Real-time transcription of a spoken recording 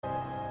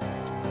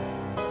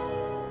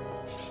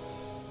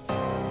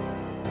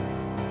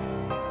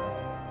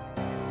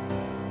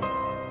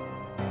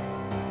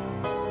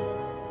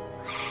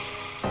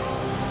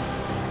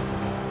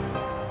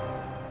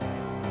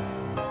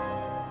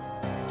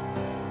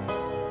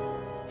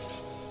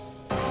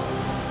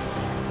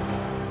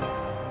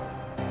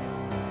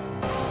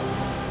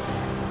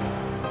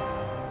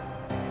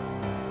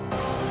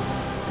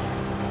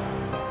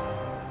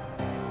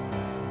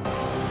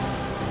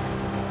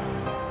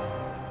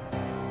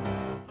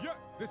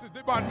This is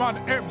the bad man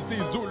MC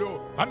Zulu,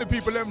 and the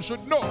people them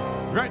should know.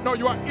 Right now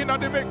you are in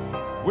the mix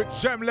with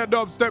Jemle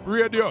Dubstep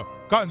Radio.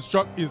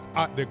 Construct is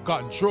at the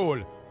control.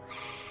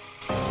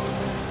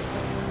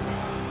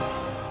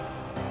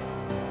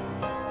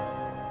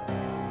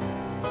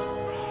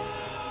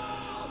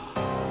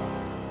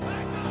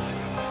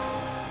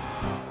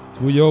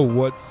 Yo,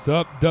 what's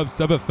up,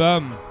 Dubstep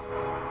FM?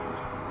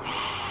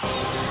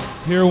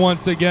 Here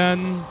once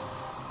again,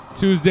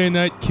 Tuesday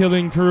night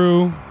killing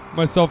crew,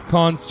 myself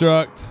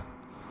Construct,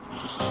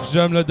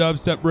 Jemle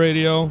Dubstep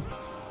Radio.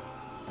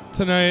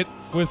 Tonight,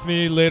 with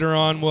me later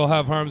on, we'll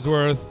have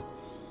Harmsworth.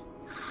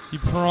 He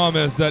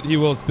promised that he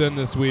will spin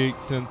this week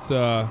since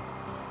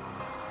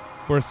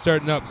we're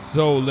starting up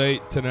so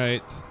late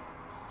tonight.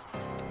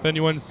 If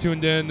anyone's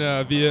tuned in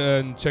via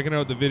and checking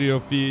out the video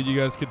feed, you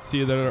guys could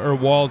see that our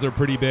walls are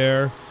pretty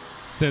bare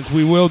since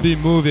we will be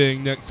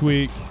moving next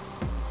week,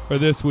 or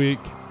this week.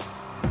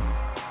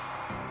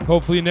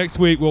 Hopefully next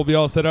week we'll be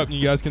all set up and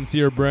you guys can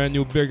see our brand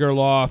new bigger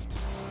loft.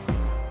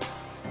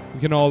 We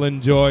can all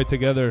enjoy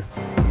together.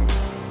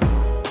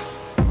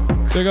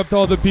 Big up to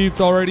all the peeps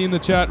already in the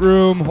chat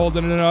room,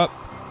 holding it up.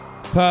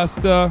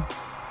 Pasta,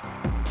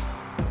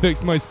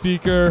 Fix My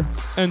Speaker,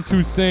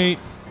 N2 Saint,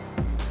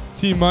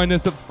 T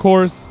minus, of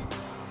course.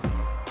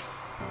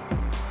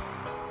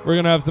 We're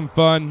gonna have some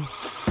fun.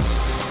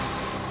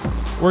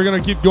 We're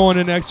gonna keep going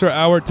an extra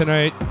hour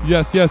tonight.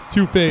 Yes,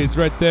 Two-Face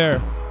right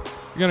there.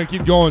 We're gonna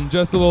keep going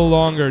just a little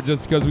longer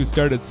just because we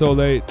started so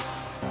late.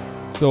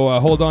 So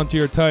hold on to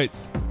your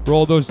tights.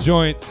 Roll those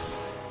joints.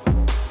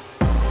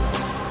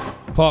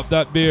 Pop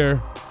that beer.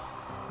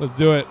 Let's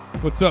do it.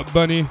 What's up,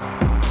 Bunny?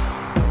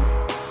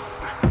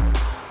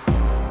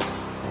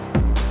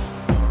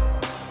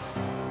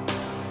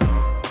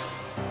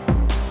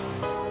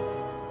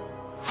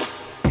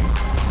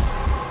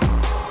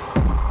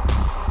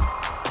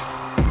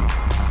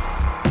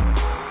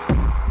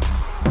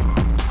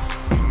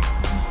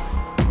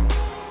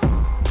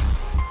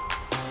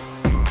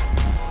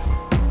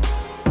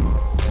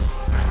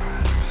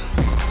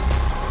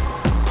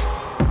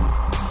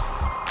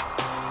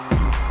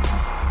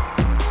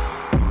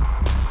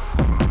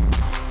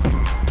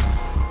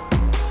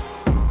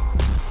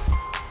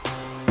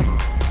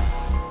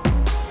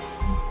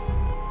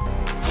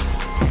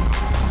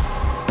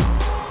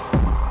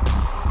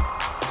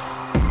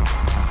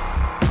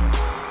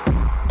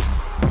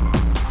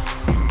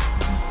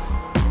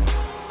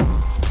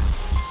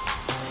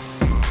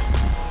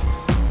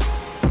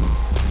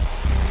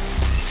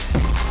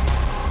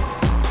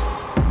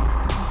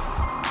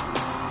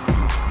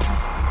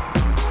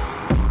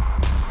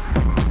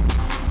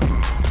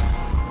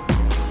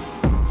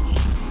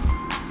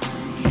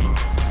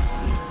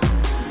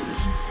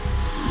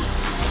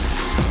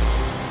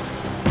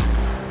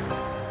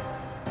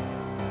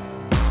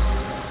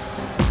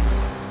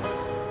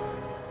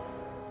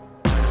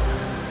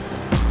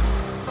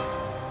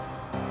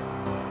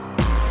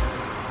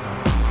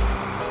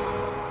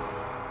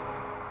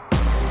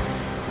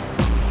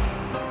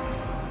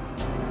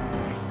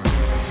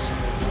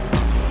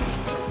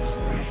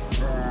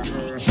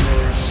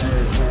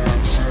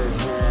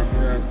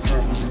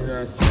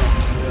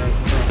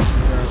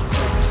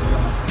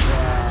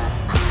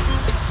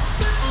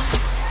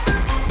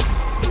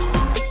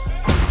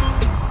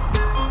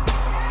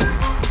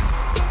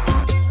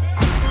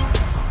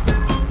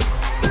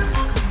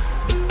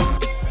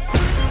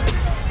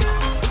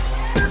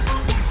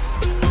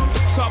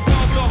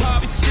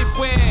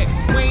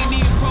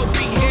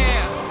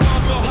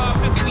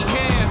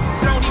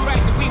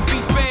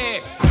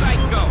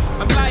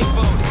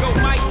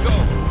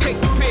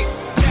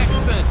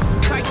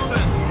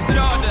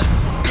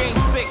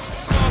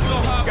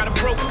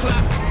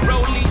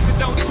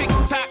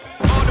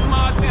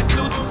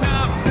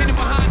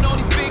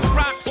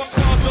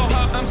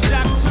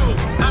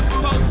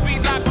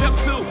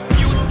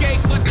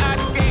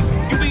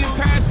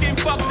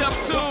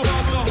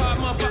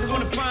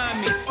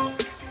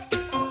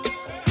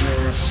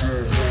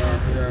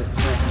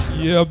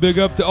 Yeah, big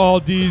up to all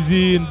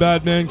DZ and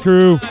Badman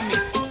crew.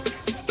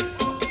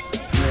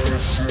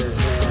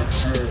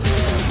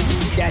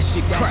 That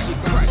shit crack.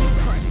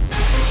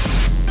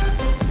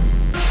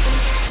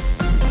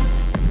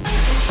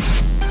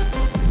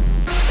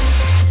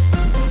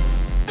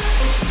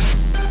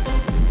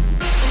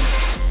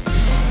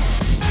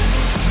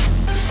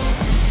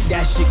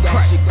 That shit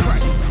crack.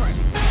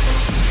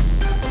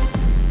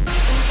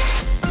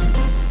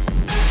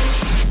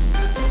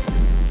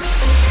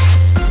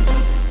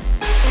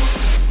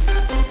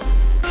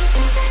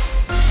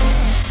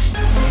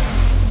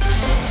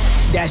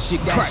 That shit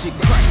crack. That shit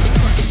crack.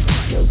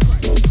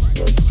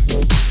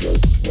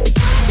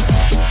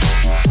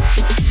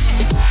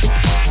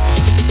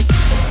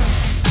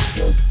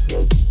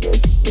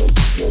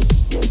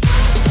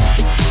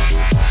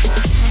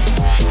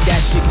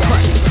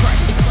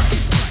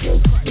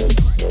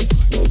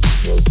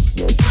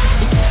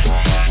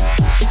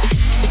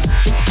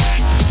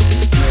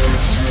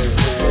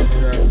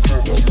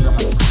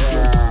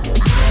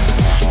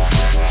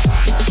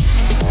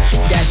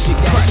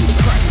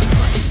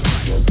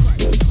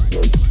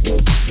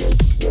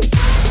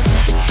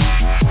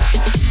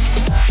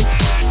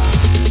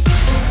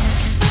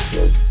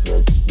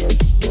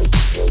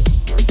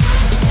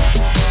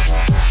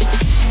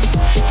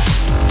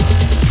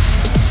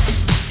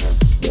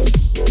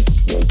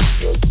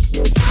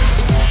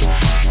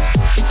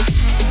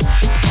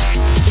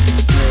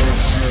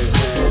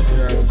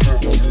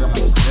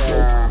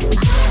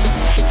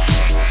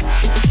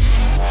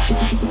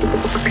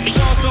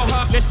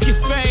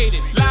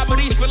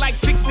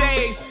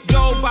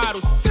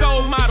 models,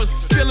 soul models,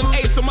 still an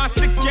ace on my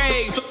sick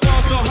days.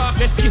 Ball so hot,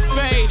 let's get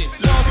faded.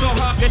 Ball so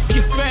hot, let's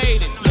get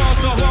faded. Ball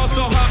so hot,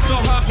 so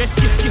hot, let's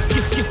get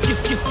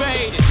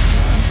faded.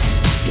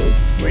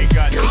 We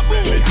got it.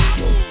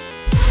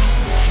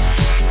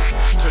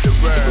 To the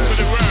world.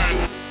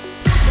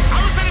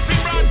 I was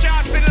anything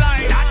broadcasting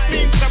live. That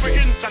means that we're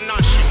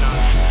international.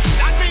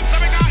 That means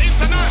that we got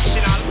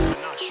international.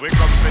 We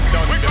come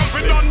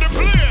for done the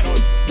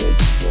place.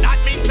 That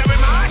means that we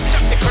mash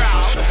up the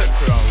crowd.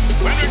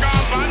 When we go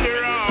on the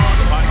road.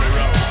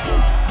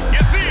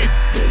 You see?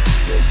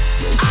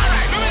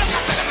 Alright, now we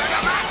look at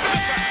the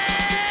masses.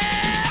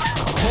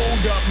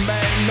 Hold up,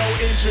 man, no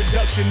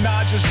introduction,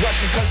 nah, just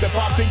rushing. Cause if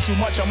I think too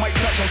much, I might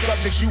touch on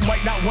subjects you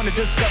might not want to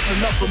discuss.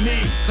 Enough for me.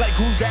 Like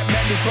who's that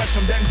man who crush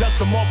him, then dust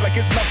them off like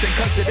it's nothing.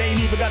 Cause it ain't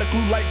even got a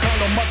clue like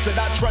Colonel Mustard.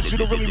 I trust you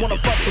to really wanna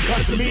fuss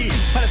because of me.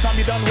 By the time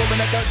you're done rolling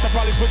that Dutch, I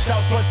probably switch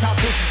styles plus top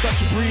picks is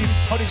such a breeze.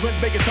 All these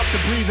winds make it tough to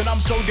breathe, and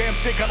I'm so damn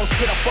sick I don't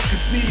spit, I fucking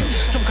sneeze.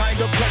 Some kind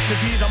of clutch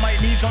disease, I might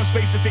need some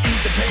spaces to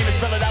ease the pain and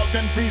spell it out,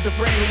 then freeze the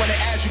brain. When they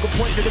ask, you can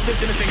point to the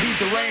vision and say he's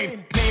the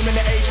rain. Name in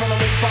the A, trying to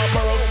link 5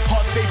 boroughs.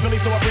 Heart stay Philly,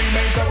 so I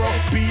remain thorough.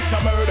 Beats I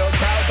murder,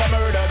 crowds I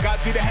murder. God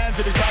see the hands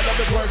of his proud of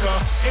his worker.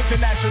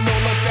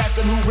 International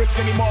assassin who rips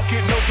any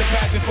market, no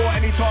compassion for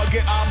any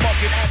target. I'm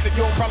market acid,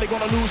 you're probably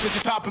gonna lose as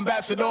your top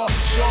ambassador.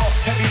 Sure,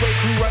 heavyweight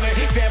crew running,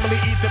 family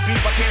eats the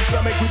beef. I can't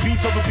stomach, we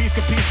beats over beats,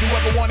 compete.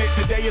 Whoever want it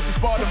today is a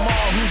spar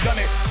tomorrow. Who done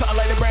it? Something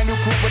like a brand new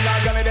coupe, but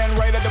not gonna then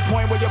right at the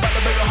point where you're about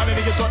to make 100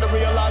 and you start to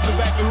realize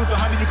exactly who's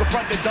 100. You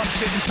confront the dumb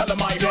shit and tell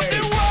them I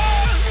name.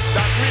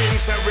 That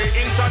means that we're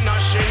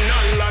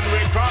international and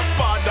we cross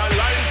border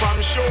line from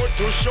shore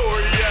to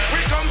shore, yeah.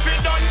 We come fit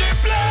on the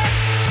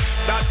place.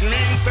 That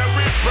means that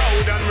we're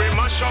proud and we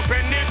mash up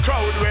in the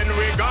crowd when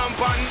we gone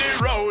on the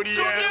road,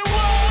 yeah.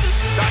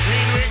 That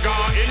means we go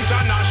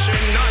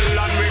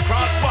international and we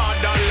cross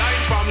border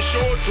line from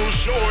shore to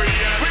shore,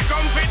 yeah. We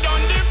come fit on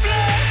the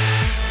place.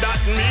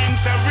 That means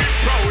that we're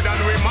proud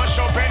and we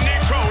mash up in the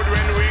crowd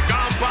when we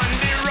gone on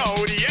the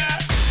road, yeah.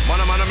 Man,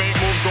 I make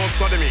moves, don't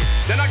study me.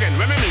 Then again,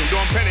 when me mean,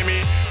 don't penny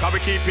me. Cause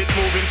we keep it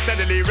moving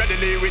steadily,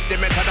 readily with the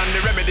method and the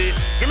remedy.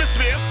 Give me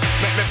space,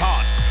 make me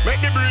pass. Make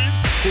the breeze,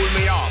 cool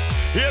me off.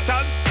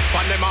 Haters,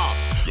 fan them off.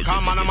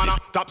 Come on,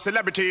 top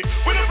celebrity.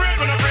 We no afraid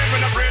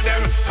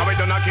them. Cause we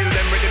don't kill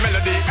them with the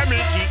melody.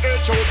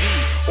 METHOD,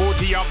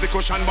 OD of the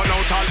cushion, burn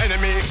out all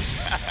enemy.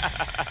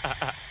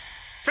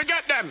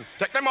 Forget them,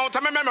 take them out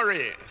of my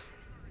memory.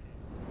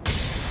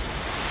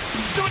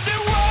 To the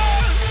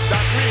world.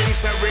 That means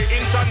that we're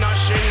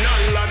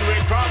international and we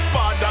cross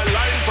border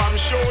line from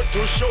shore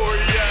to shore,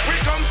 yeah. We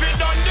come fit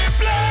on the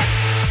place.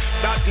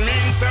 That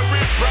means that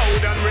we're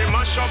proud and we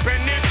mash up in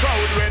the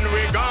crowd when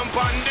we gone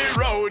on the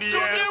road, yeah.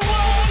 To the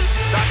world.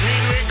 That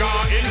means we go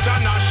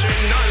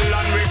international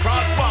and we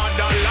cross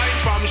border line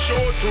from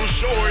shore to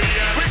shore,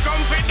 yeah. We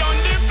come fit on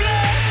the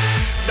place.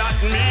 That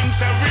means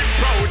that we're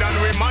proud and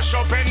we mash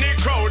up in the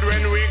crowd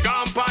when we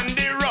gone on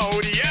the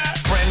road, yeah.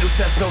 Brand new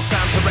test, no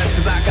time to rest,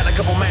 cause I got a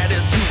couple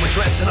matters to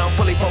address, and I'm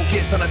fully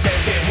focused on a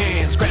task at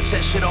hand. Scratch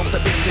that shit off the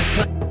business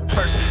plan.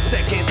 First,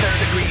 second, third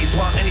degrees,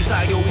 while any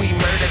style we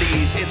murder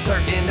these. It's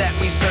certain that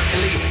we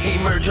certainly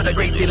emerge with a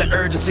great deal of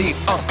urgency.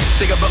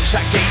 Dig a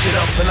buckshot, gauge it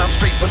up, and I'm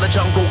straight for the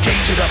jungle,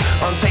 cage it up.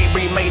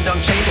 Untamed, made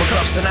unchained with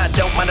cuffs, and I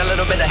don't mind a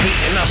little bit of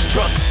hate and us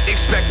trust.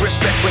 Expect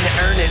respect when you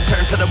earn it,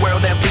 turn to the world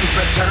and please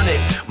return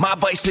it. My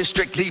vice is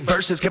strictly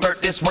verses,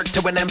 convert this work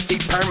to an MC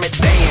permit.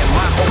 Damn,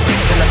 my whole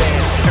piece in the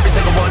bands, every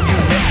single one you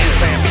met is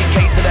banned.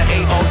 BK to the A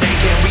all day,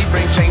 can we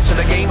bring change to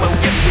the game? Oh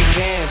yes we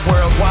can,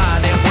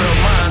 worldwide and world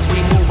minds,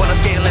 we move on a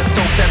scale and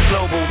scope that's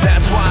global.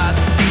 That's why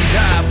we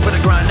dive for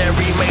the grind and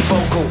remain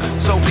vocal.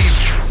 So be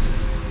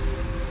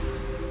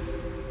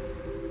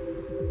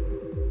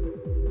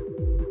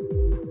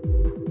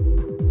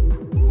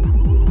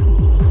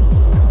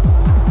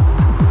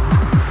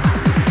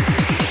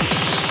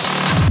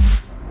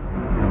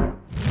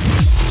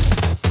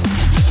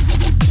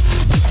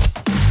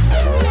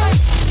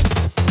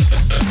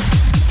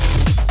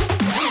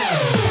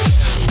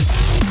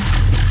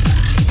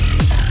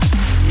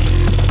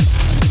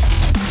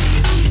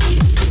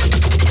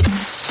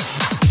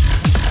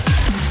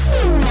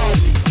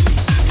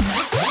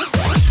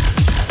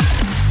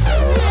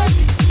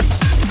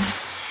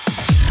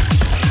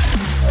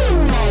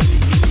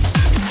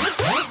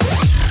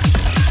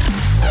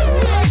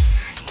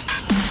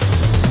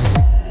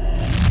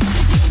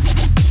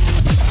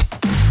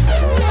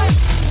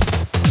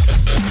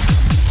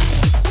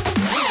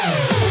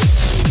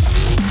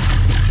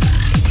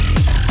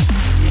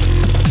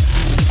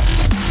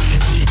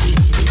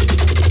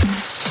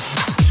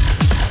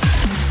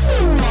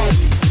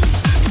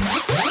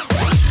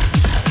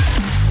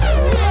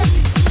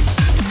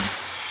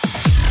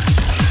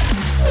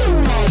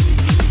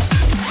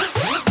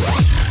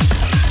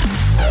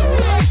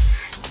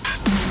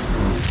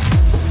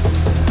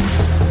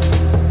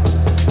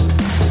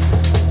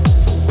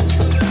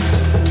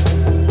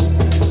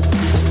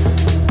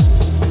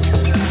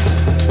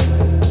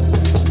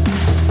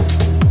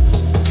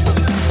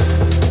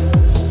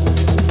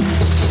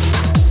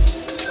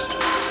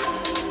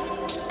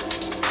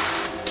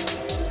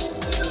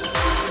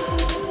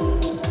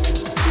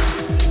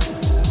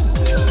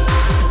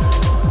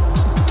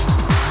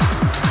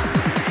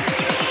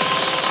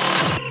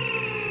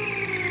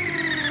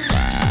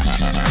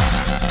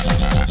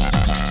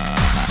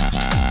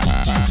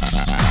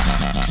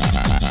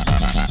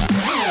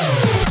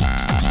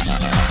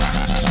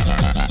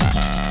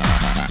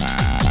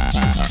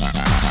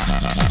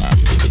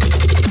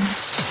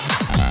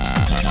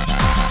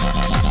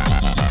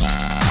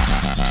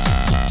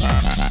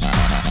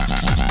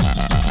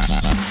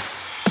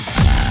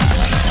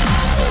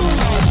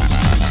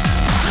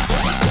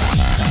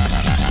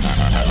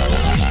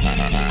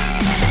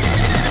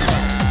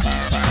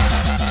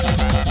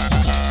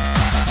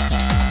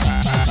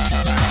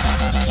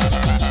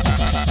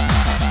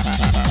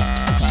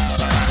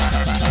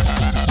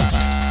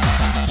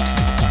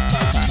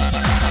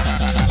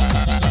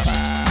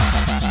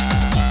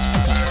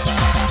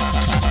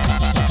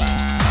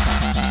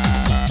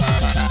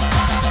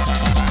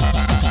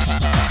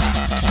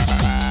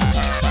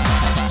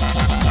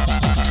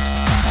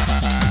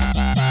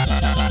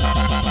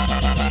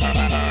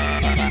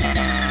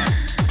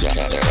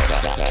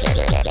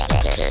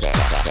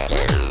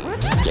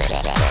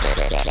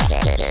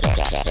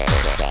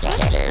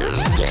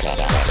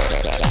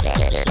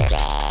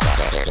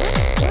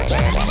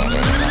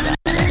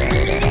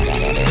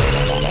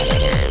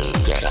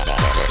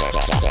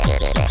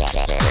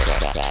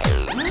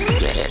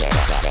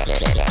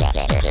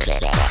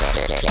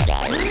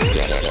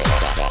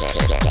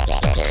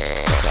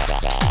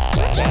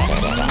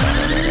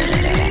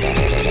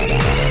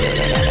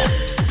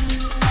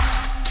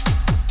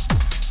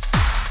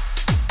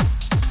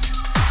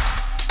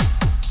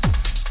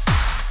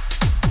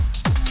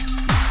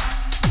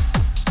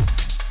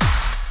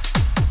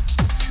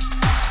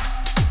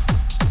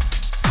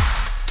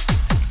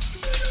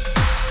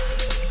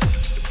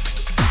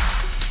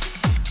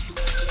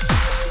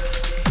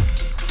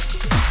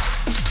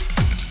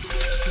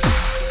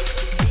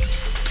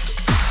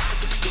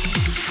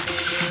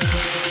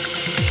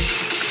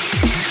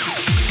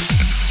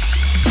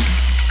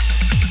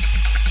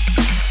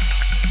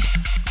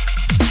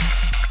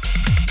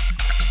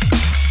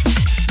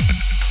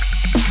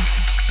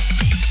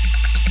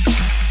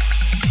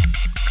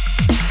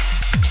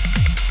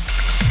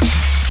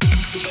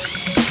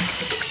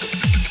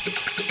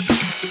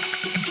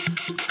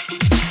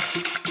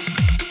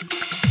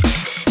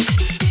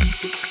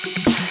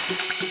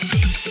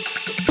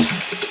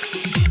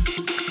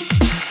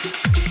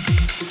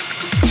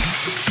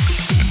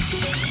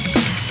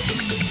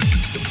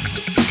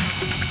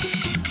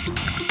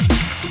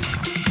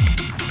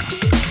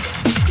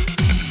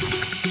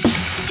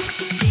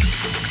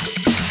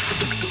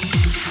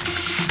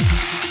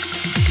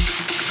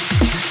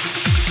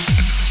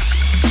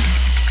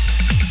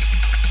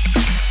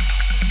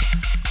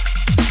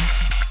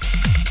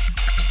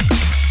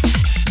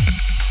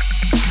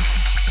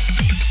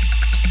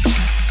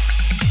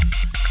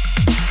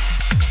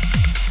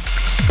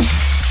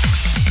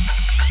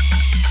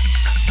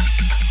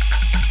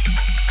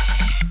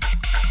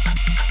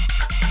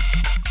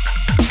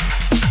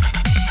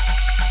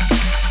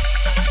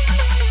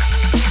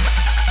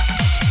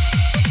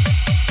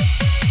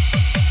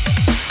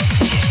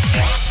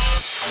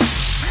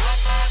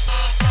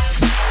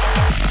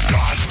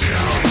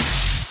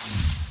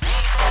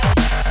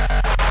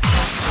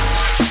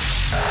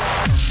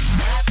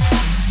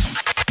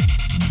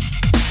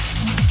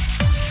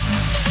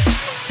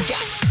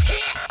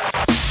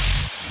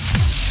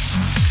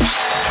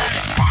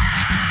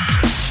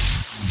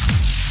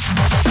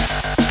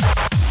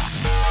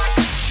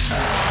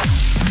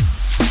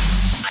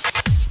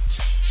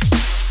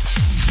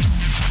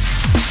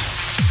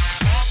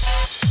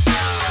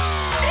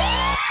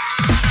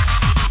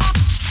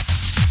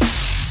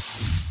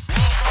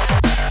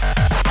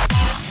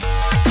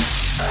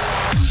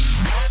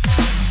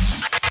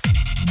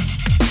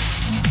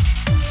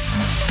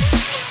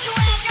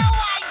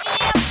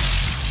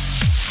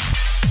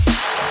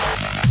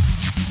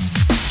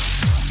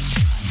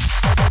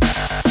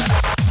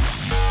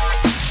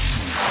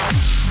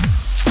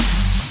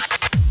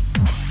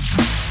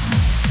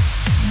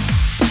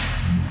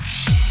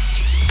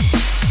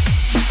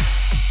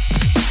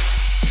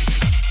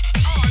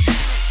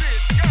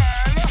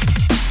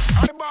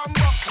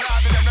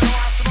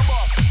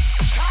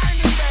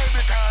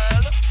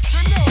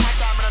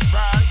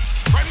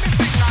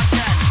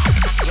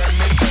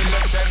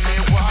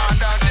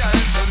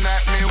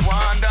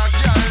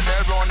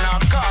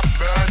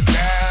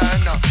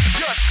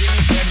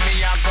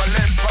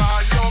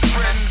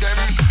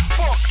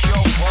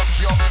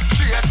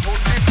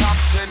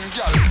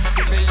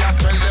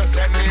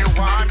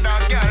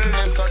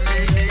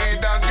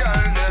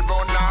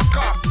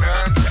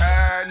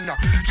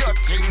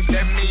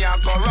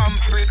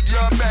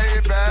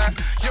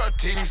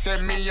think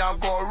say me I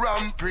go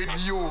ramp with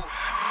you.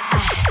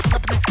 Pull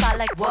up in the spot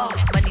like whoa,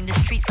 money in the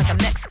streets like I'm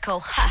Mexico.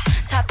 Ha,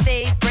 top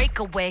fade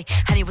breakaway.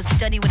 Honey was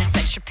stunning when it's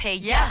extra pay.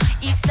 Yeah,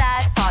 east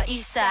side, far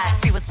east side.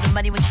 Free was the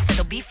money when she said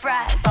it'll be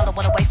fried. Baller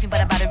wanna wife me,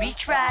 but I'm about to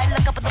retry.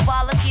 Look up at the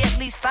wall, I see at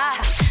least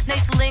 5.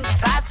 Nice link,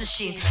 vibes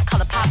machine.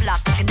 Call a pop lock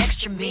like an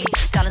extra mean.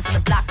 Dollars in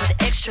the block with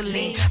the extra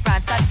lean.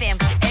 Ride side fam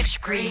with the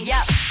extra green.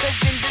 Yup, cause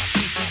in the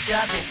streets we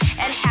dub it,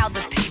 and how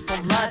the people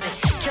love it.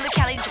 Killer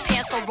Cali in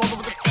Japan, still rolling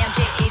with the fam.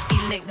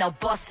 J.A.P. link, now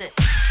bust it.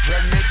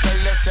 When me tell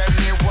you say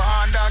me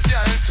want a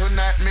girl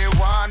tonight, me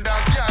want a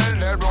girl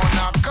they run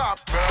a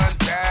couple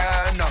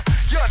turn.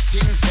 You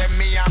think say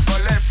me a go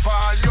left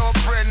all your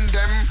friend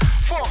them?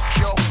 Fuck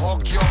you,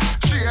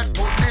 straight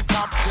to the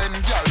top 10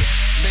 girl.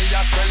 Me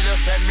a tell you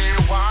say me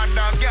want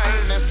a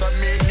girl, so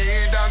me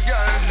need a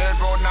girl they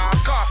run a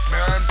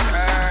couple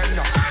turn.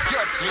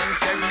 You think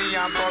say me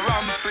a go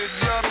ramp with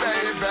you,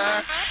 baby?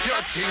 You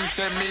think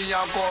say me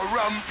a go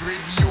ramp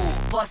with you?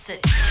 Bust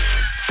it.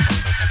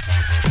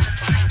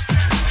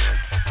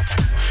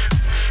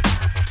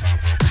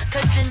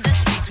 Cause in the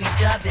streets we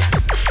dub it.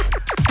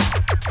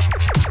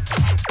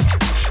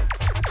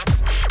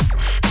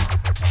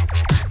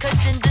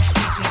 Cause in the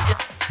streets we dub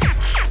it.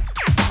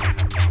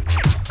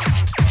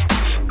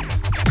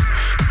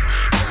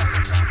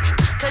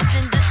 Cause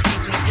in the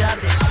streets we dub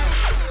it.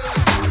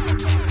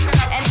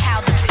 And how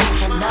the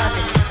people love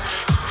it.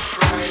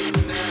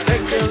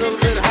 Take it a little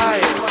bit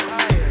higher.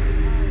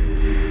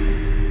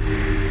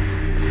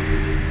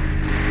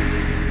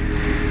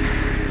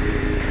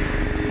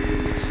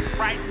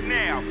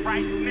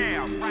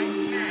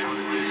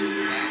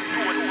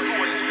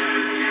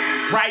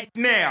 Right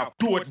now,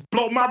 do it,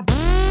 blow my.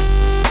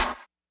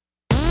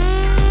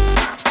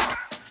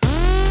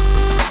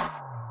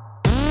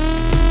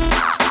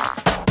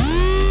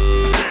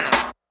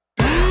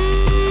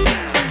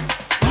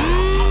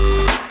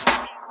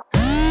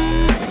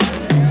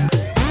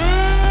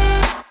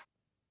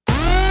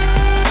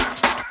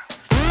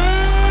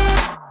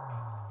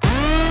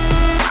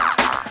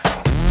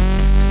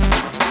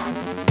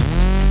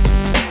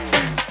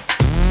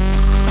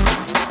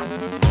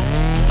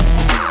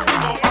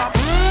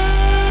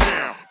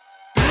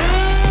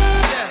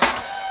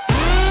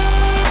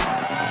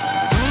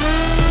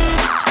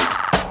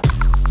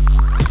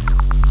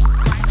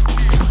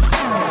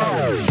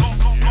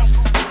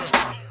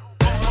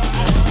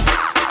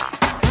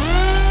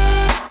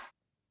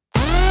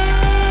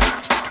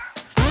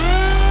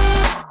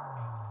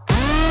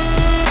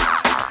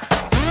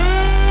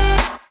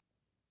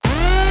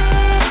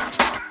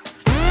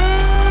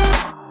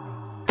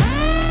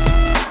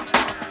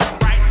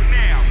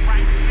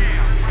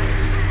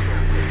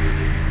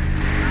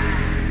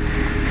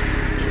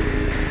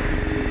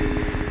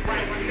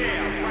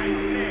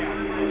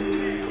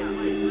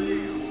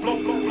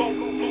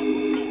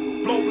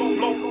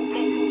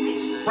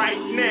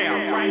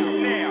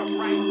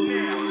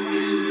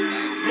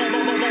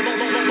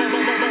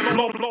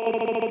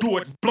 Do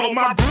it, blow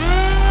my.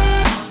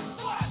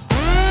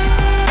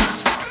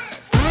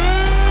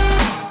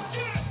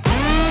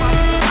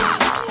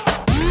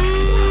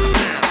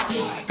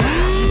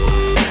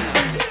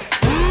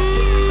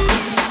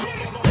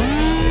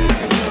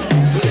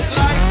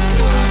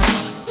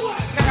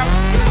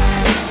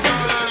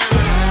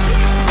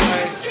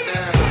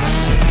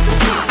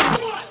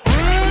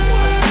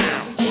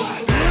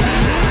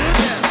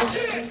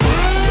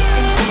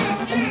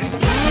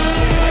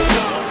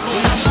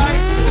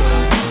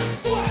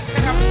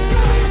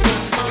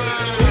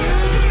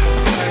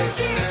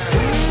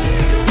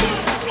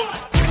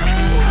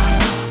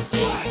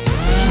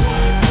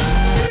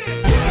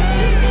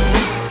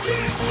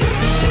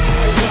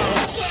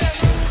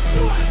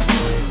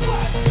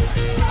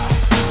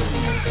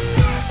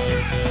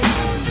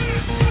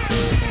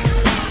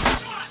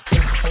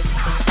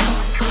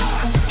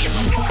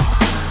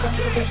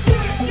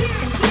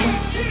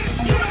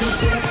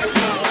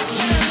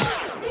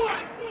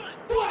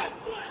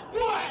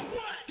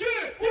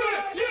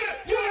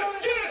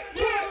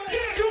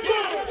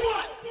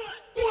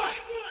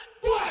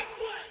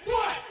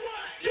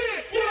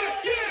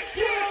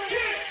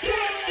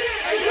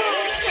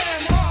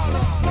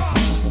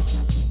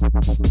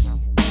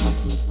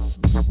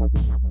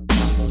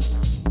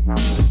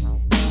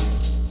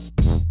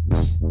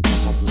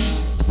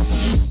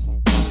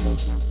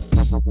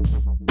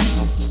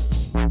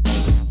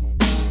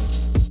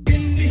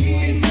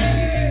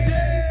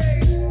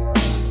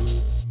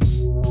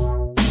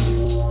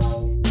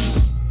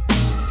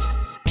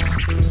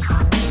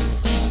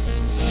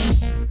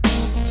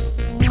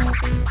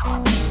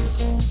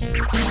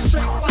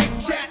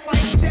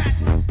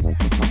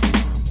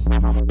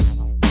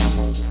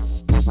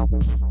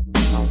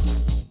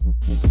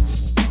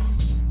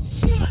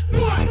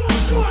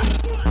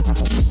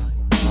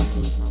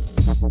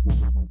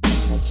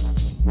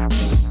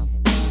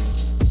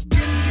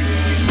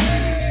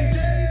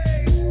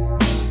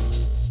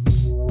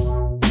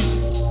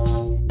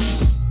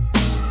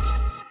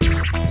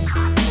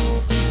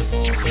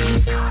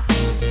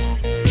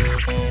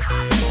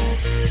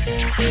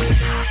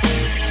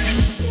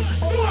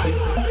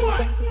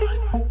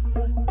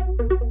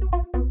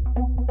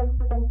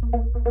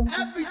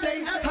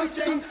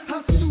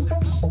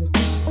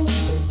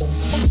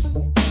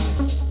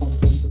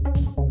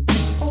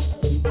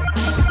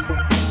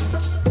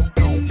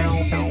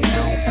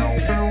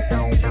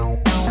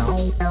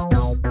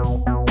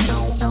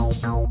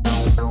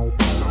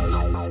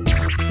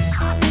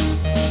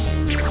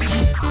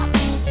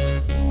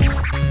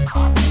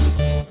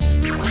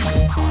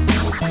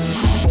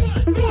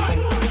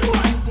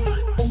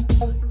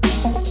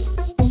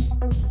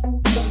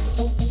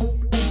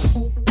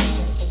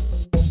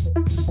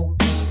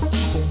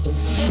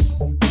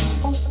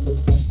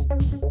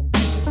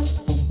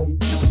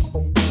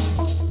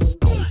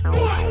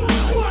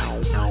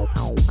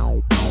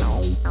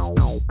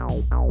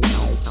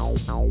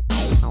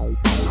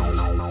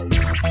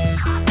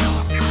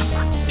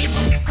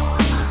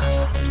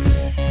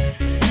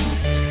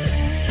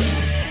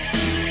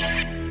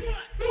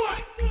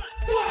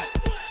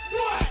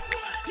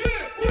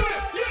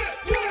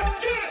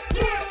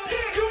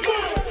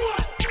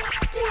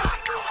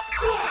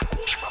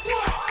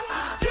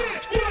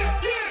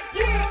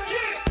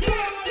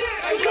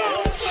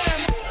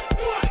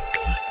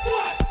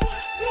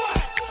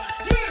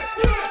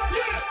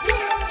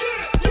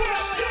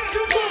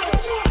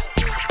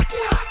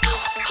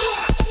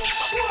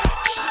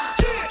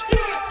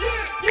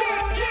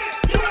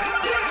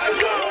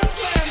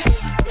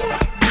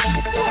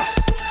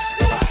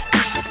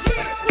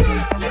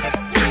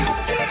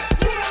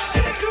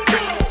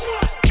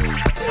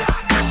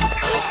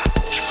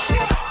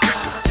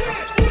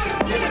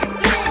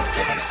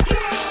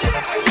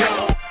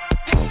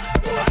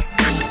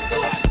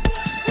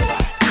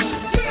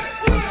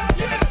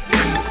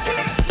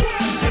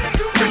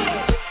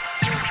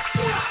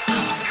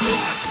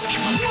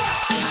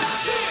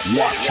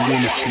 Watch you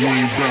wanna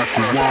swing back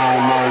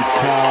around like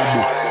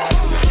karma.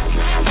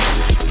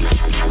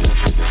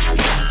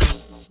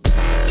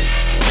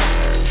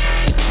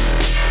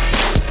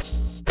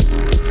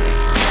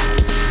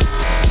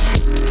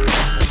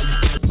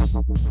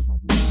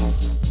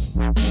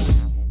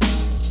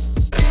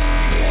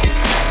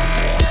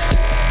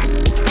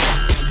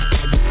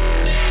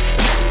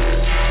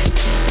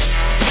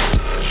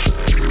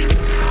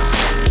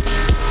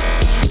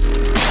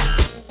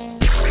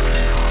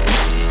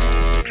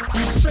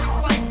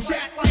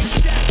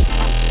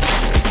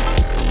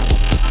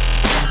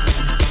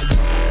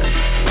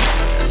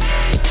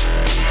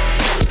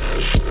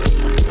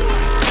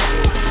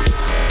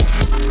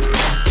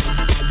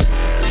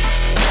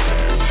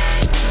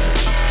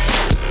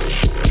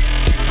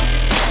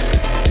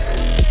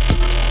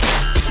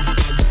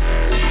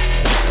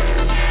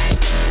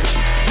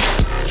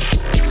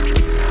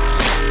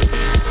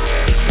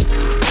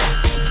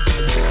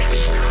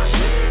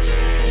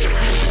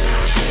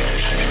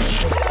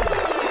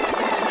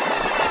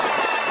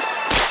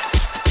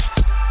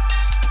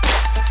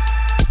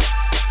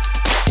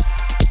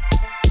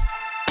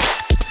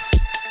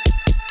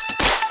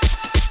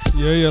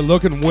 Yeah,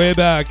 looking way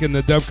back in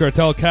the Dub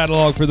Cartel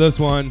catalog for this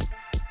one.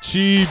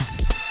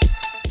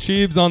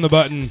 Cheebs on the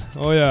button.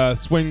 Oh yeah,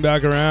 swing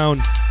back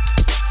around.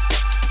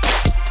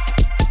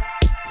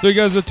 So you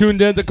guys are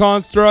tuned in to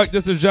Construct.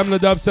 This is J'aime le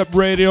Dubstep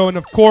Radio, and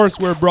of course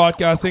we're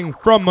broadcasting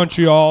from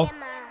Montreal.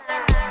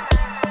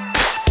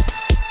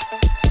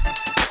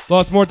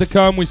 Lots more to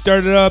come. We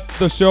started up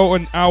the show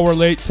an hour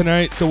late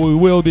tonight, so we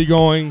will be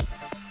going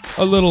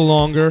a little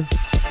longer.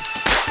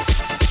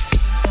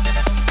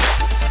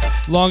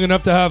 Long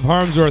enough to have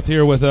Harmsworth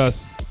here with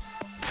us.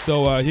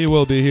 So he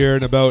will be here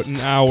in about an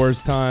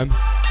hour's time.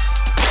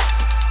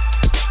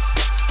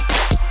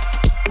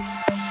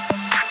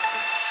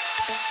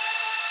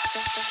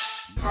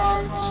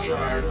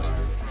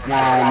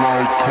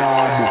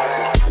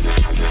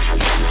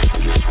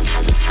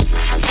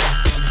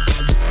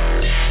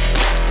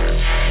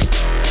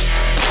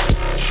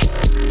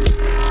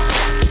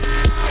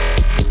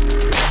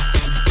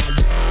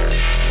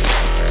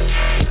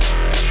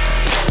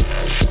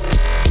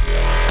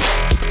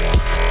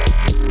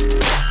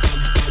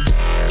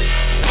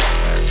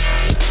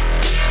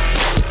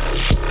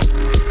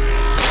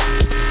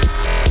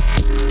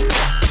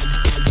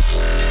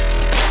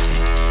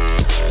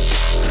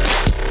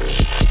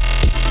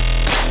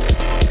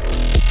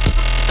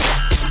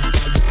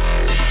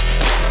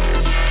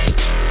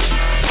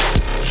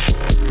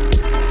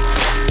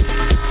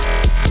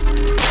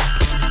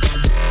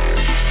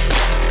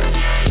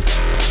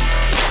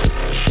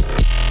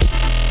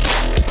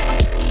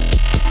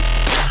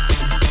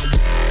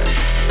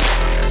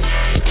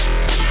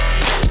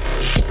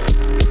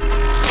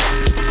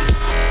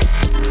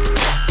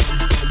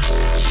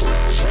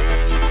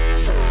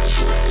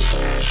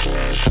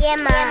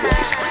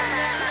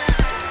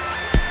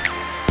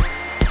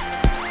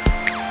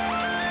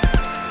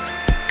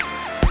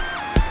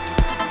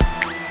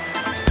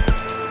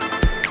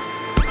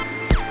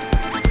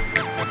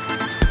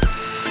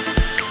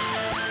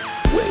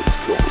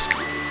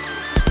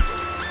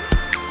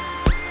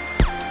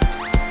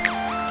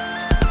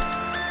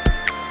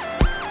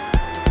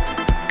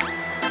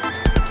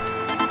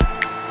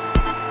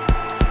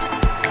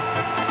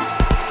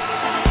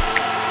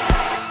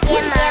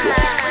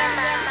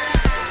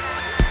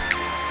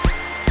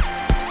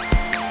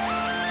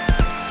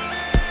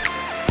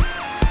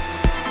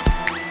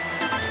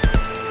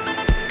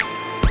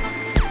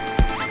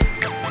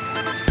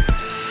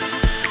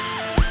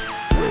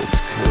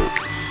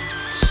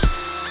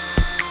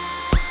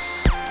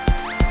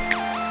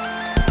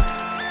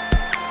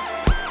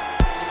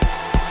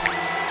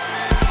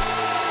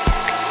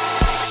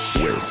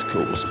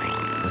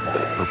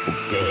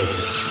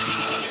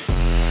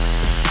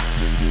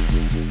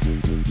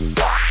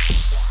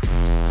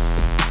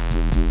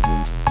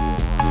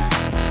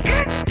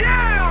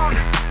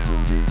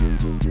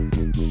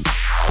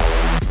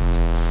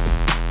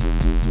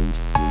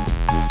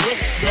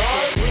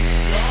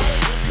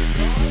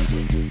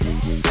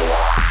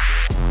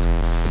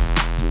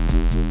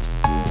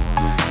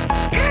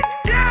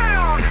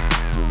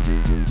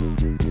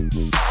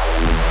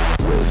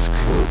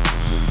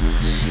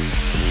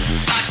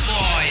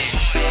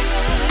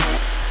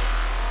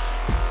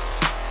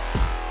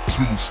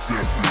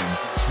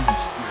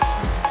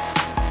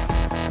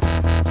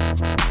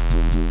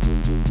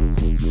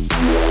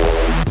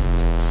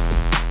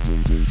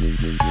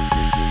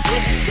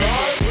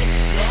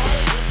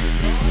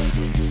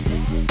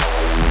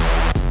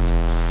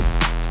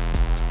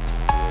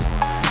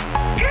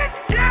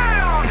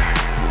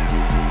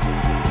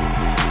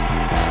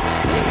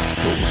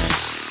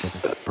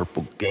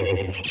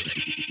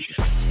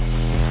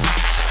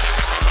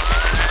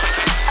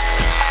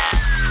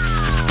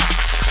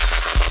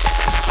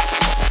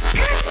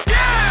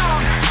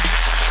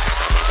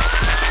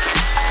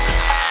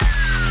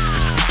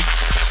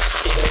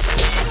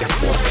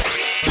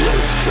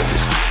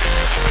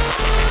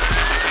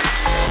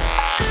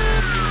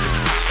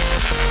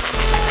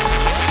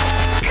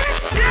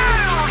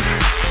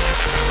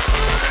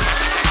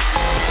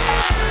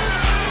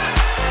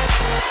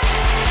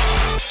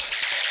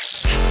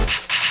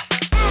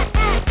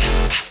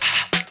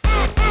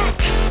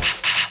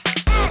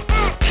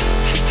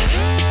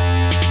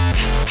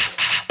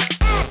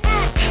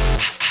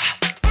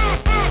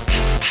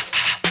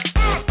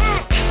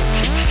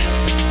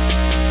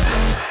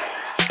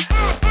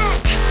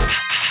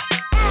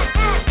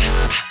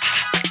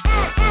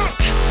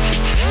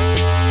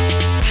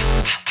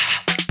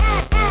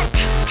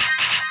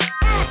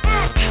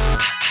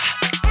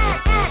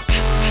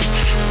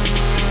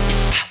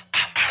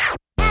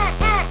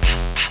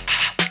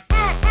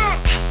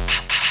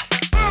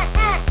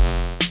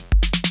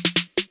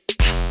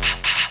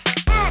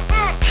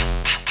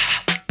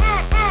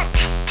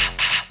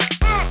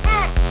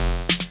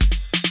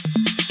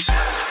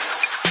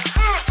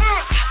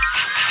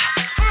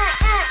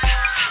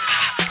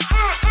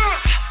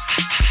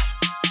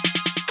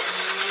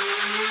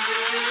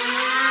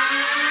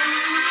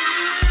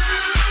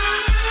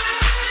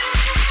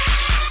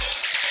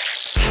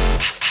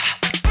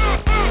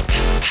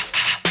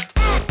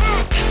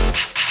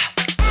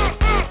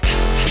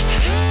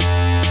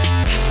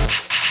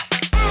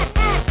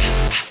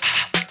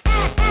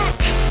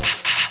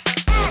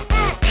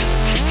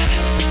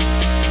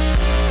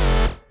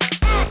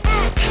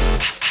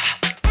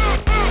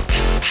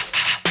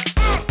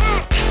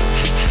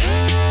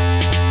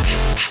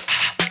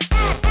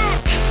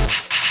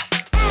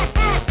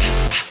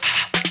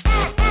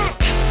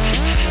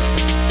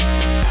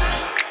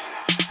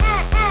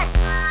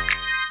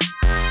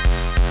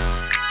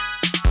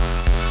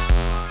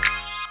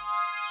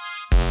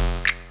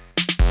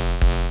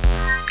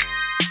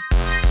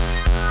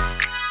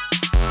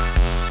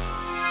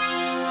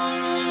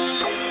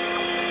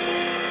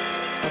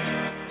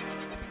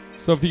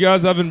 So if you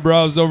guys haven't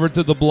browsed over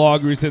to the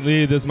blog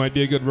recently, this might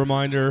be a good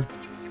reminder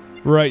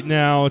right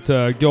now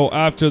to go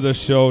after the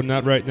show.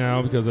 Not right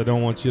now because I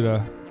don't want you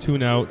to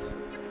tune out.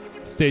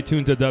 Stay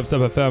tuned to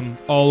Dubstep FM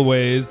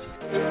always.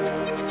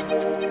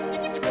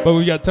 But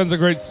we got tons of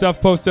great stuff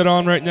posted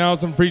on right now,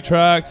 some free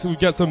tracks. We've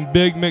got some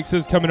big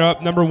mixes coming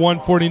up. Number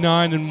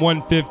 149 and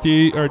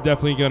 150 are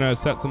definitely going to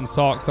set some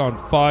socks on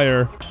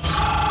fire.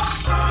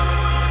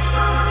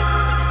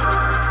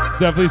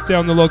 Definitely stay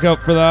on the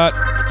lookout for that.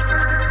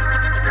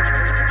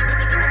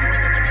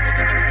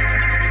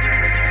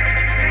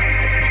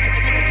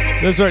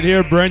 This right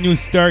here, brand new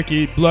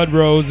Starkey, Blood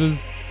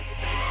Roses.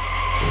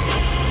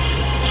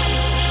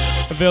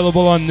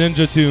 Available on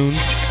Ninja Tunes.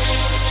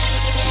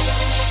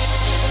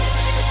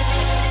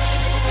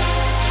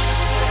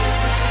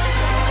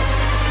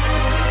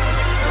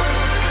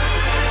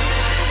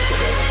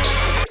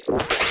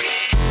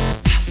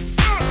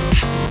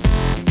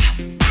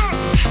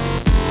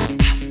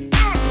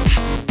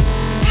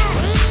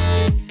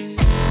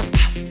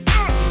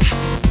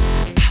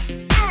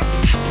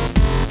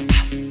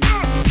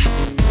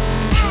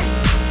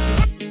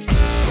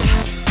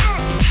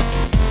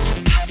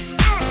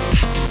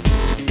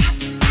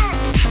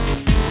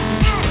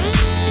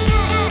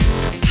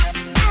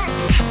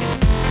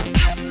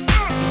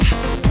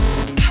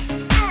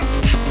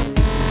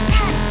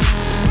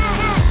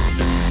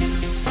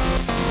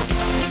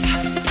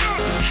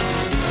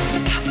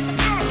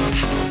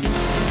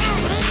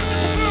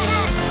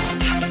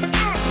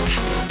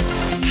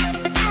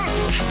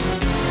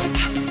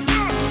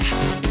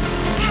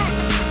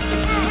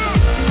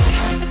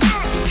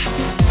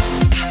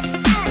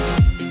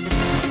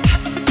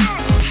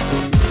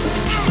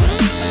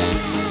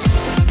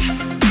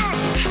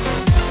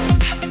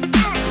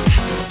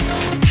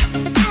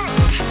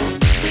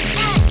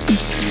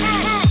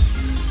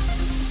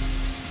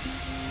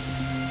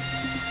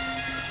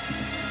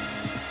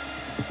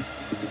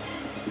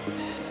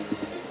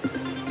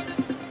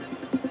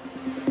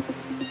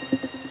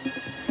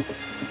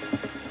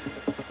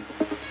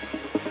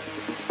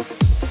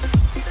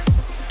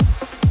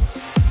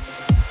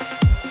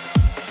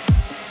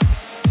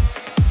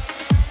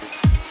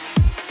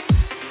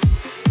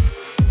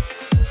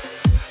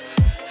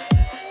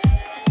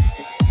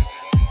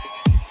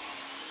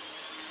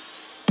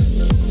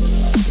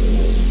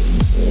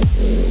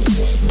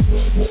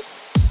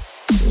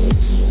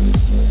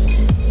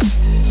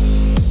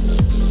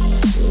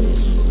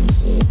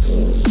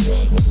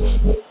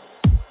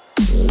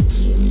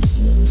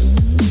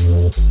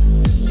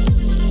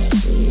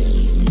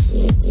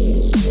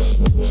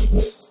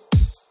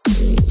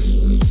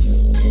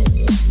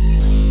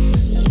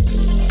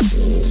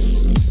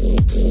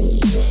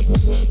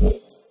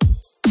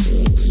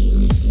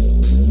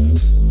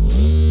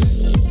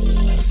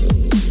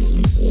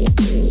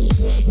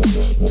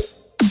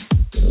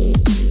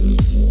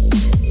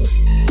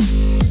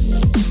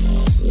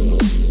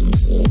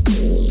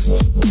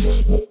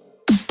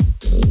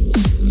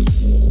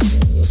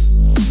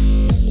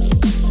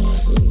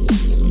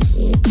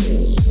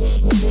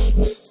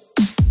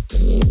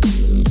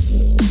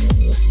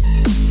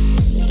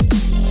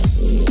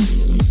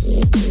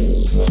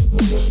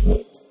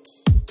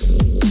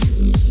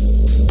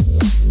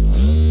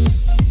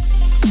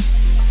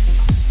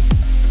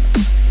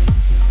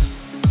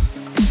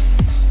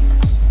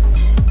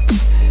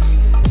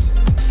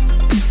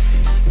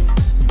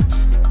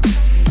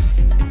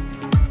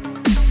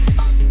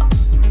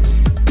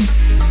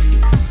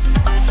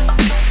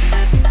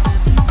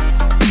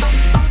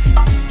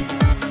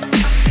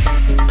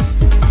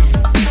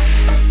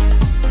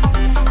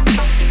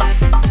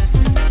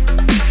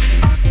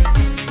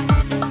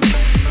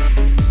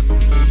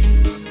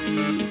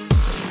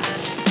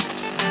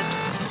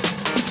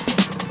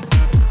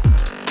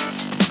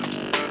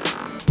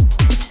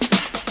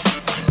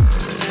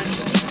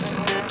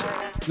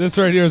 This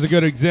right here is a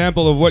good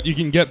example of what you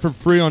can get for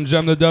free on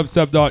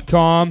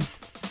gemthedubstep.com.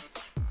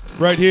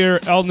 Right here,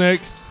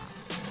 Elnix,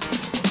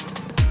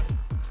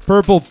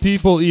 Purple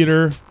People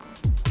Eater.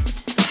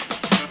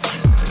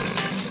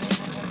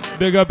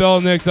 Big up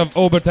Elnix of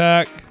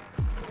Obatak.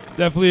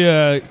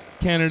 Definitely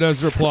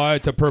Canada's reply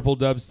to Purple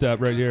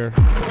Dubstep right here.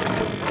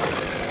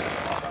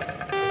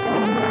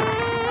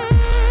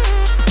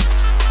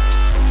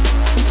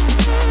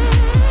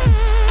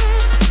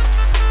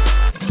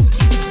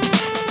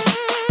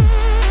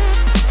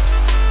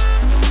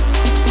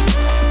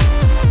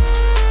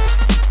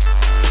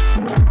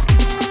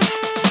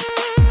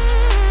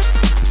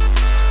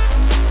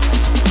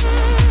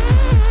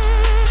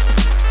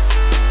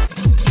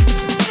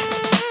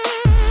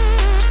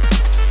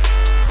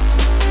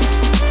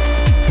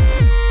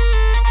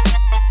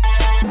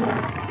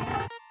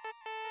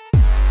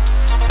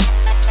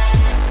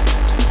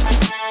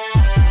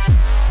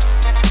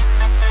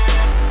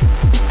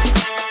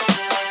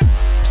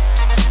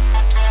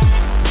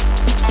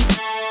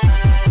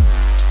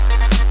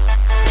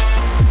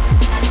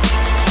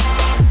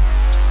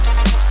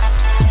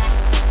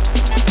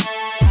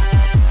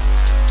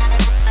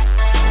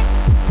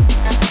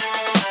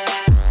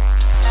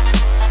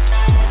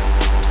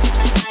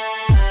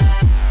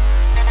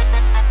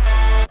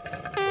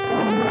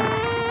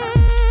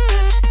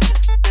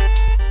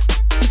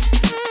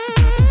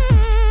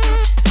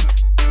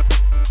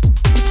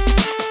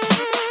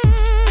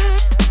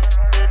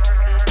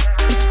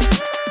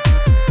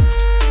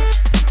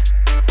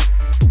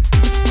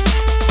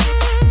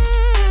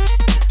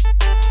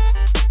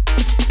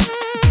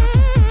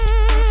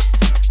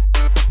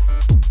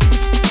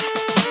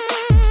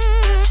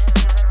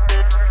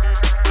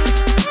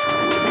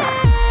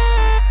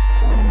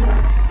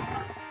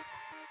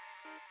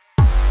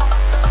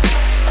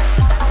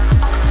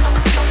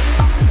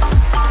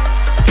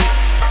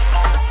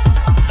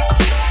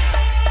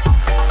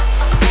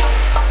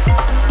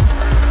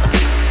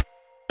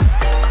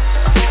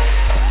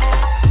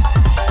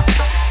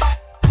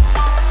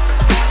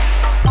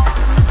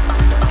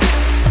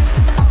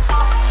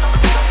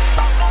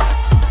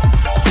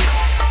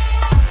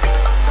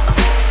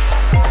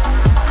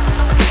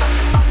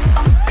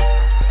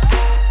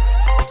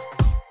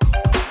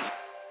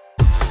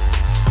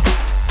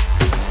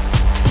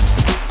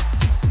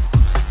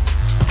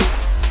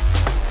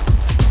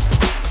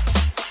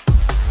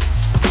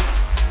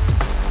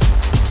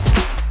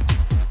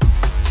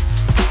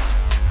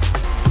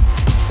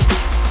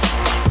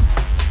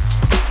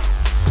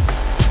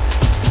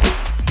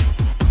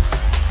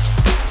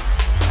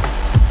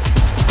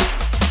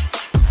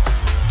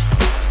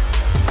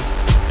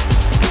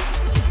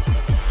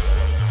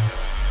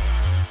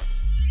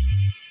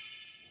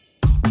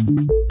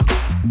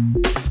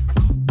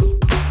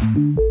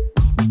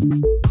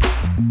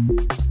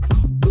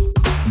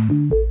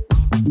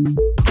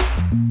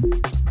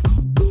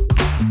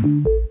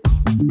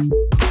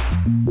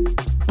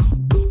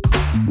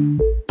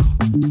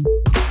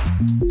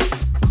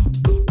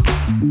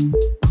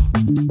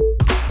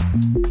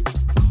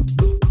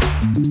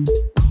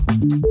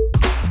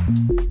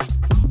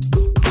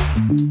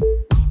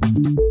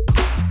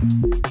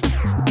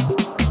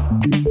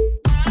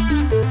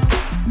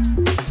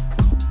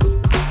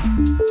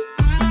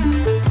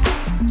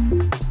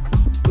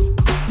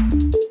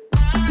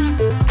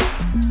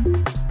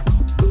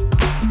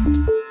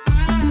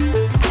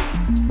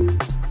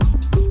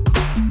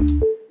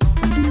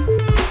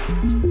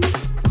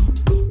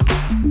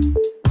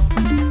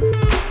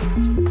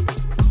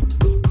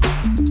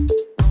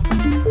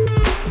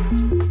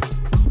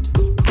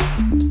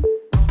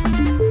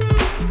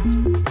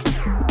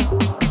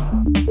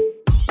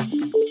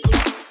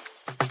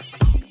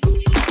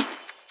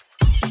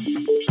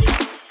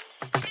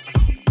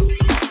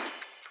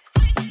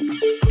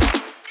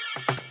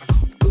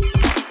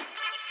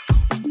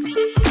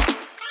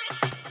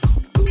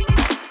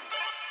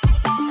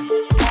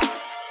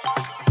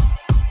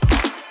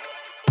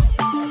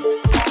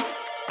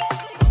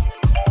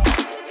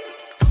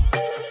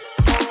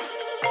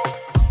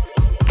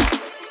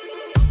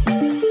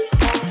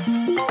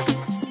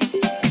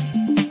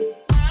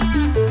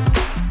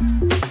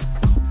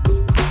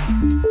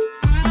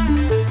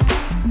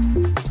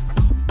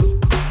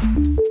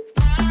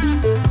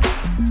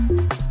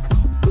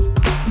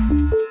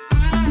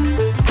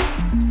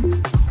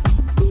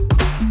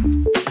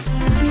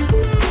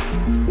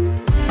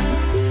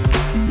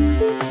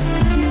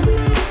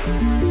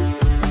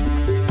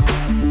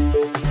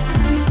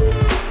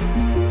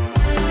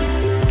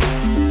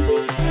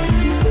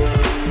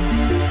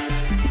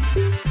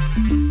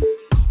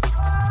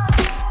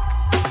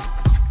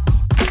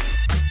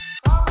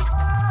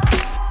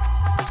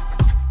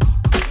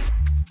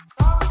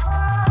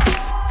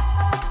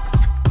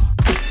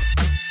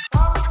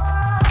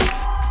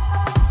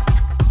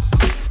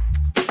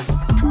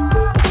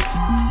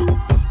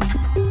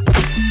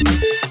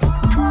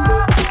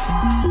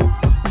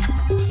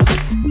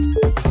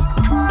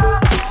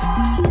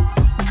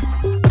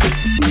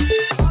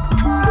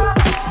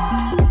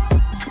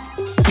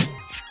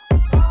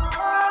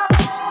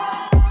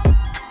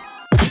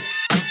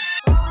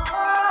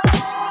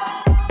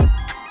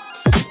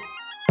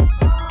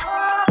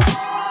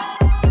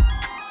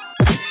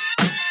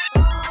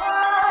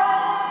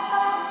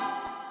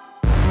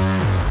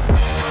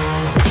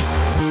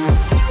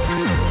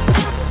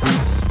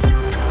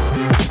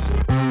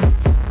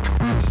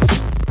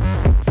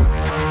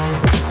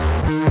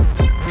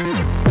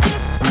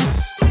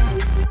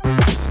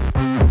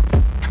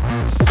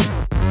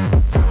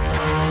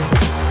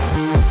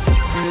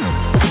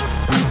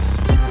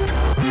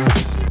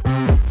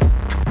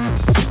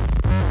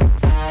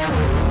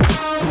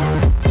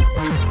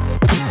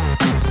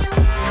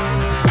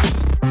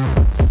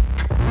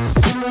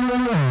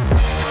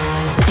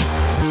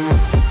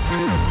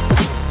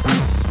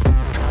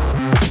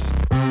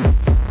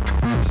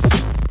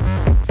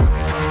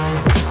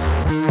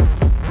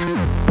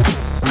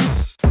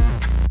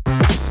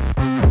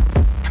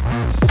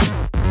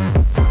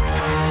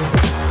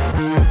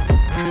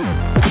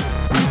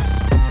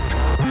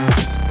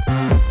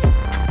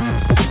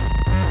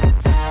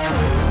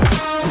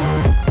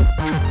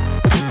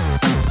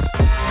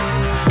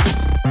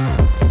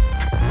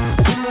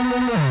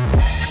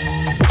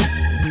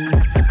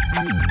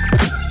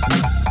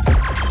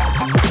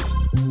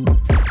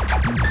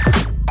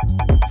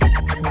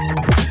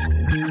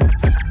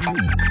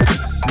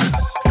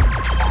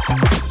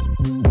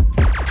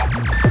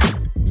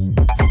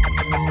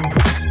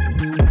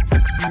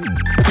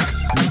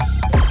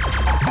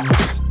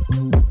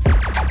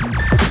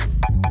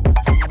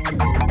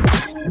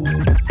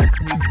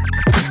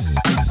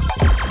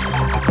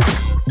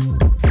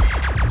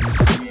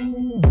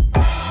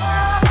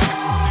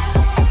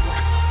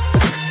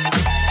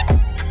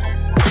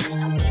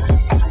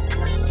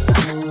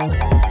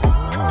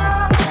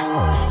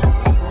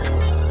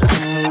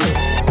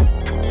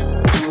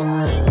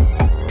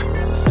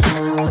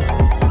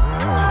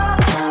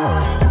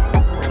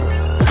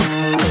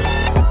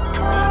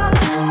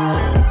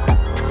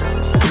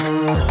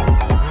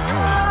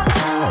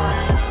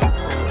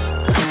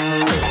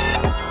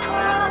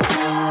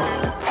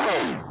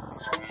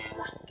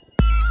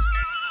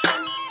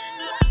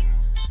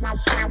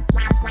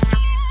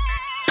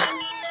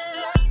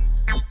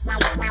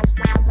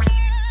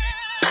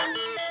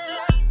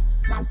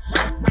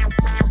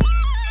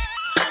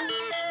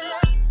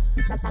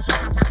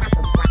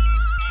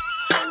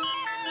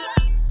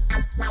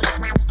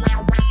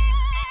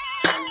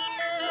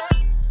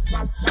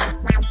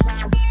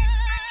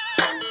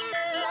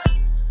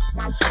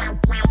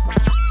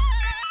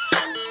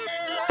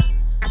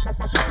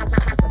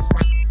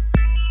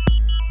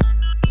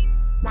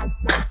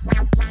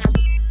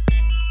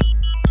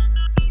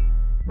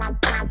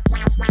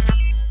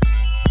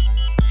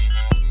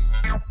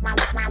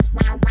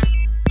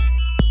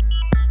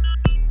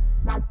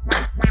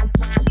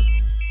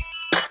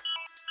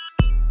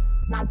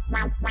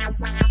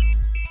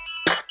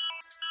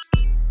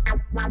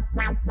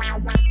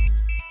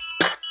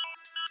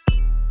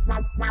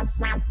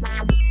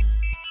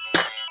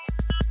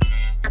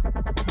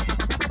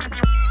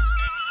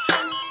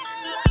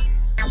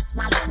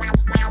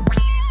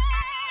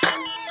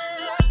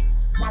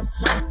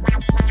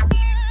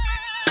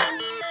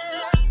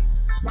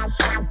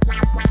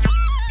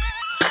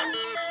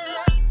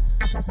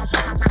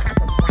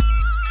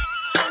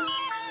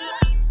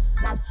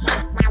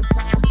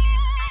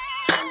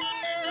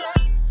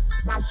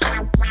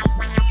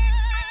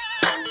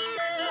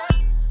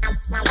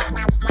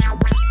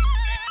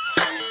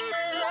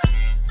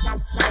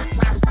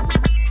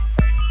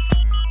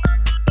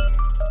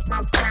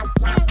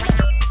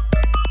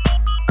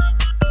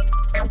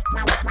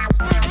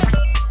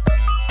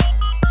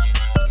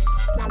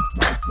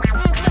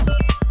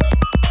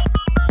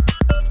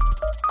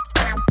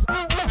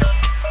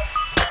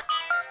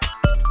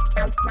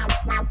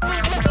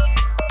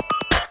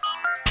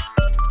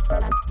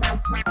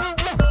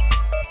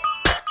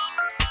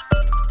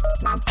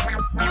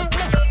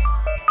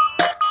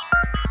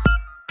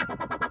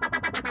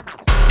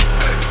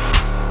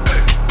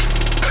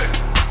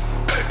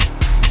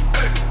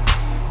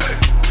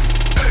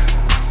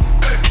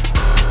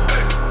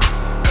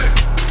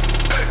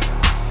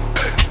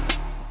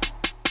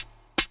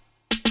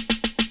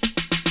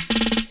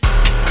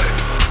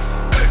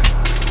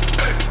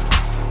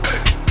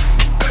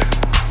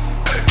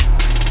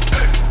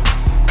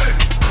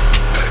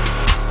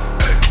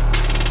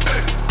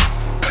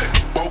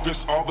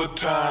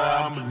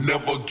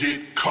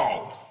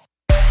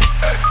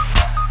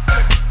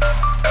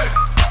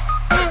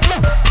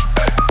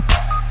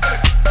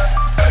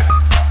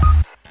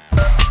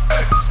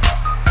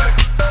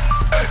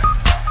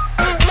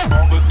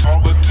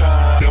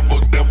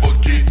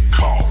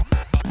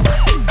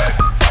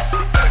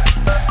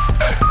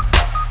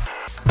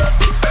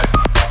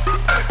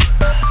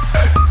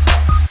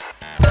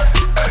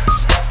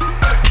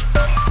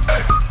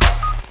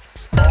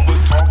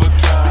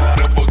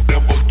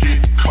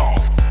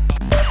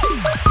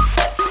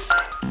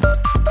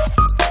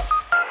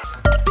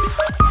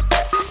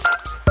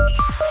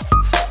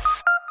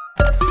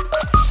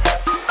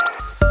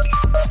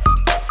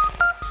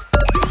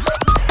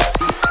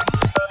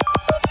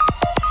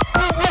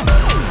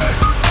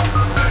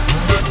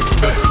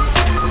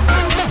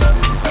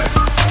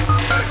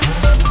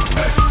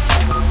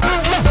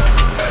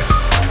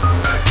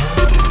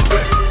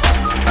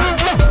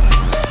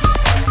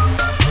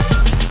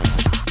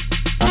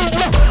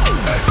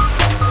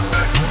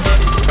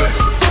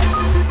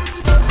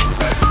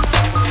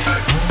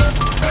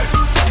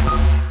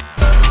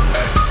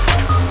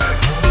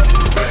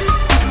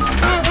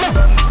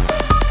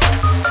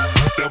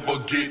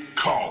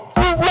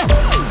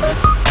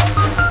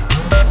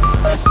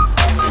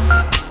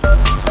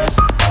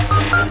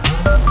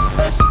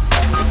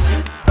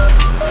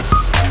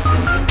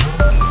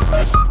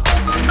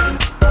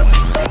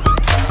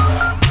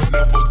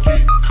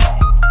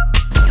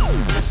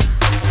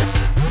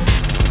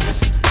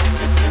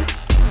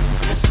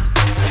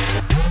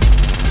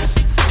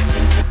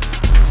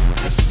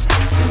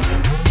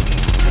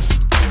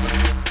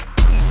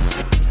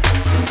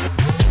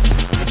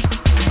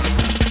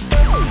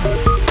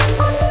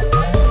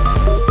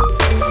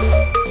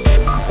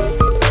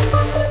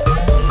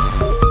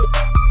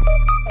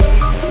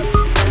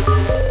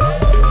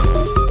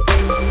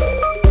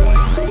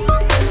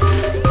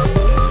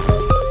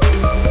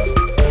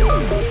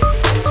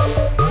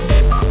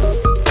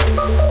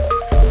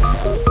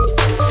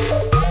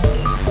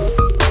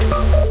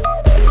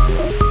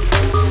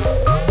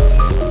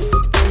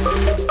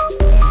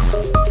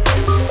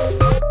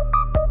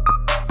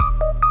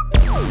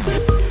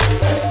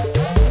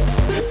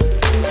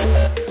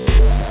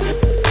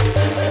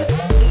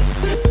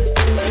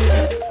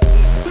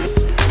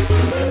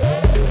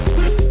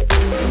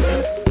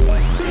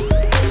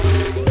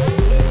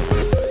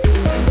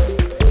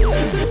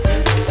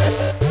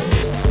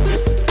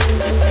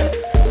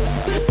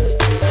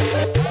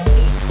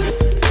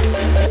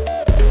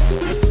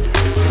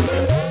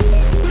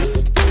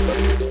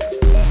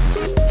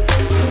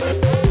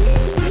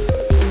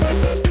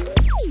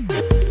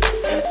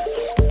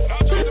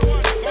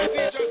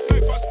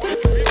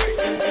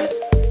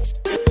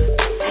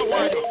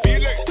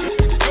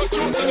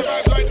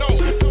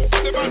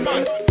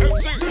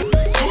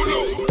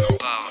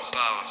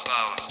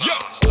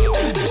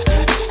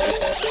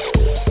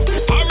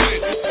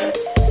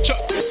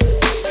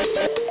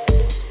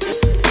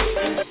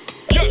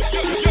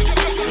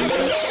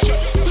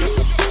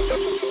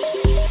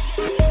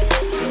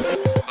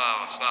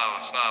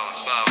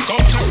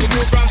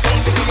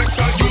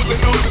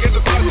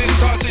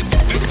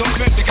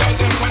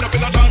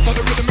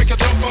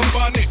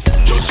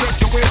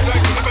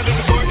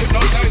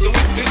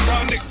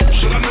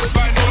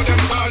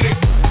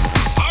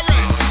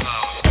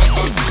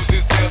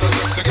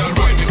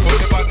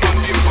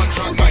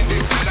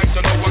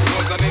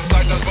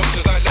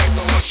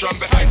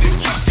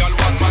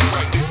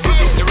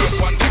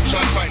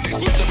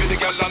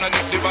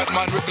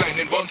 bad man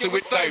reclining, bouncy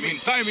with timing.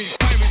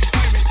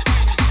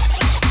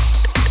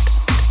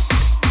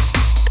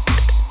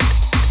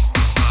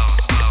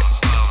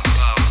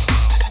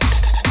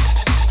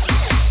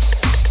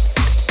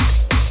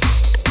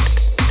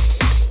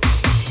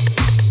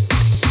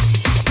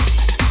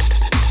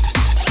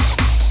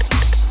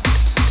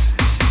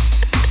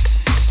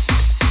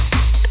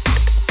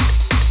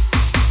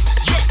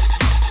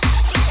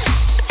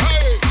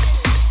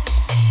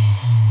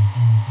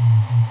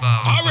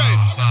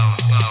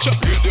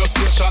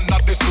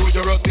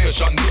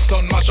 This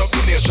done mash up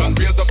the nation.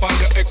 Raise up all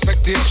your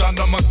expectation.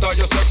 No matter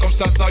your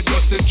circumstance or your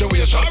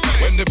situation.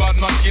 Right. When the bad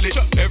man kill it,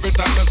 every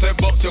time you say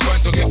box, you're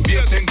going to get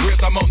paid in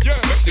great amount.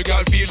 Make the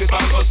girl feel it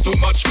almost too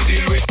much to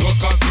deal with. Don't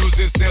confuse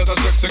this tale, the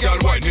sexy girl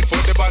whining. For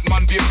the bad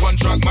man being one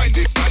track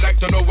minded. I like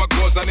to know what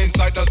goes on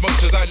inside as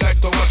much as I like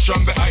to watch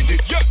from behind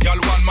it. Girl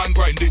one man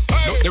grind it.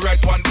 Look the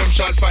right one, them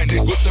shall find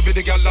it. Good to be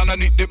the girl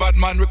underneath the bad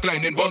man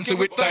reclining. Bouncy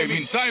with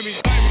timing.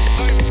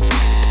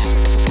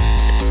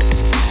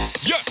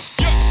 Yeah.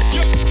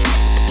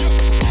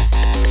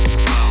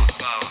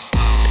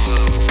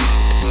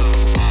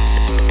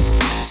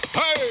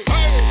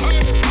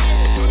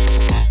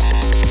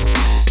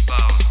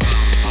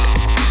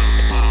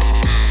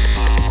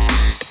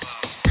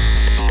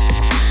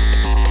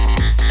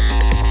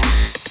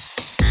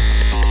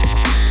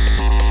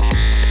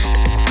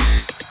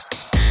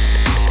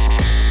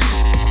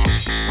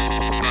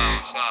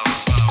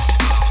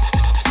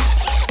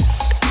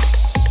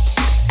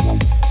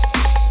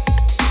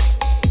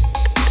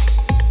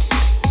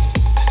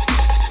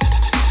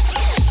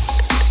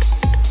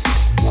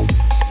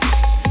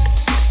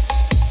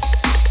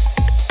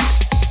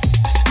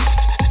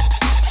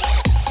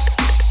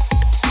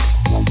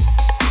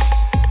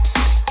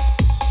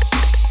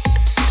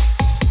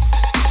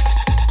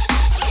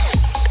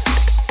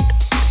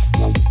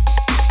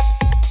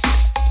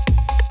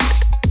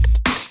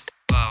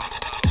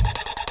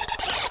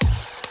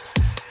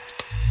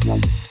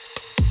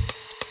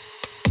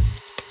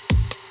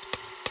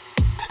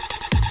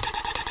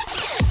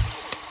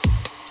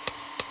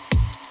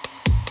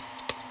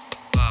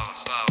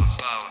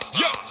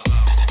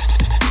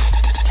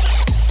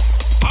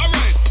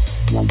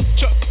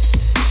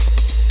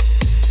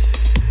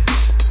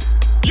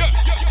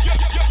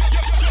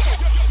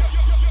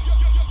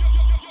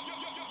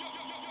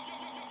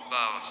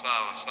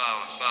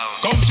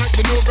 Come check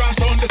the new brand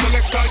sound, the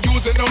selector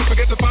use it now,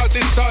 forget the party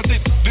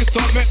started. This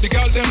song make the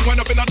girl them wind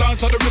up in a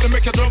dance, and the rhythm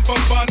make you jump up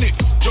on it.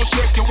 Just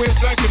shake your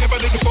waist like you never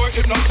did before,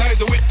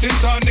 hypnotize you with this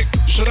tonic.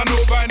 You shoulda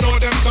know by now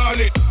them call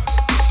it.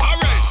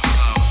 Alright.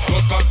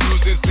 Don't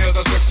confuse this players,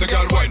 a sexy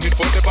girl whining.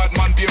 For the bad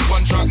man being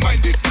one track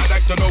minded. I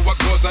like to know what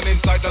goes on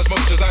inside as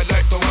much as I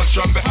like to watch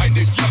from behind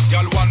it.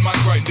 Girl one man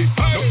grind it.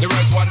 Look the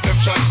right one, them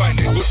shall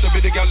find it. Good to be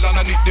the girl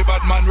underneath the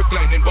bad man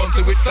reclining,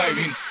 bouncy with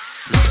timing.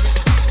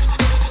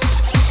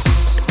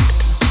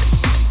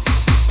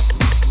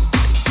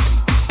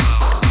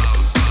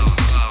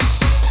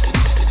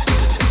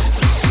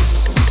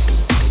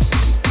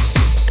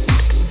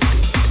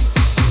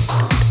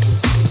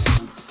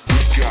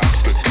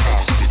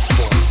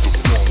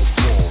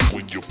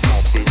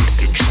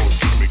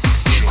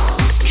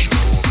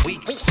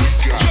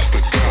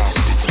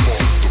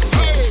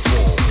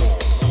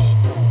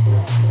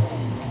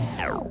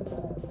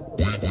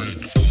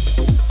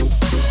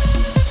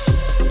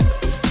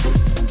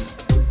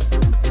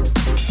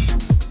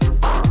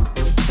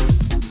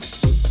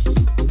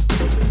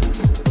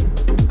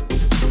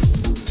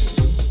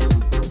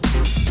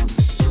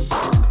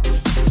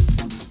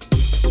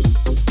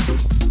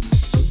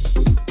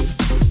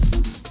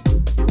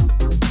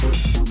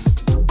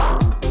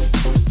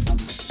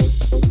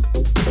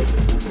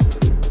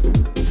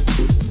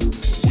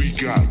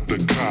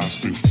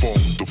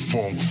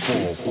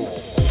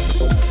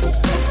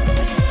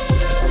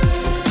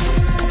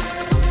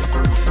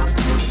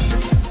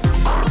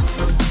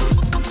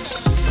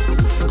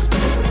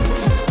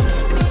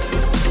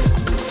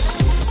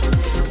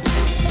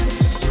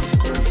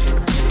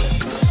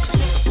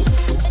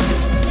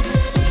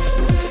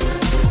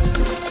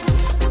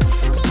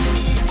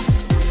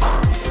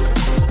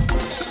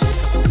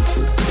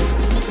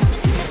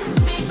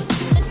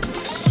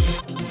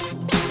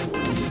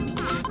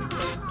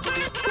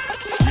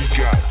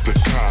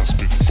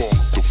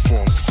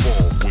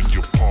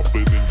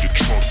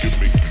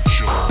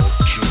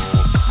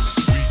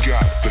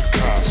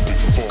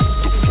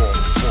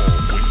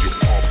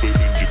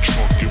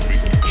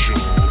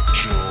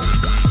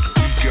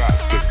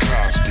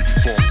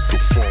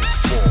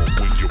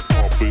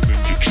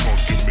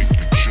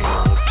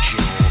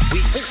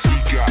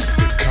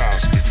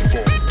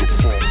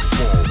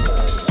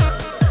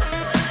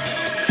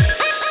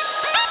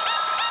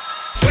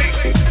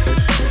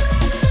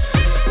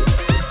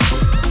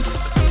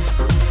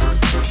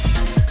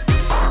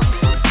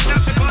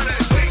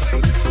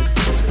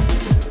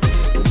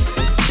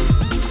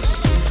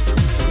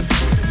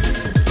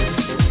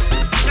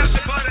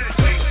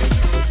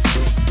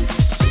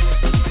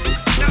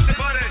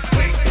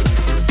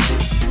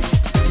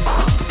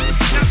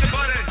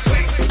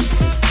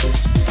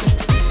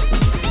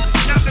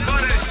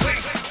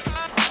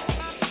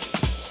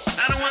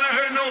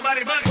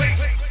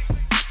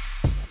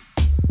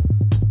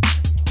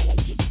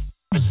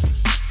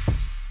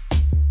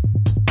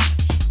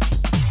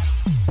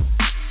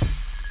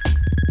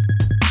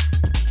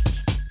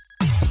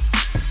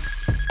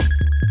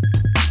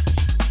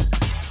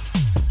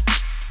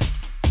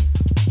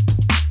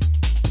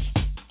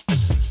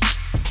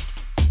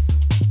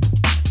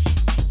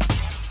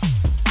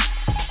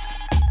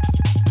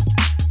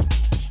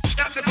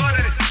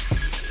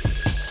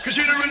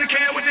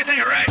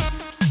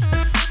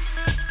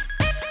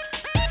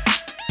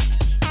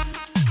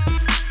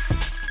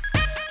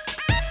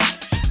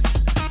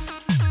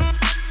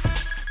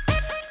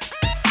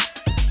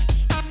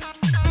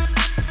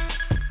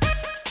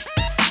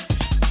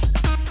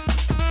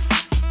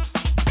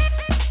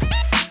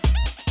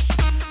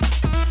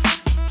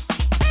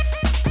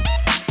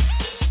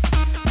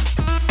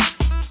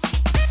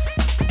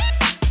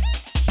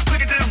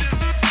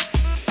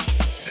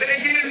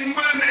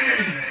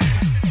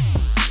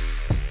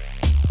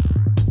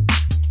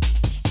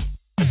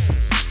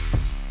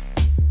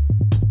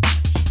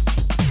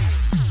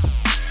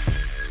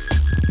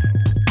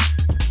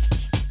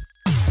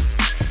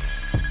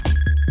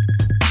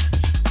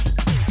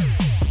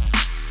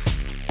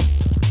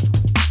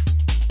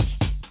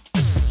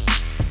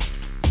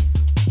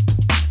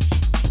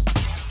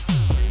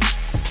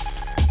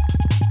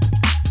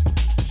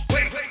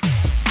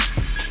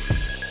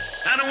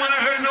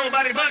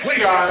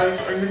 guys,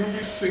 I'm gonna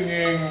be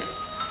singing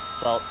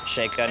Salt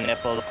Shaker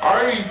Nipples.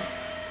 I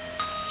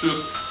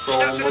just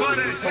fell in love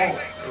with the song.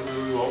 I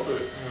really love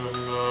it, and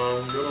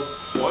I'm gonna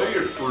play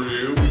it for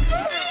you.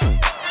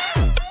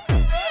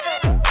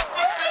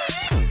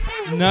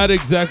 Not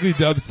exactly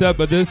dubstep,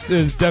 but this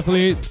is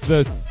definitely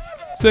the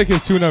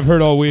sickest tune I've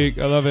heard all week.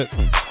 I love it.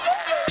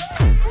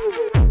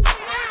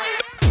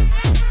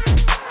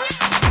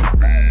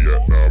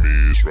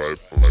 Vietnamese ripe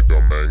like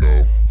a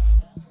mango.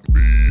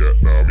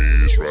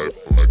 Vietnamese ripe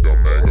like a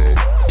mango.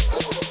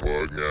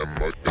 Work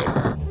like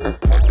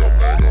a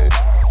mango.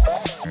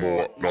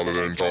 More other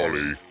than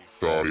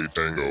Charlie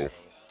Tango.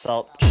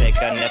 Salt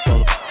Shaker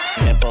Nipples,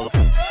 Nipples,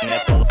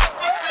 Nipples.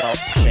 Salt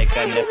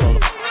Shaker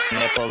Nipples,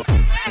 Nipples,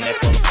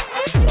 Nipples.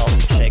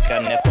 Salt Shaker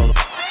Nipples,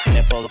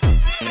 Nipples,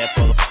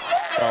 Nipples.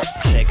 Salt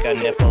Shaker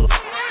Nipples,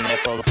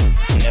 Nipples,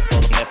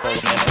 Nipples,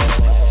 Nipples, Nipples.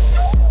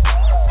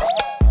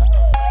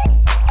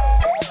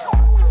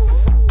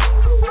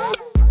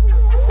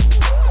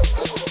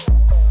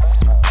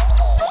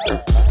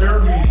 It's a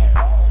very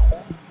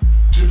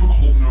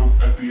difficult note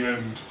at the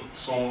end of the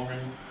song,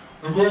 and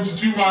I'm going to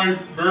do my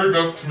very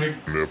best to make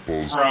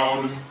Nipples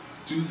proud and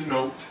do the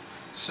note.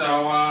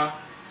 So, I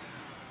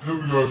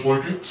hope you guys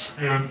like it,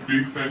 and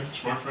big thanks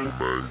to my friend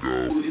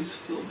Mango who is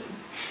filming.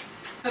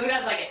 Hope you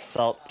guys like it.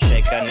 Salt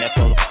Shaker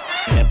Nipples,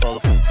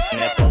 Nipples,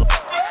 Nipples.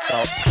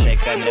 Salt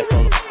Shaker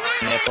Nipples,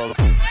 Nipples,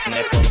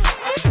 Nipples.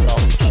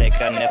 Salt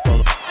Shaker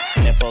Nipples,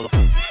 Nipples,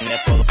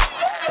 Nipples.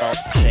 Salt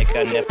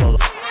Shaker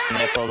Nipples,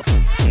 Nipples,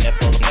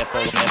 Nipples,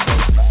 Nipples,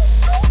 Nipples.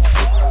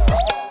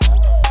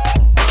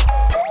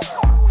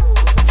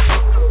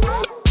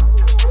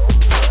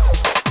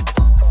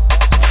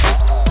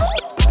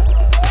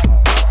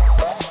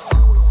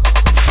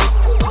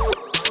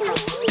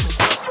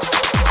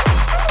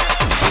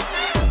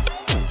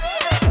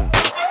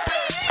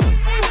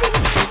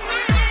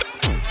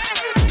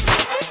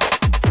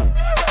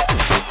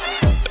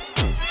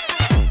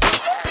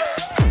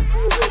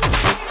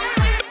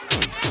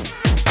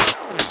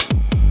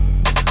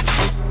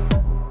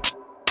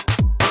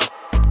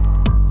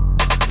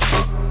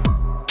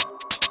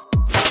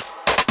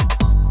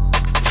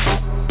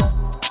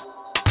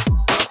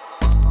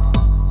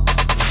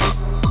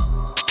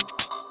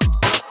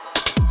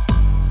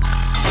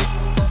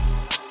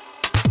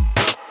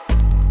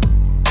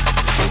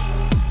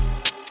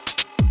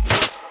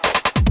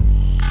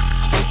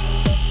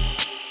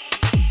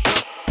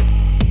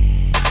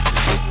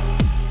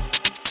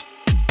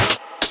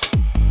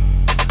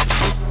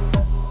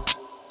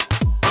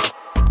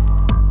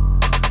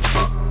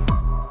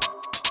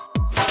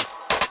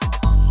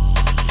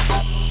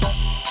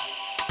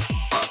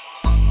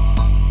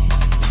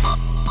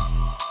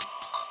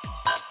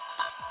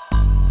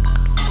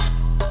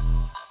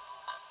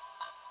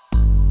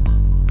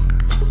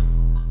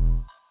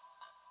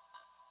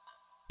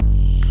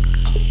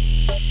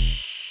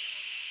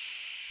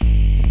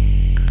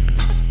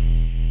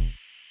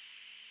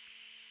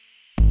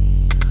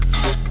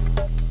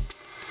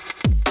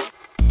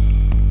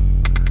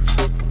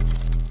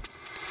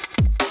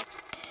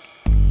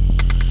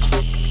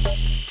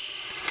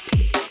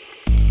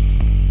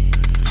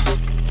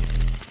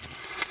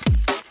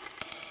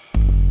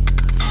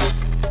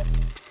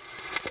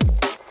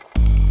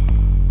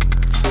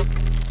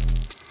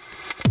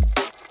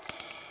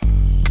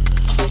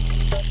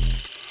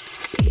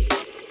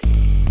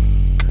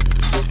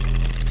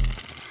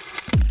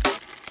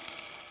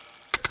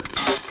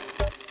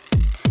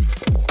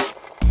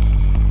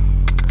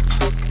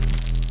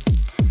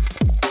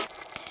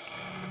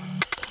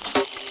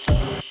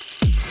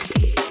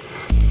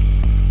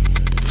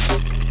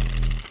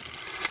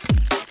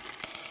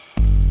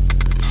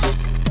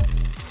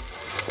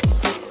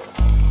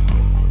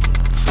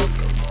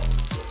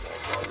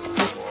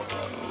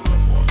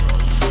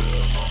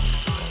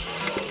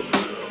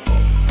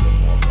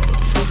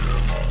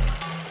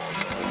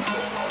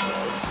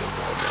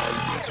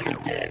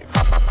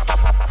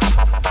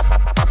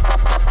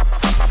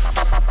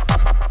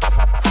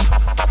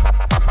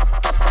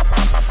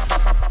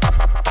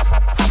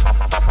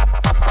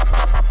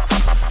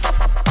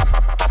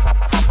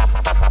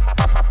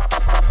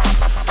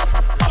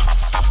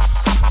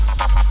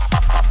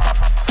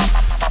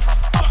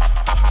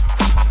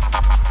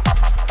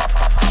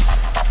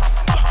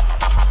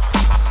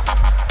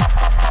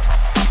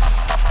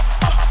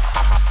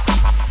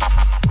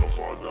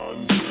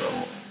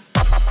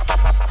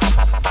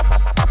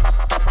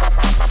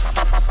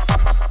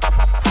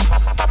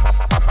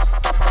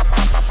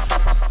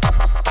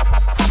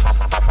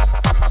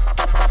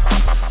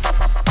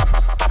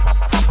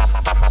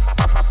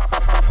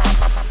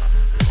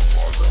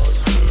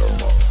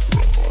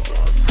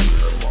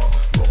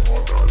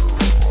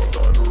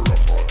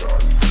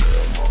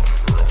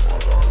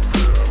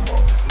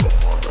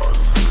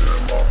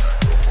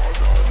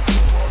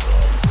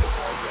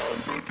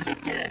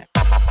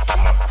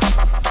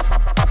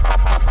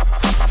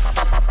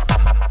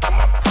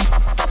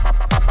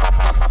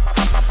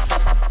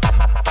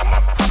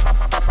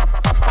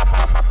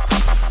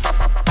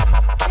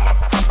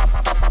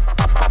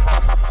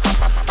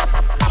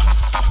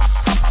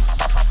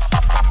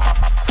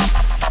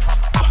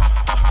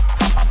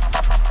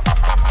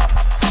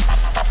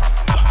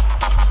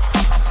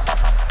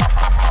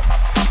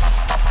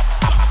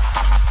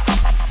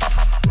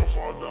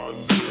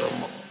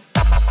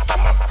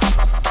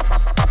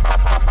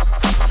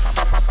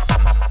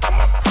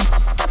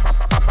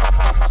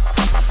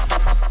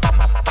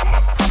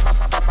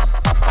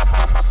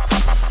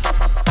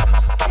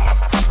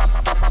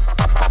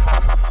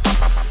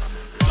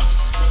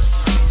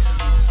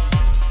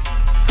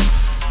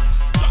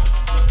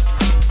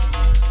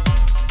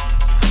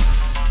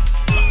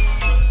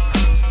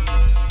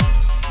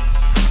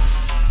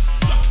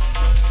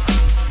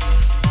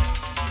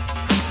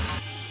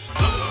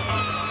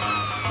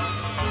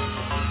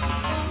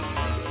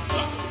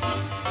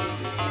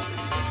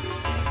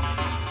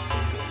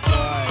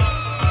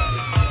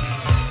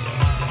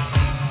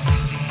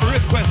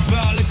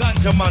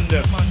 ganja man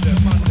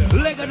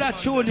them. Leg of that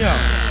tune,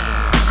 yeah.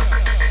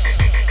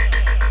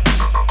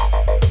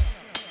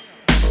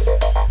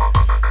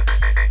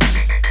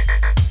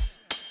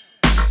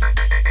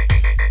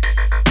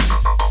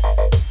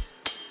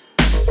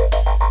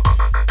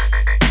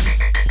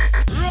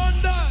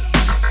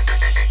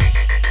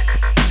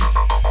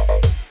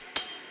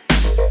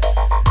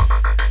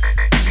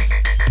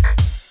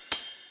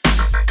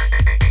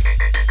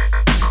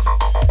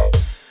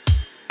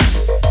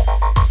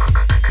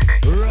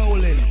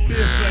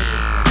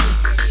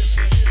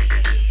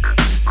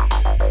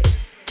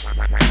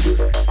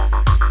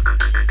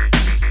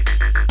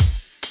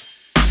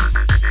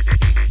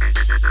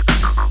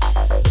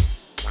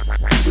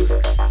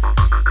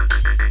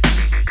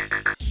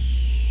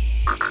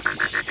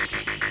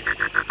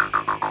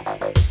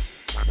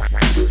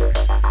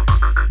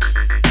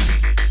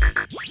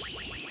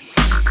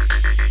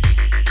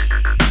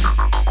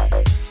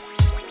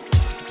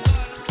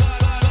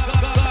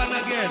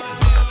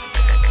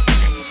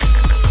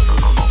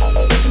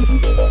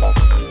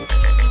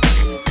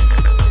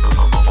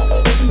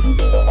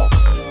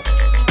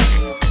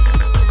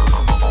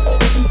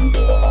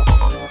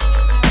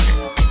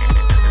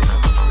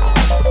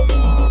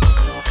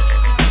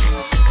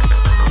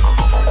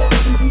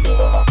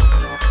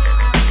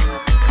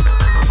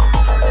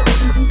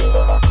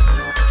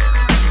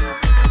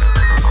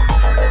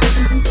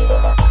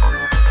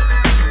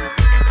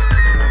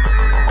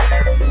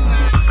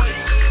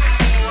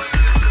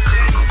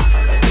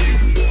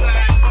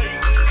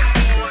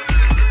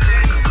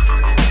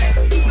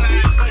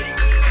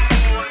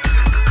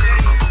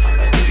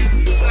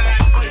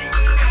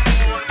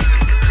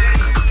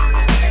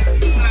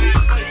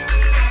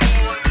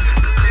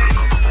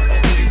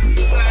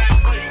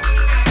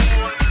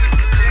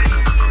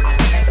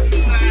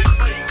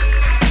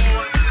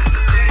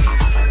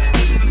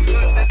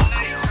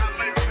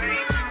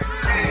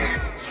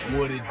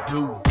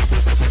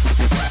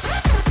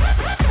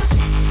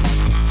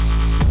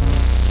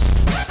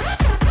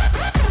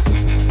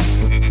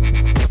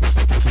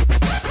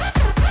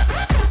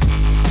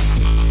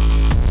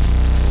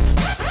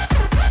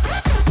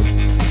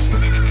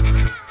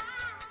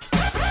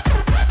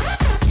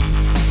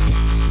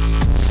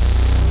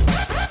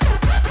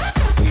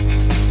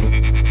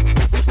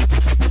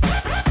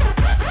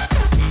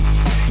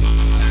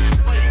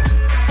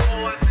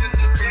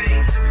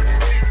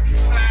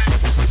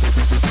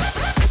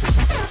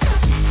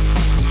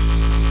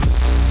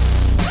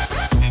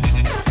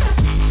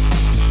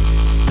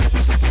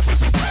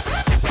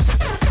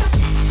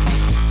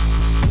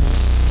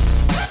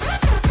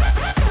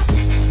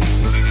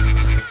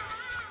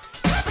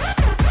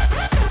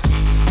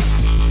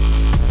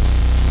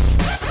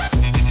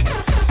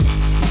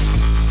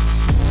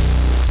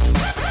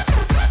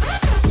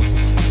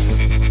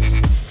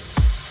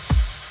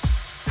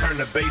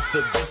 bass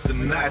up just a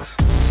notch.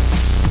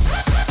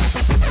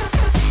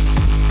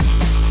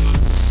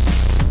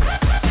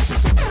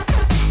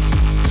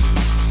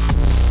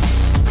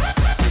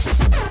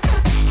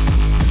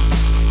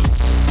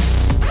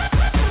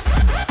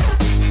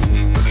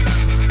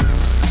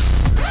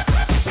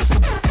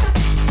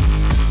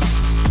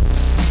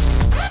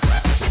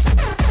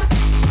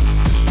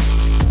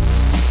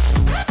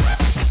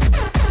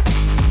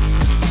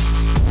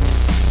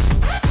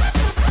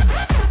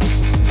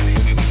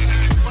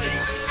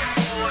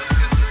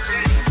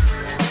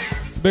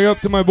 Big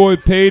up to my boy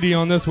Patey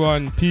on this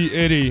one.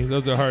 P80.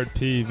 Those are hard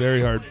P.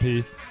 Very hard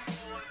P.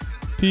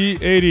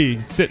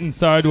 P80. Sitting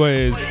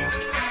sideways.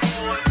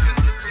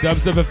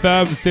 Dubstep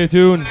FM. Stay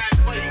tuned.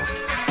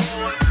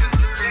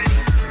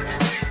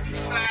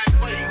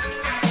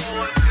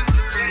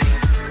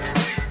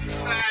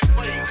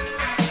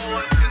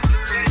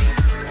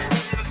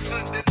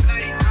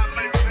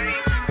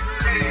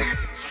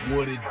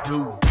 What it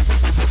do?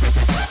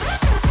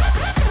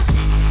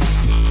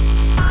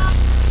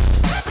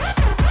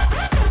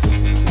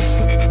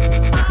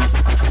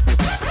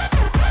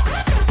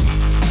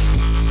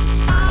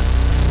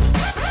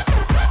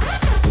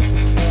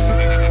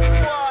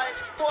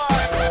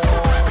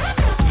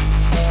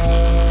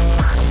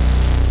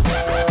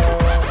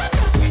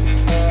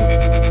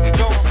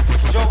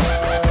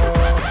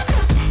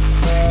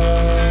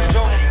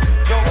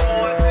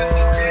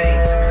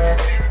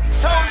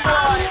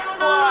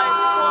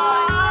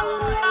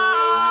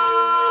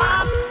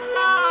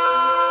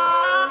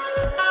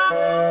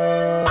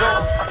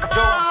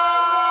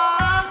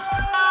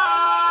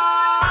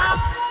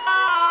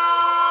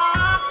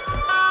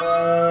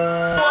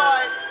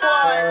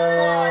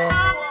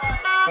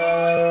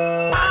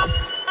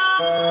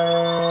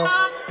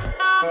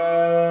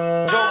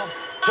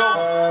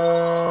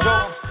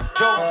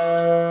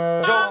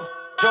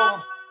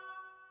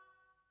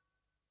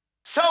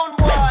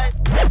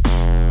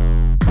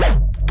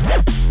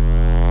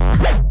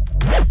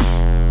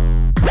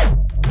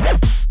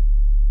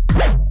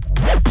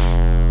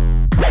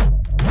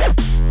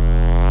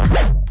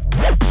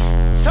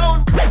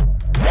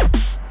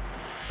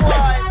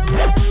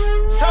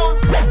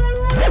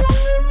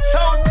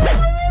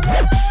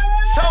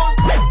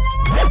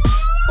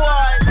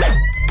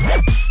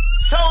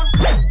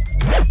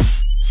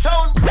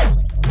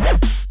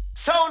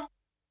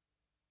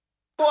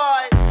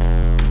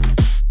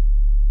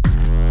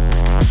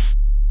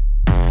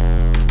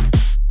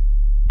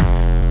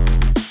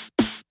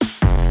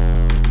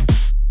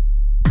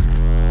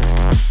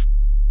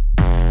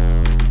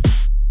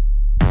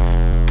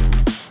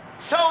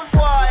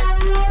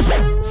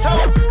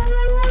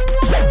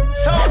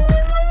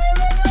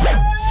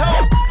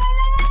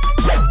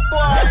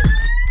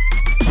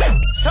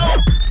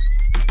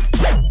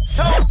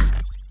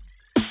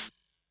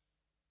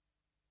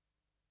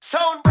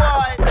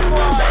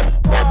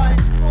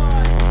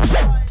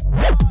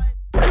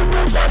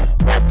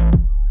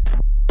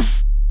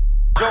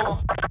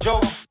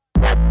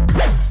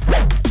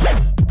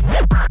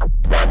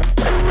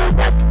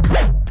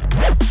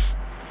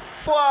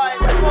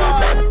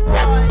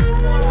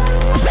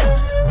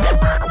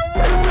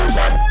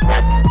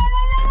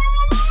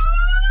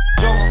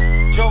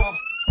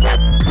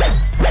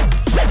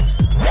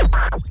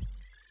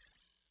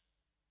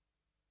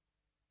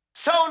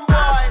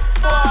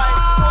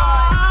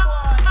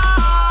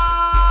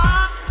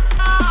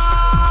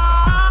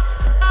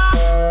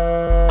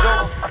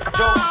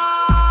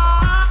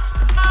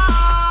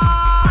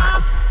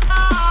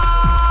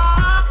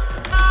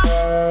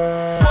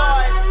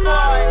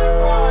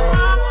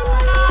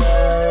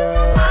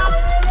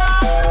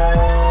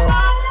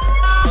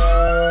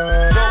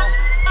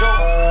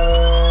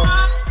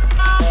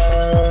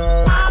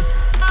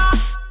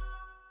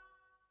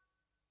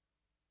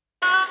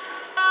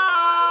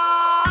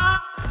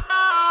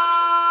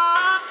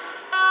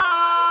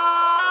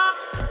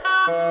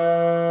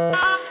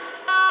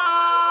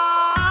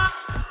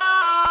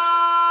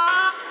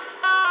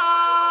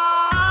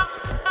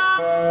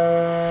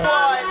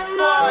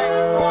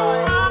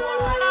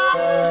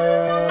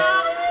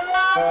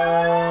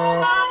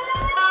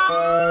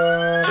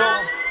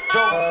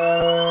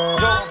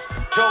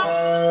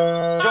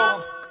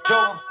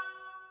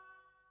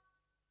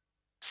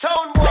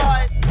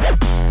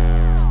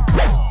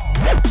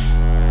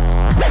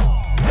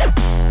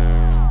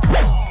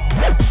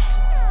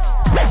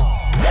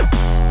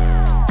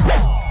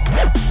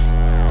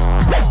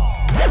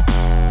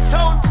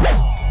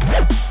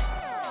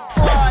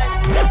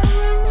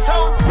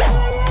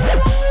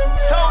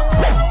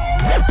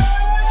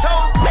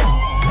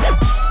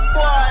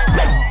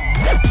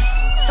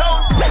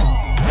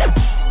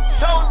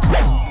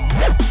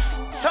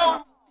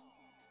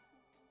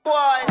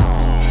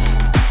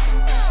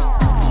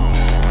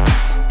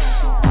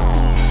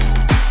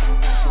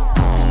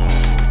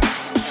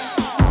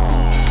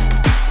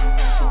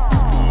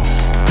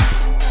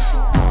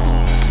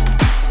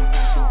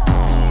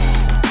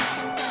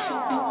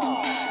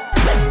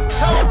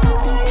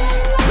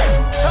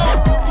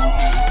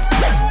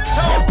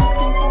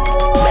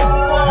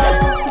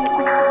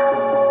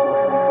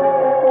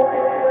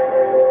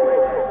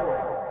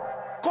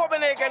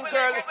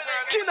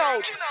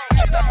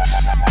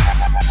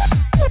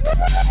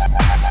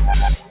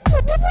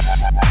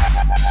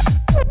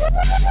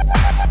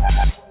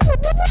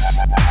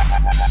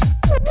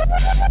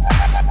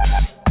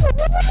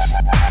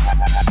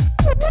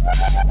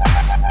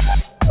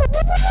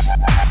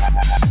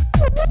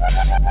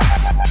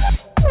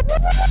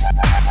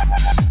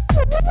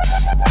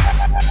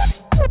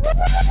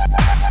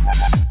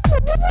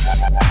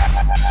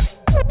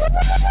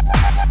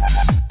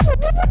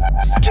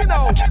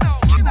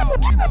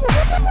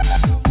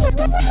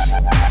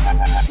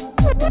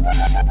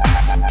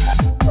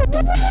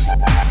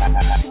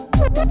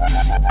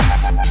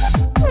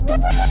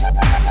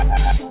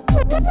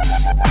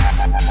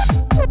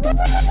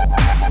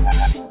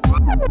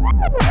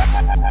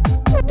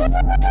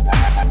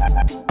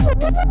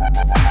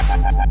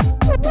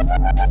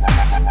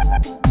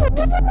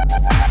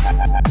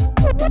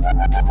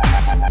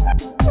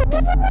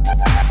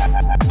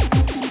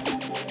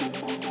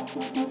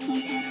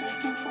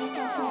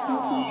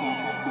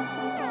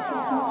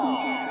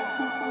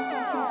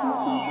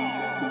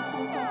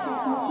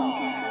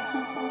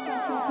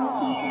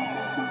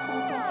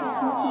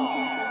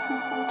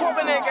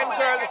 Copenhagen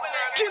girl,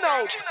 skin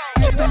out.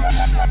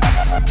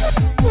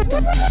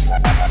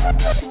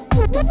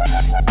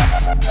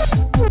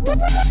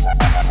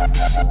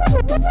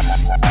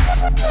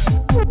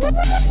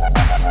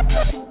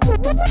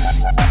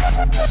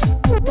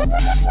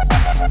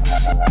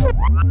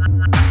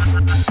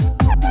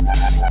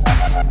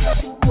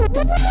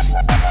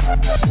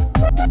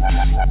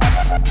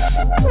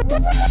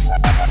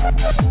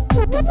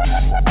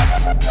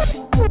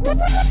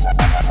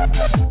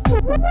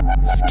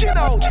 Skin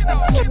out.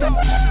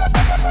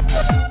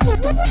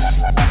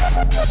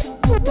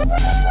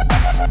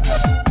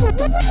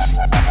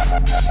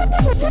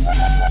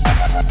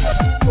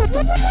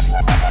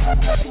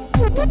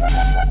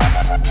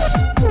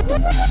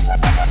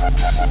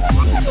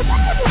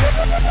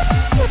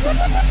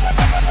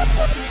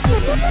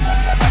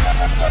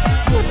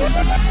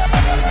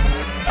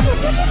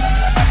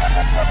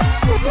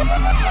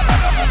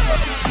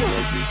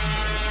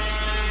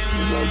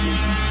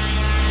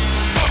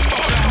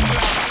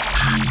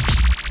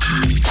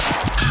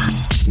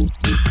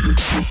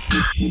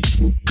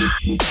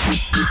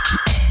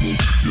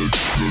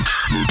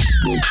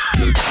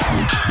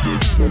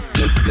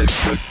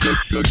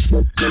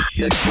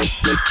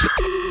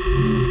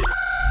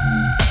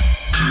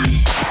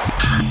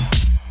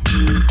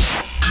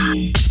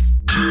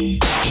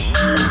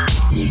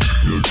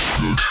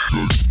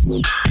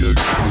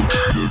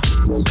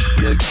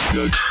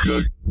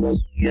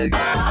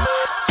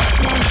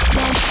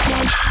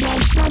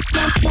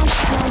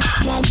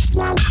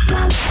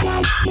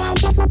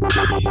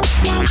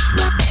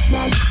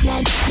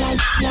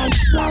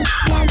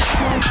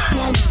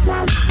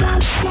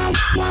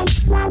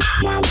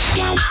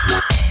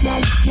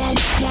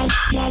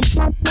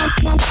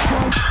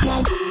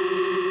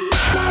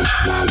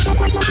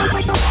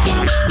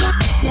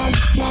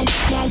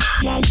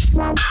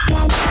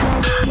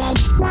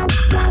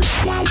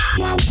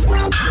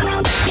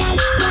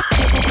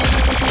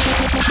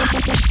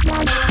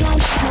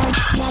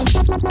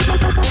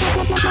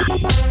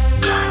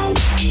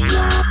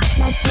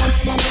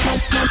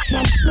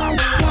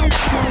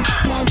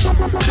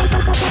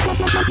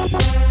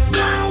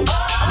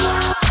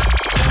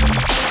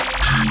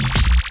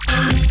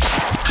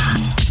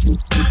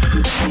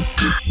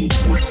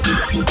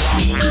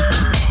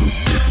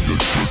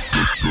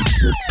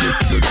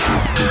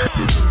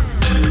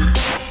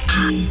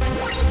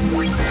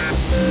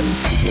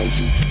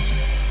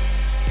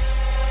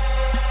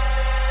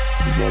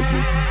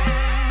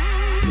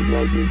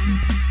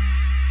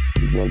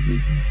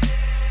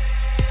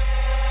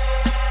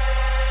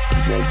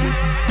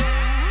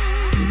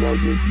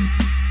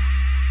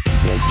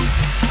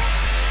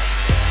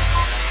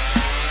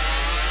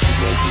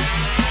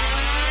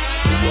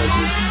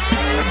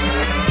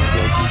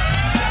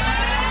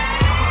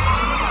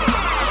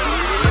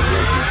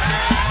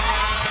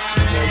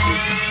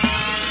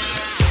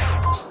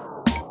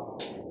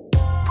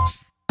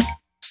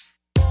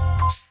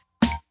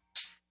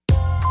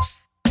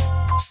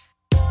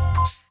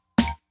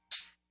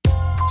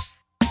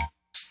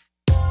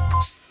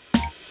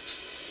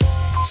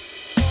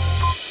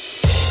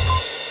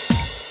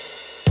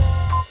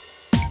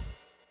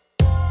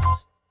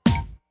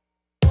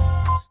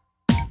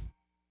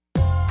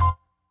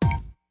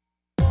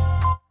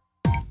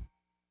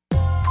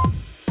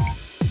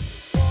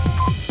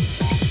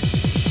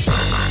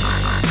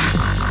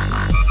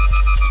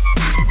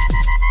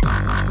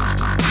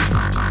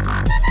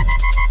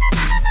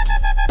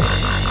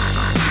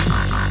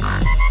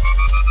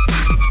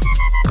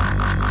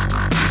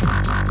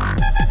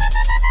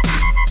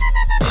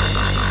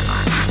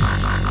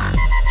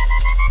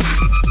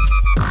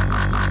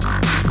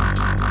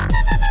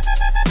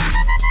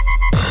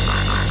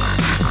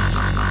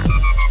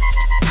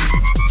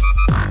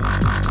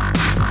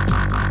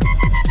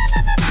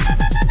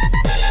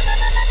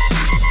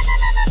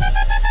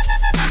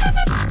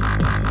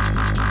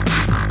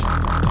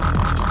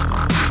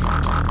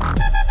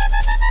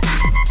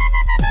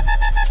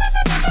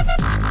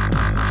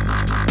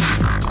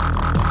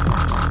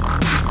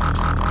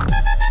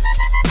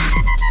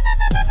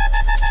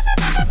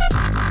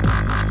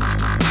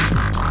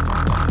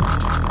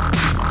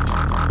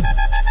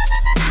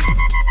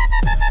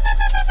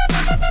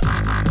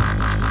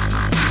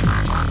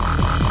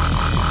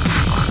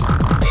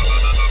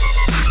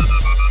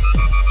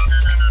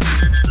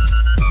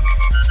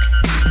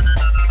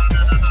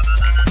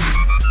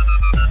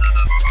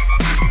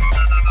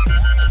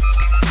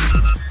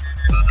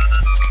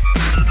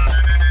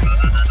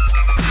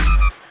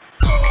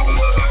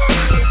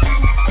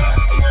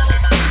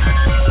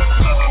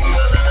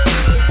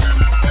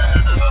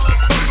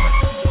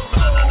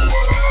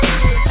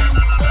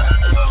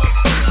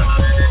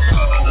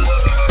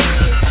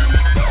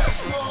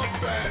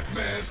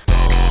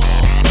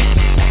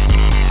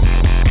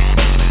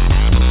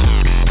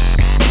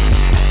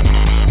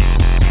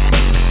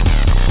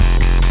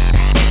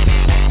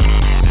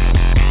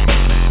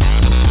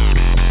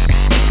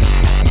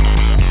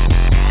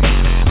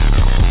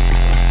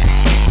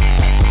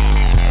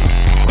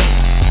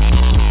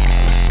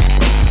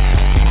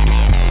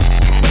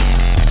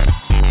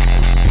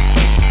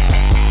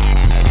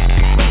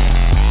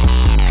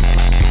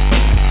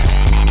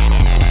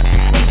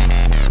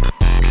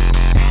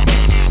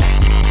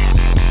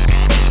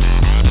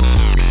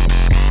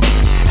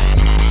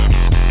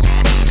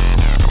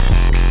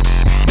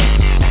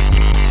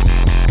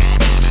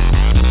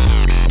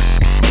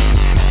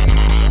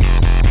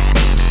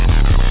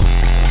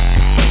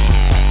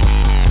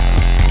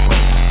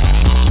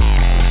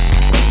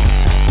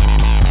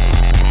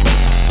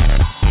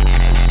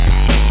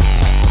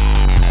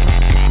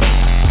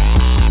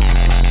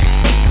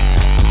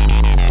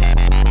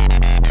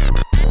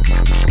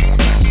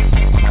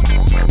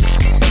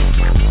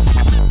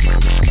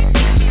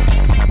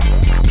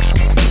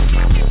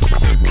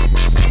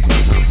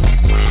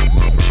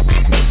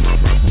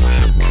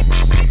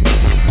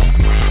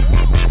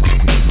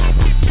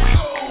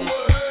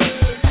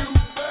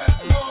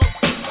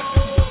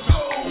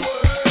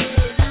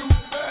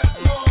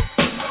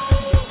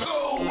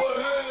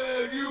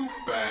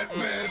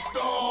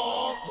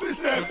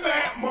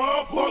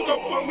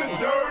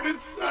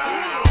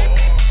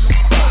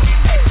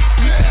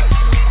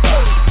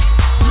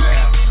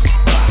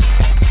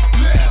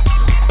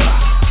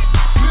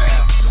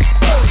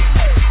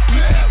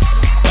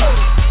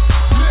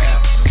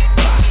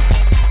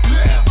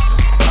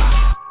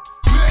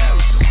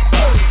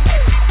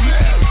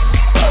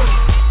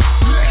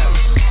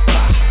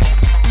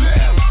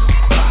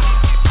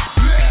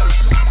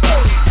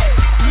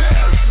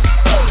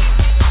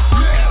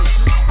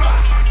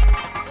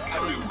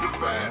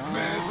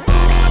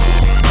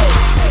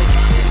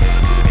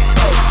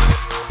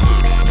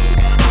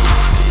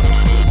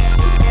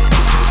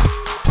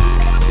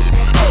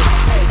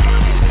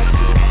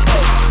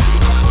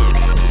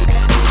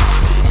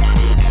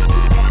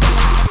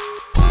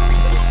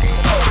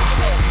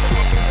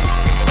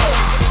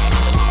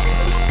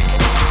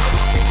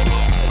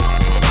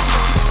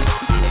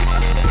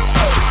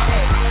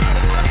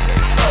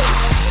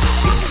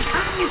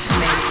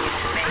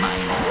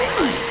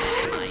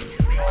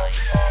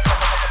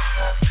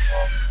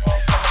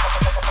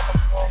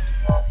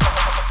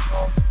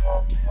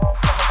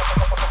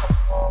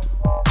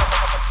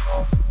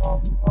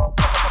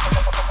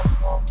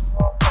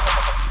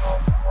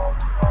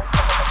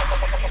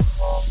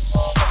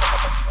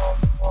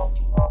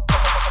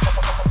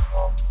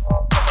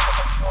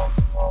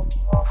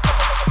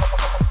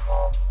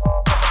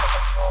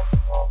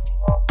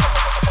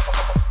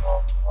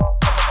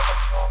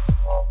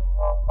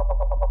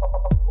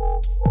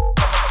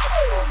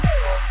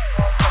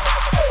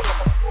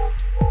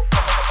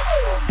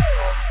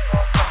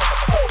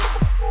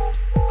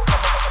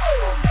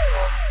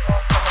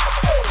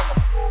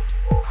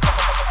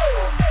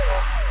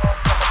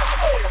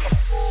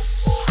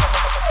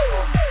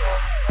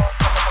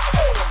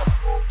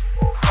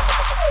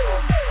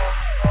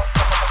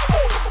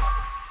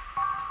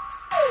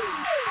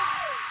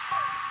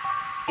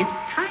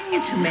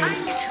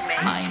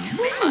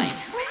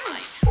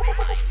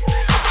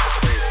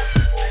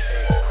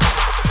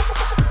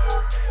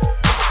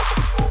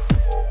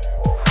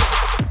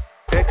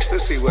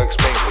 Ecstasy works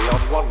mainly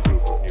on one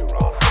group of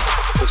neurons,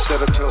 the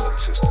serotonin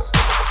system.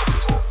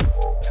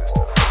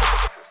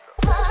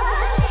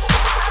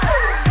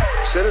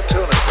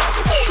 Serotonin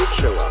damage should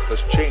show up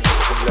as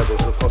changes in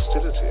levels of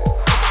hostility.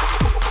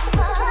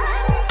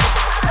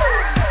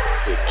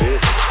 It did,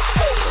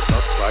 but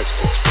not quite as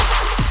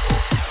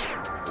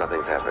expected.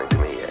 Nothing's happening to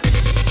me yet.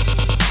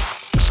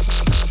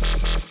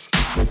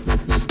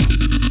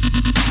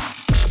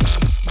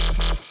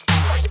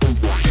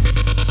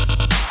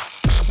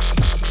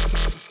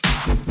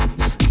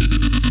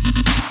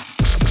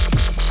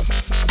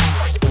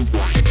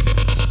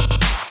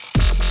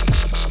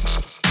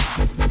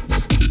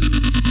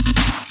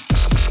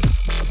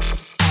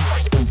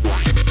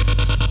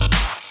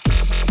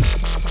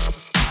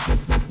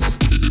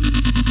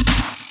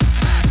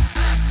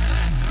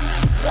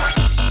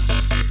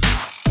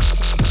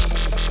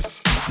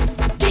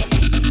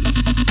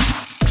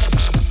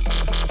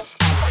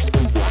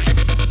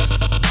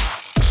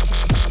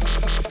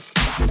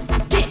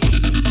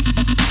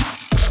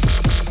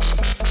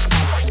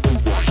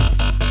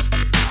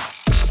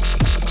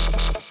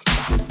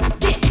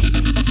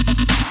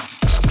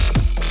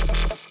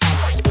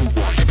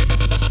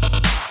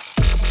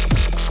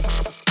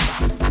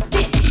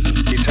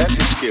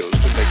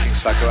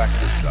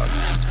 Psychoactive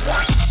drugs.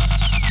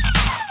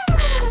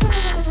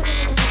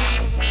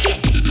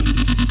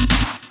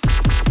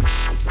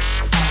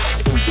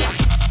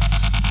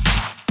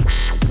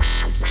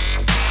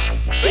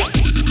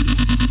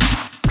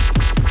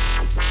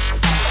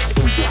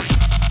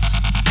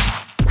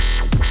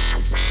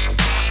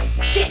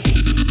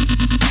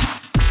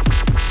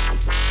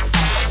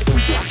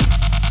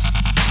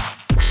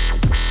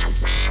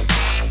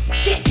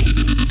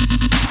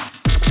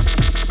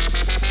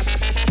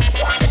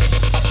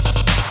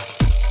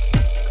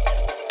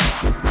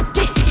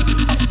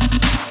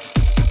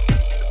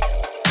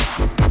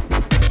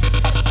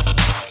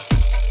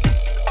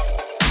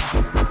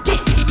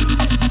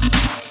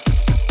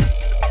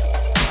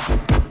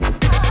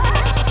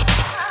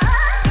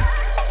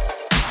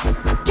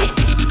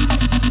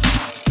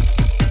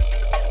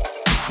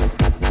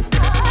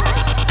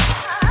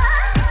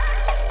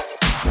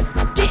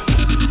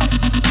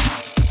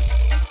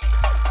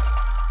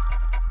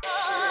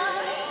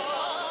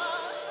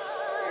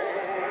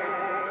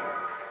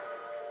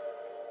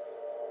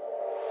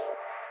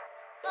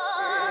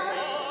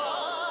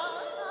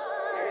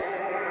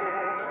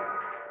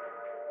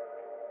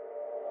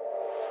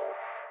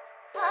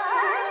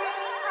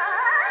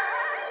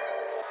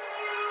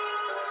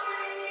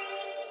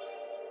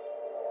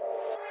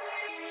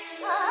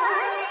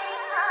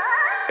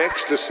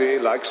 Ecstasy,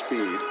 like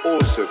speed,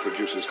 also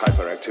produces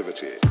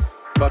hyperactivity,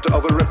 but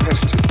of a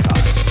repetitive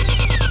kind.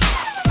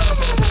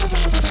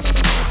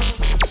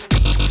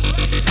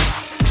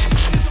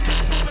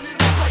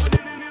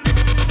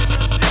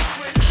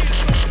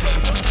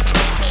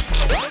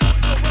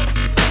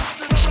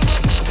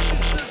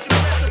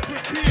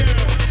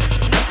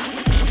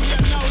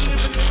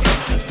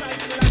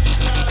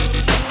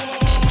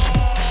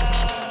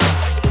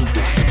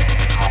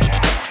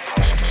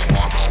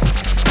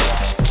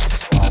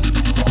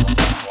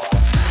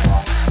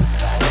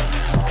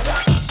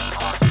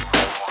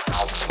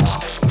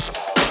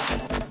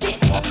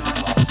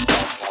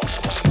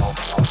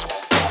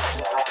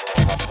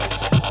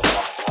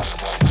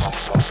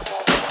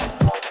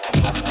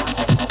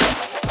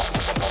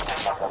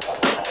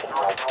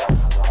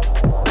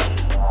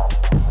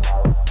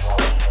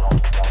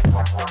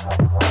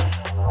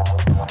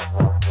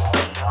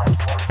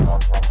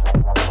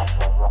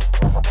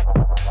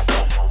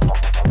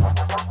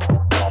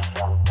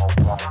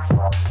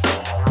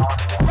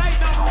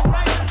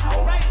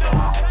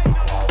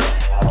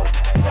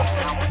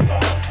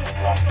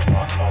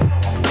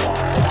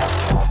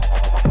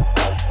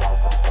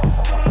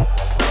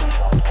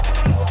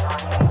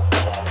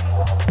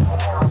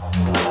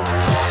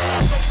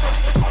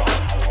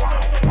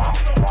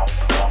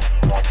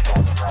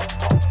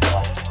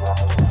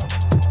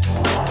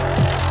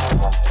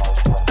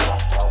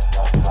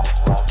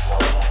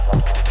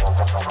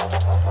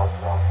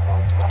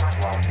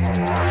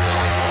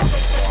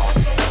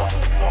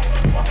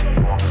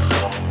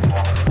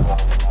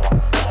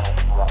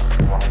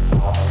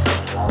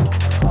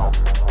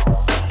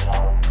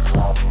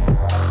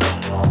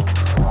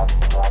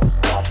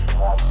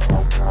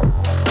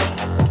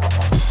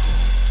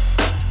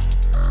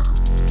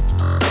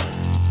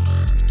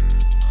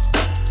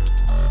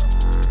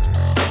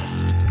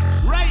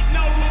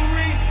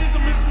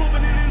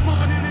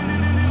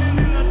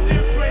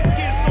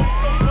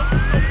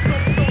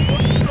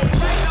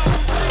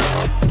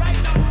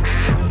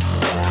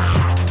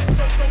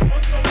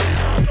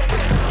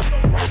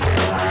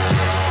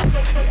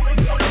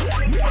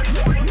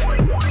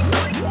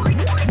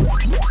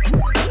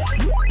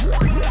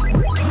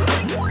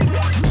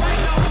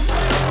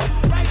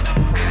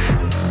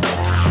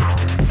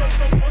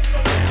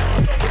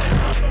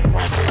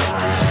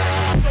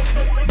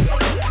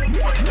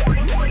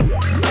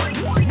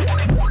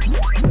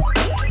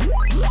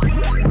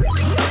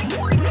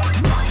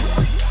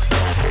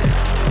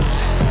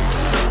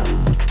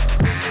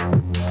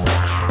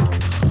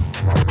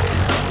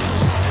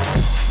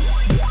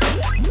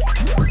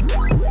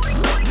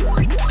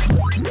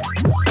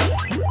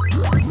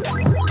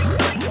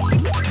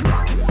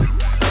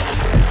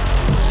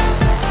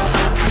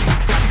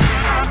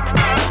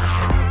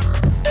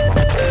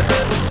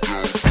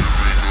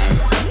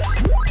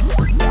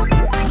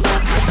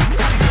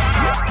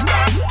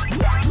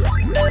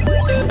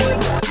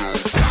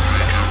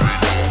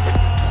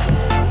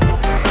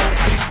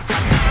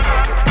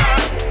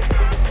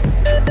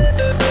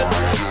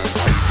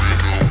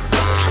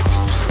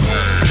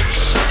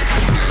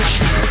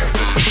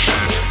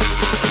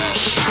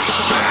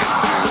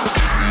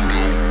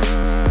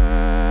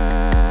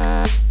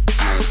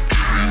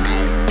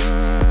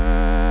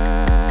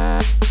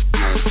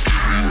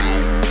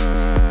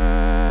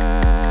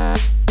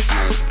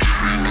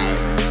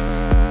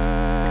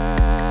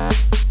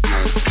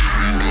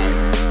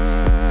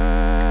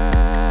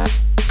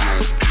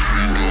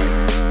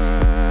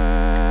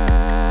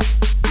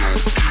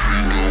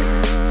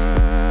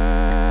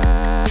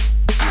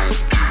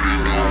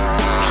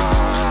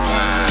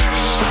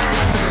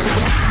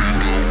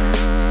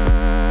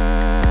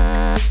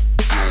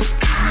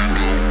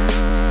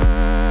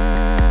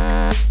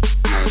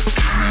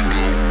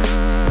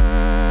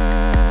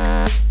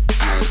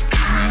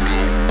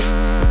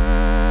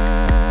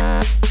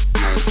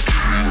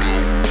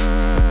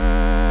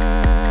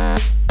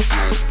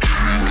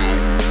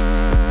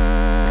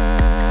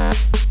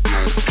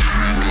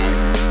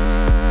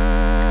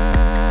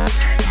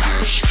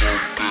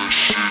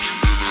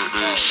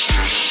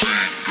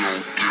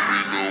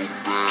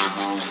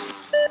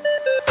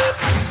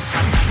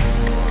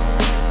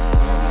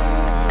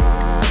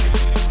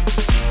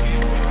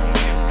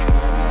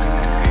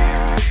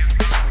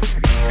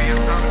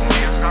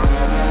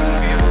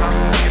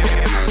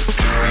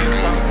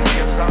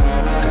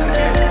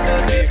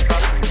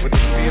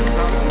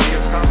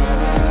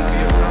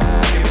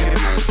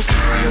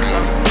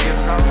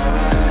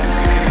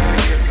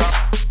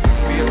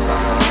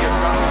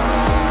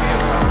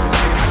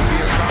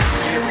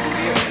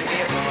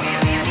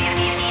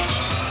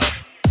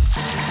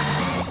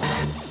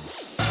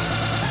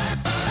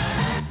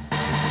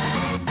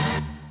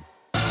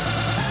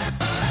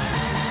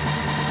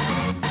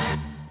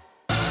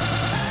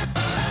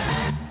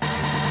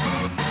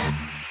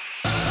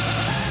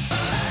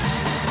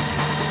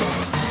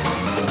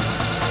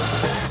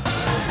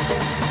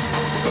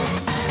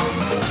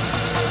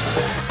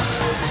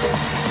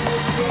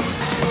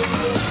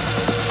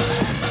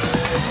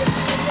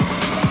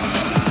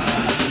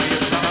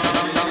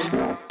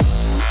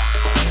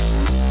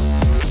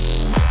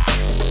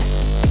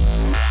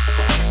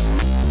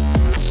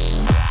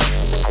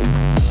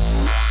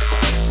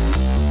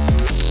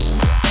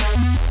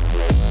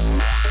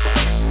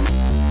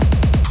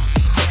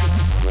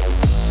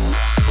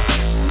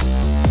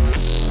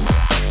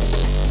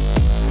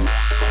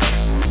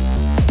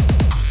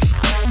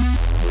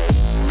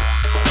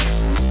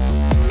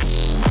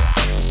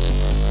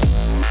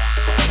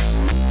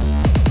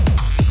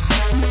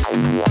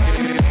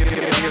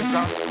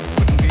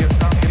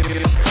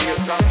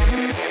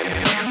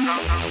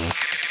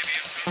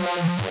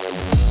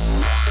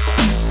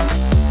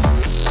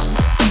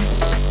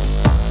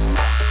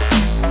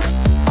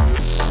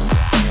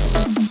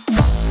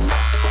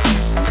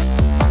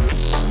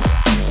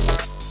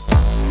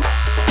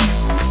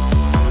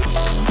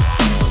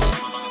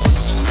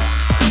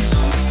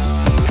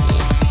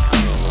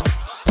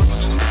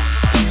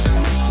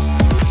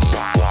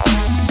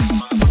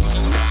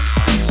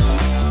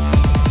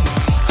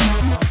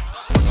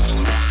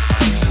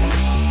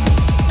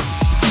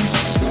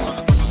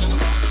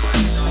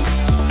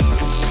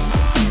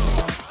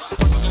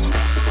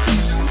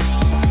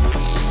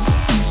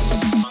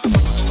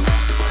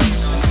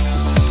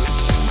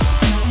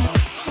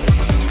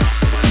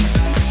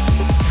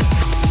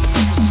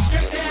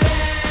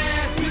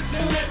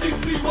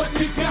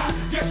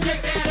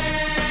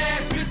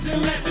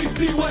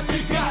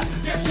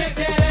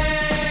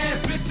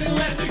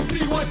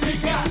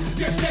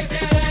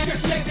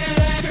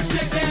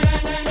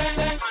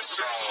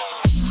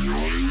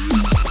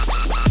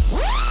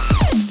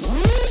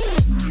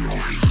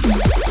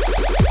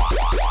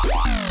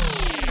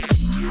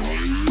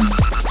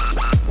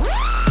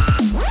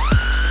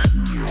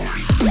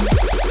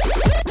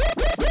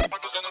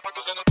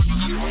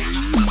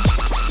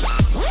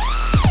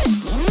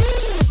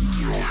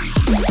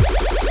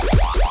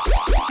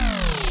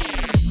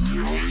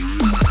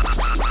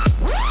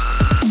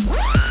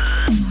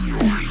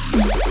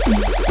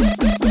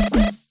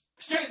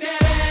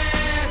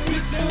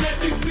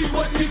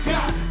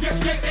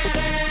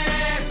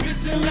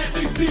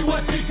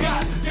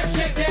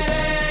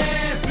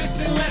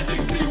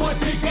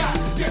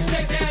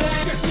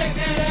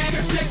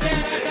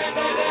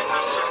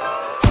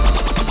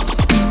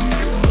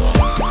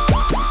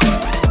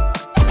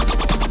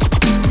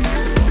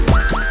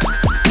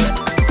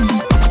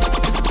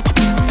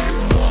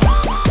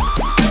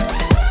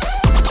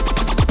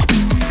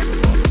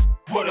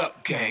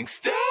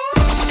 gangsta.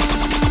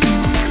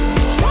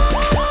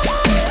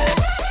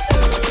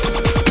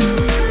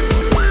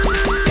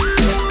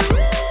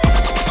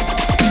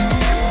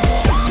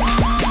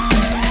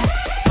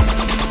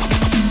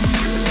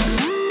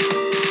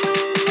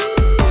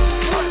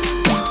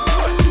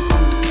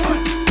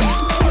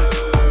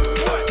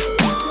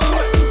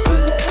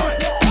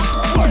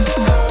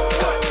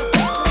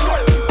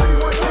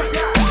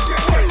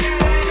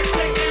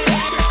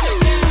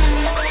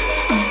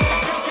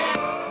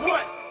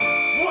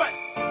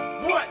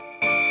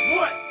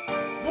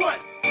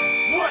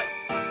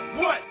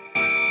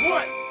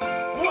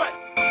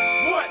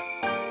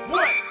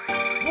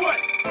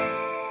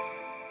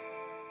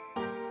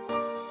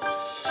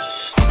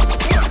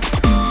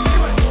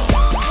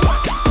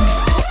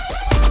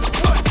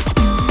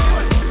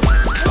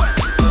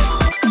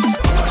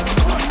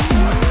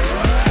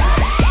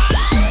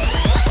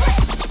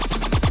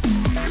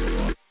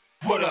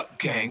 What up,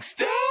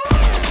 gangsta?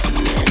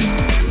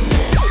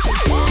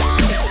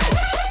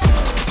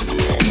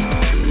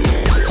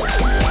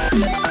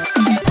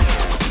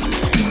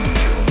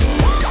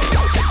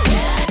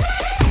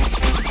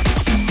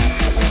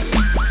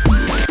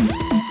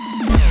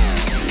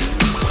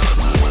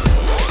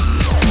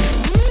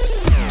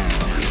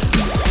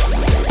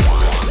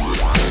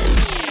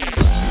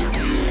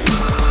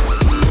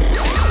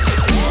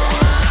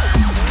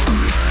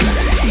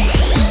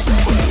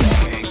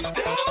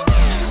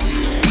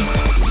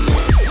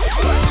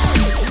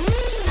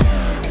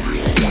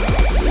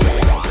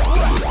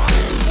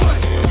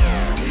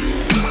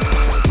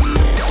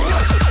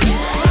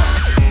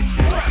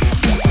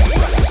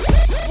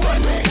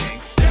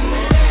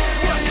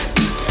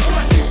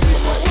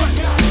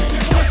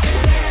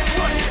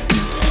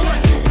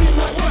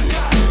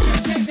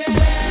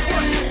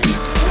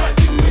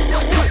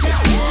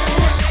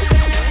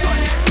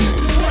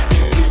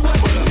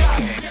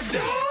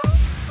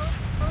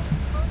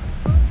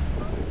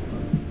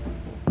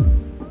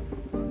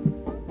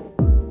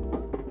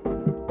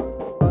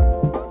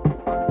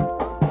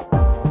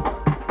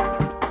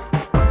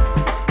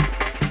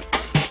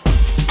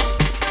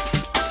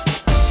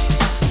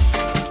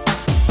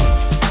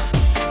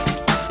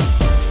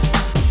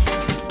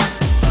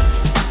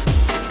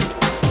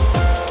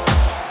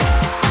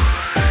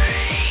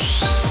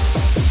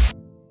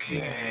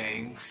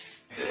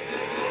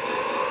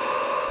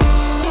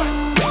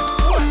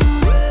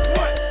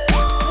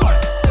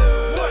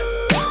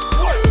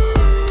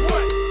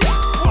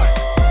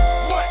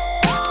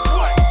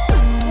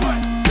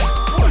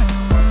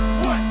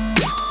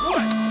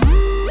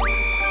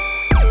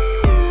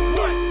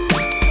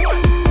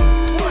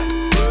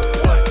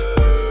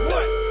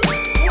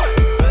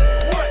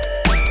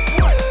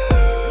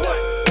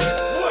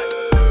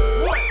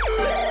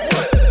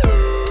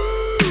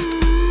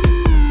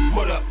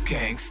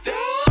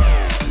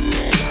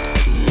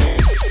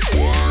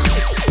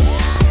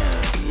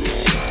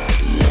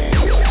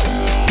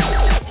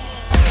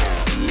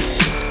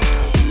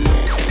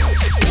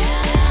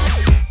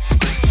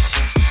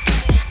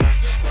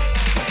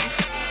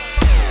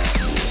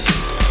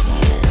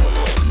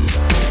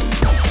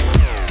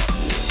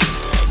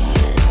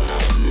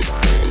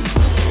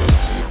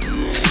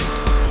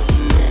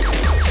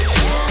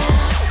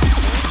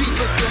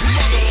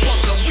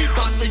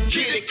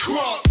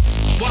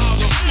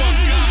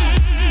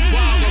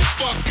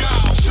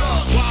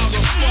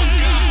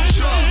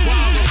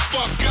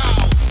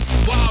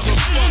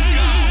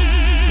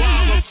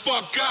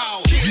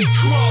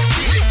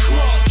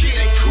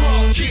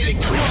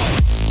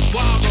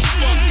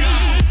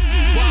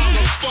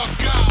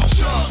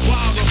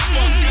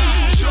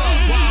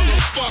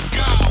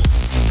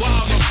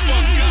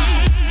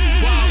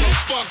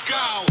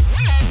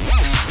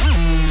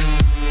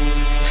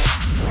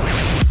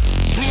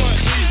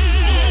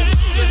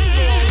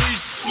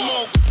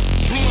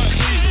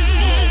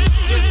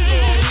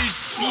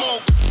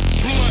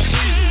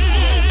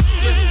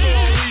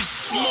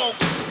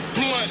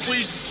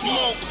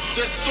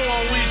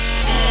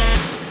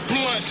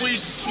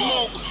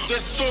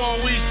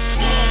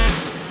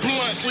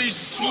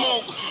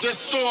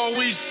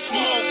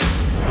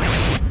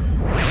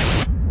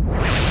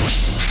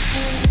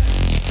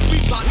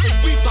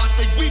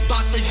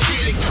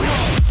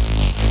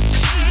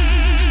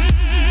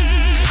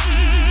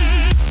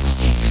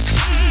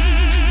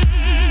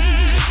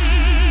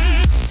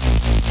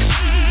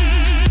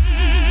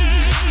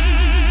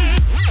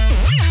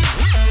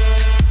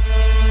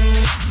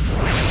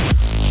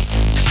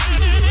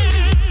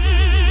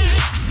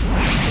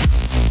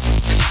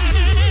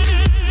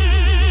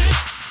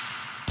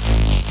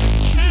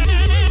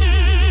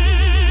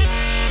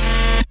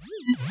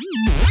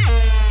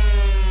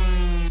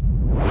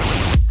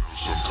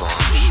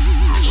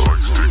 Sometimes it's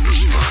like to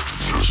take the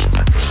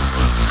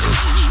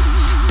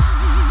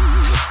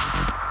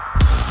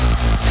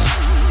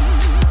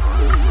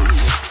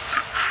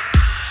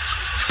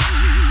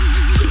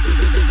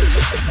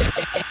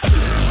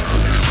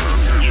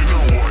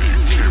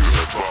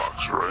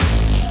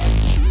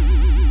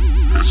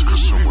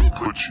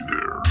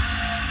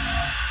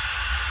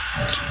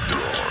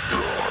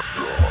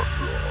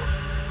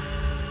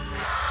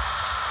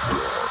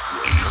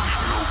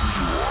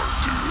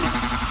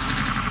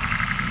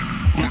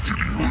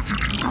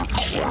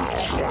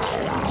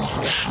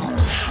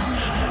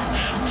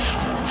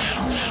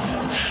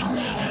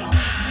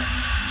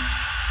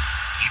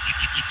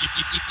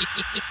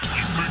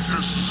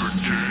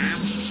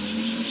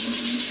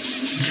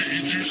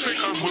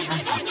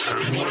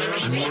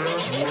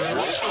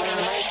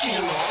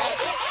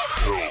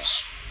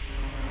Pills.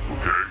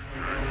 Okay,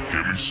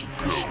 give me some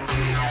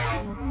pills.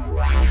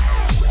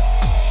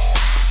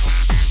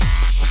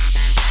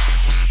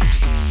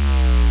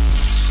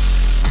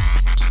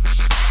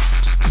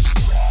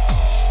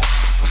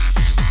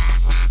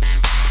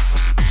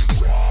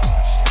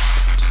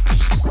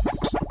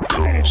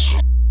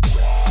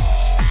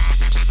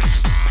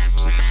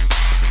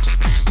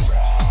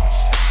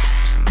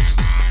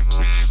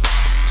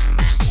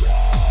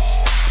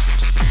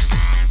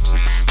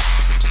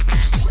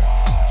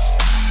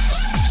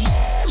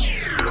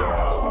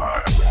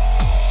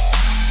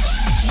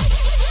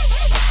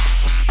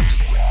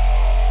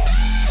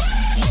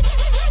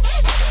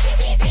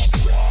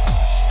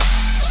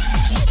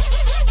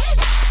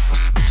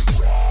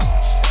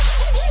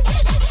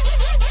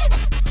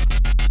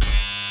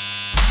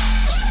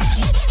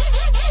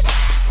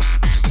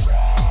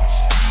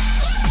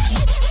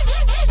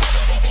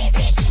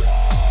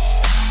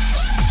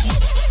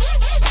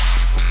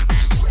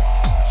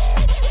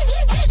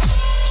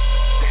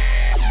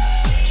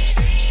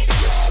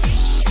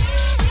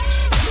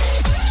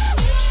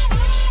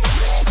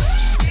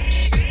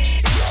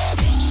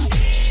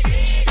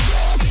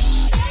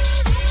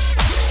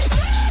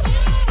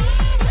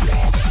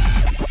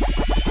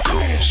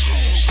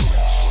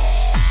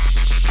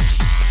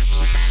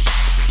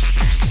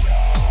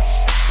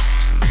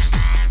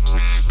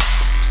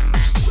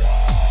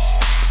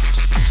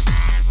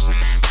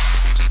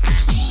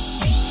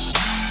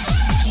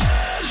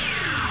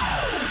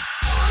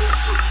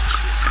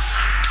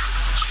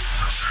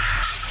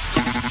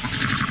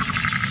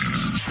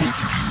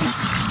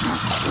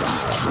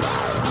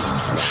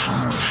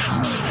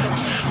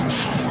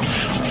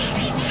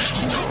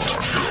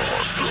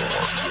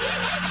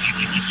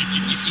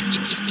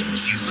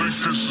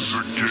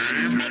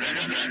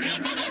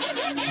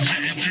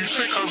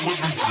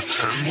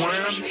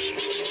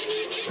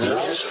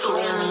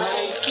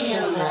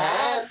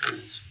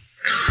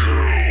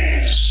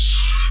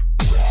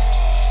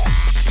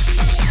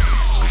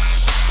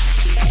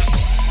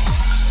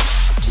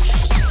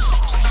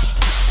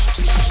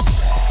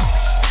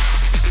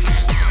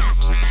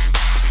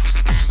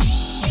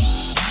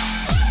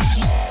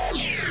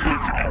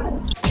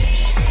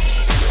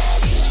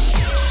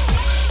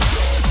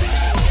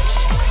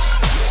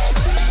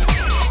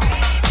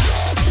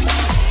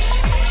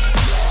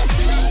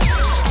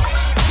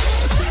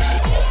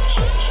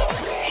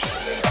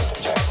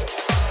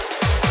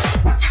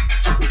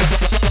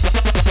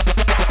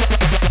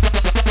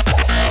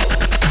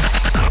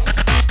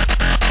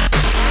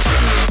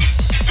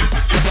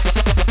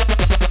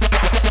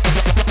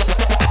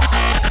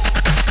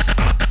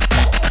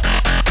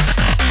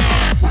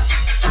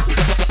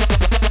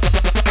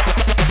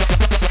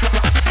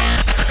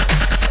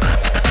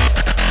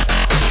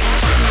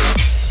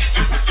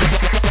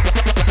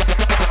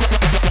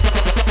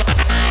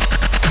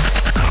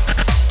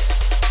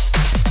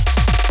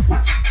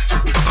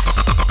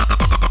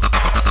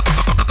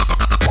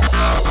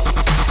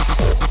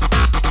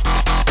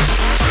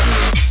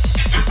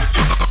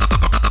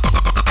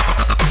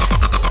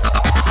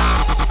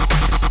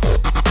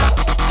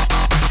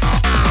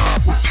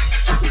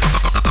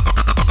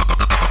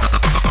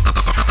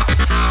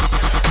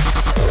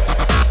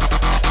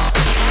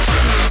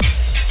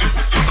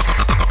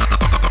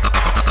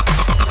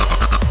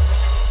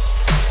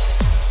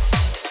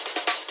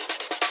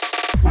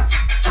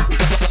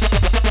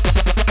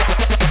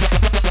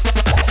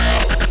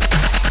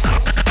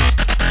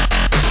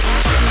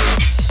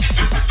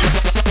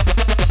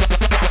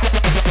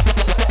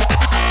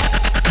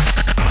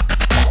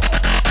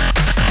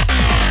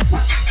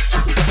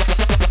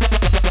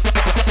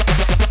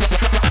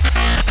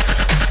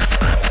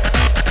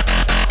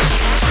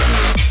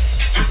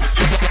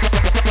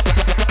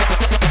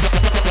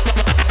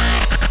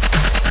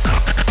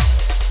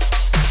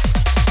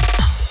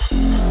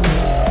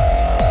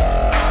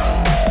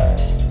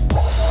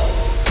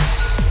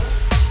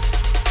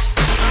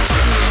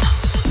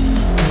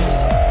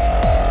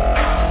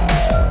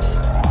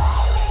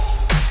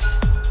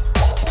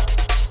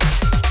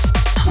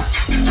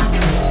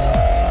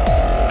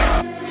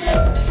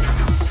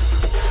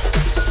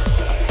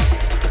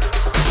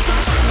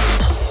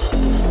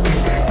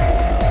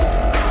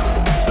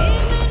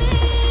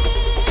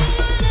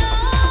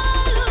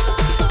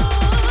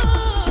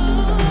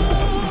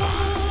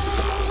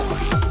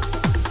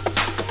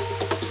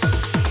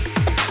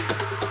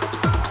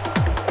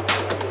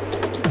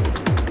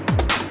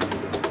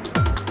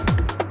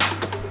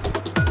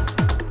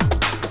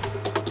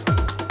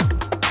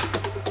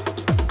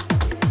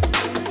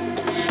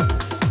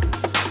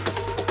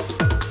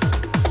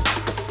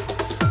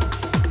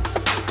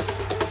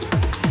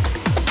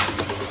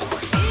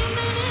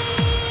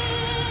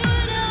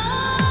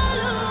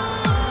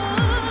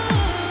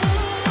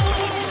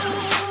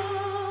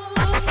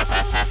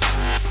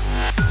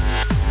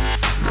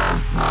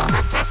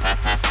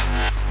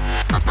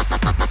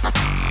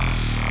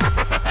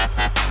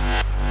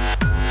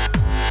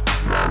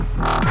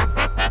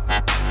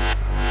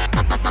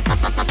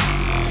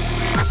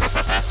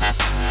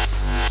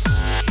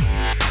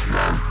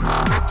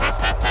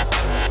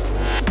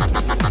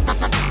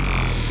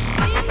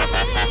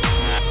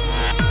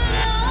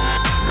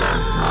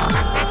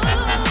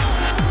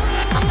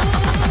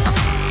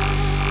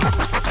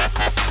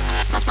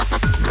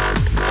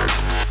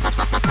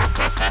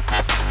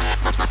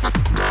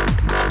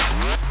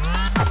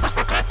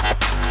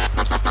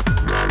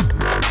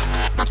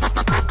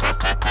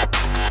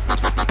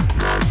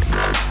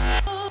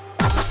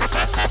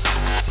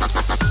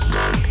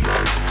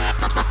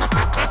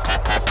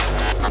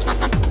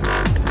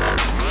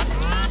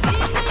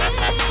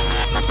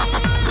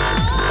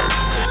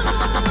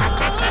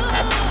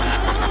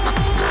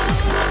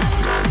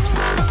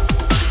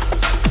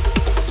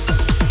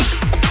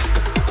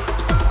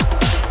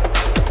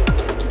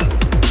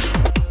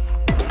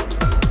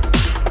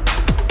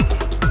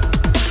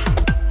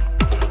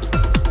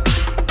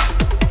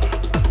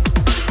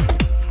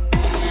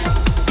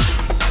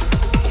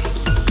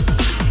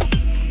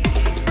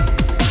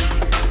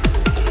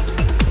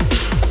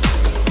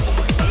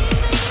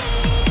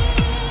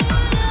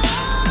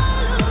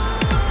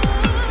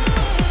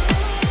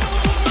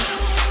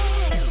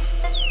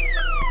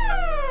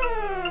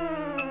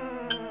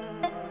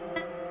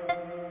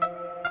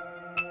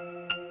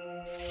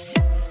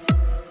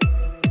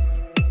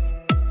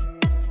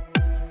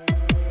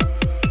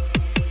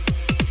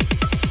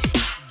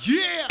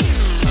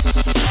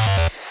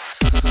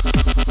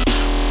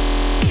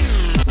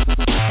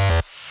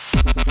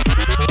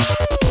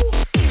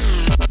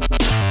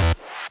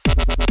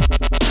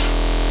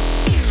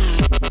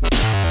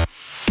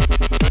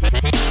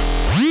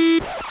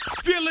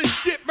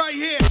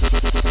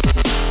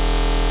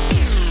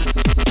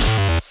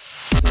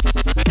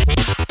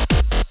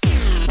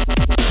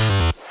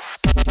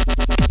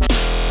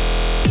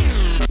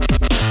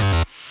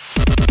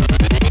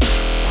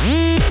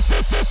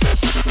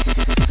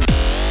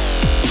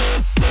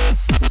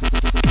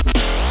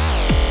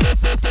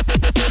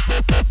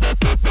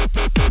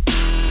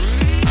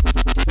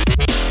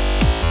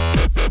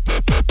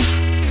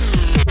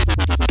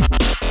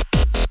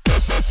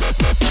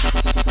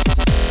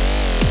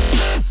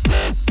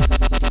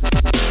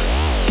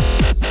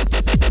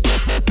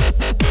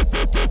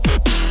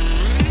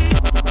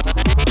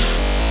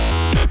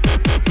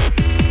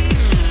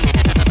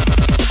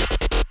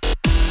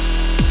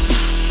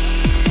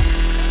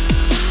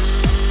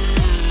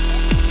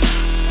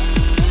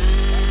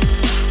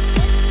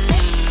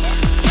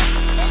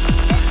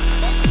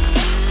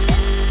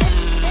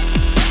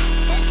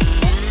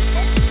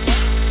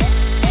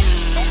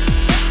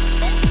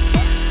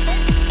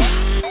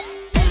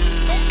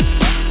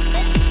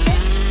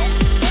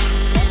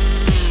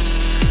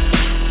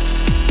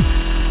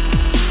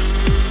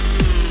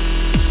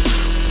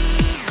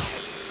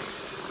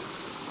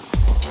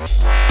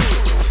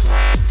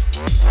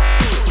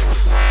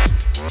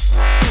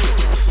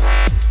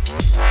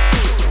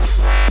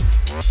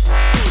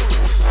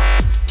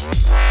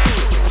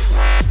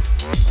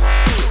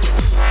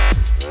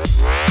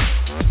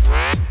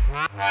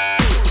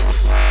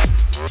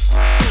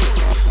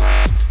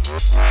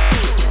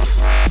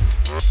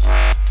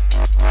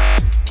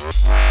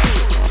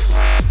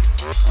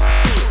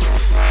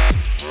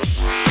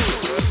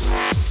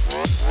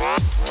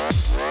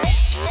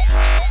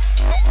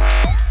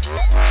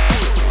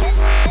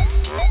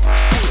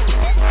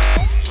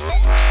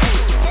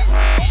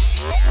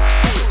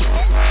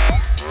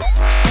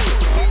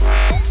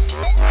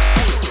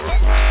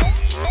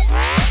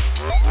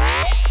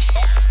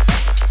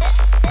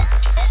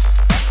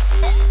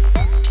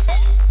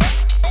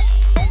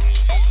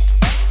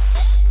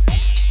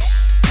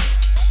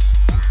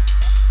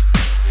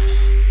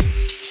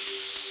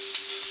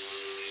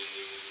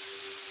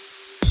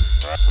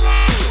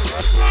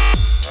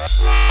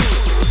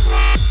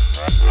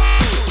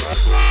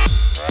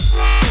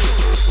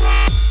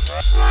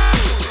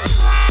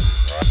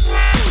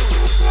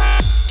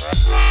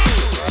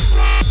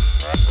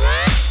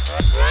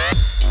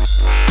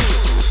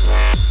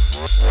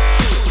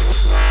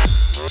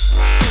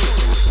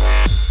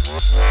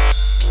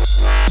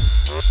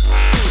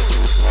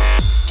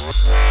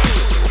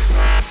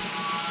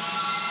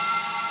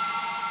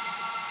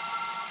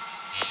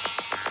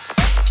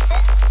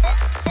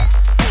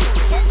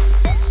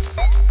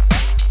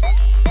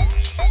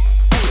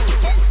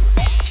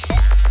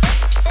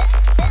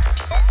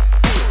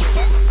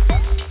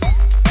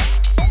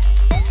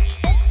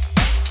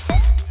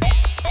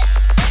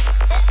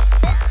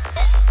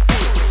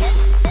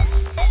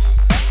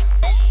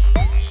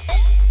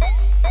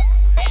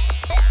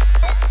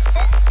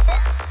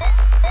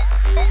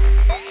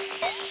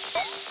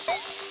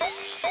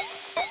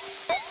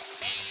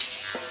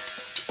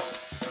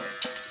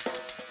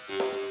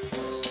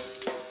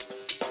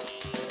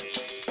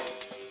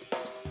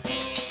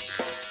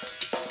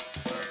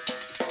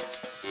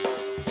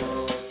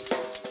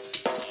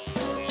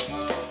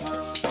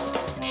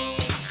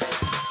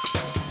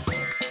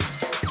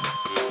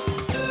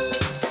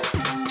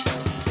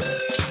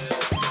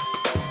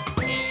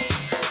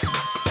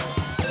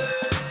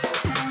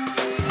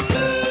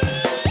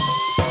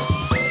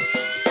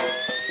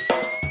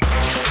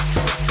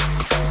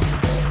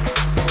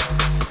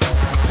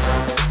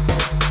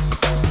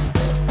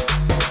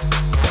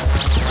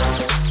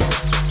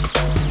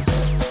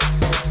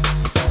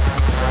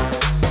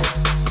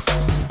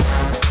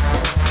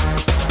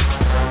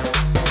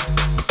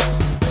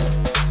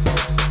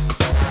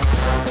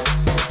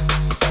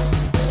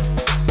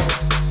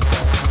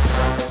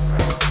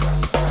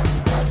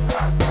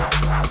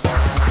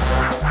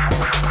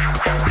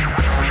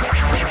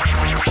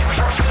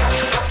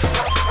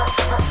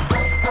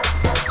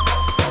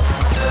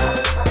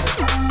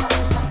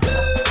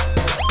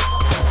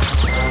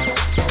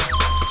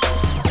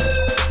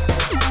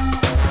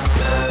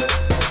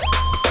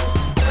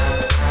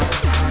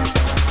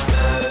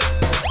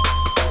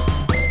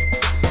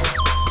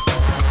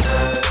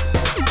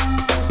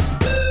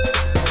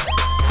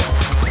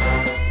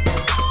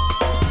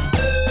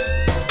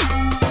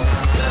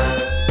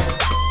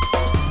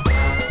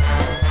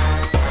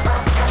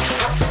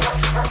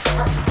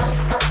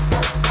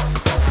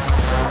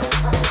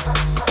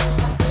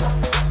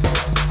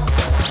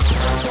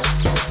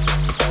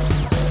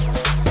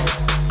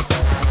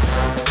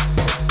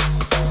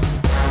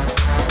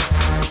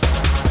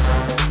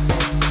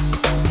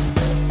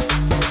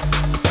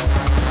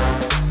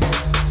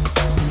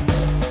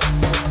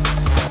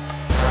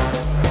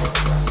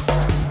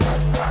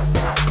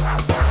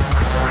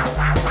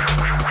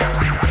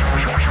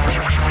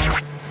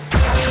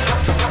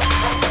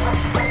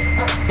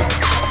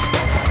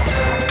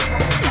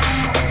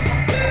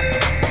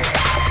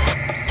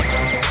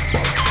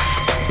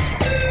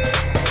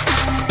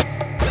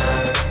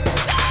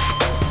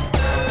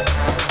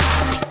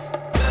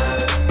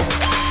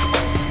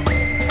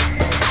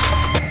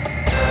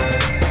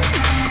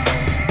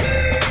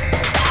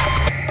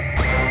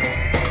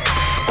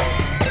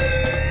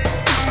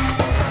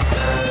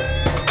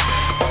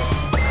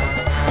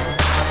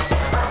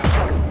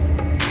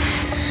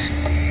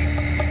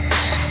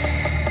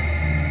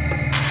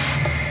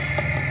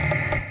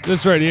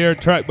 This right here,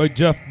 track by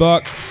Jeff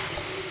Buck,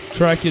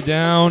 Track You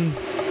Down.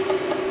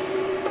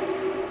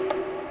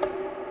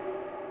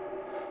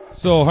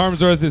 So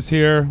Harmsworth is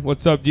here.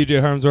 What's up,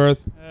 DJ Harmsworth?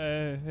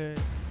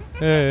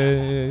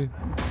 Hey.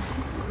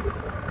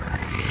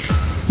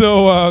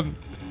 So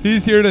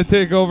he's here to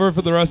take over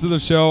for the rest of the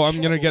show. I'm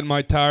going to get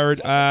my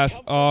tired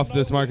ass off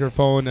this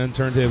microphone and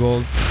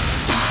turntables.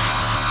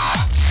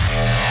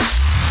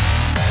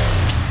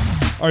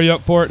 Are you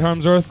up for it,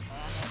 Harmsworth?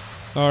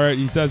 All right,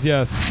 he says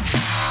yes.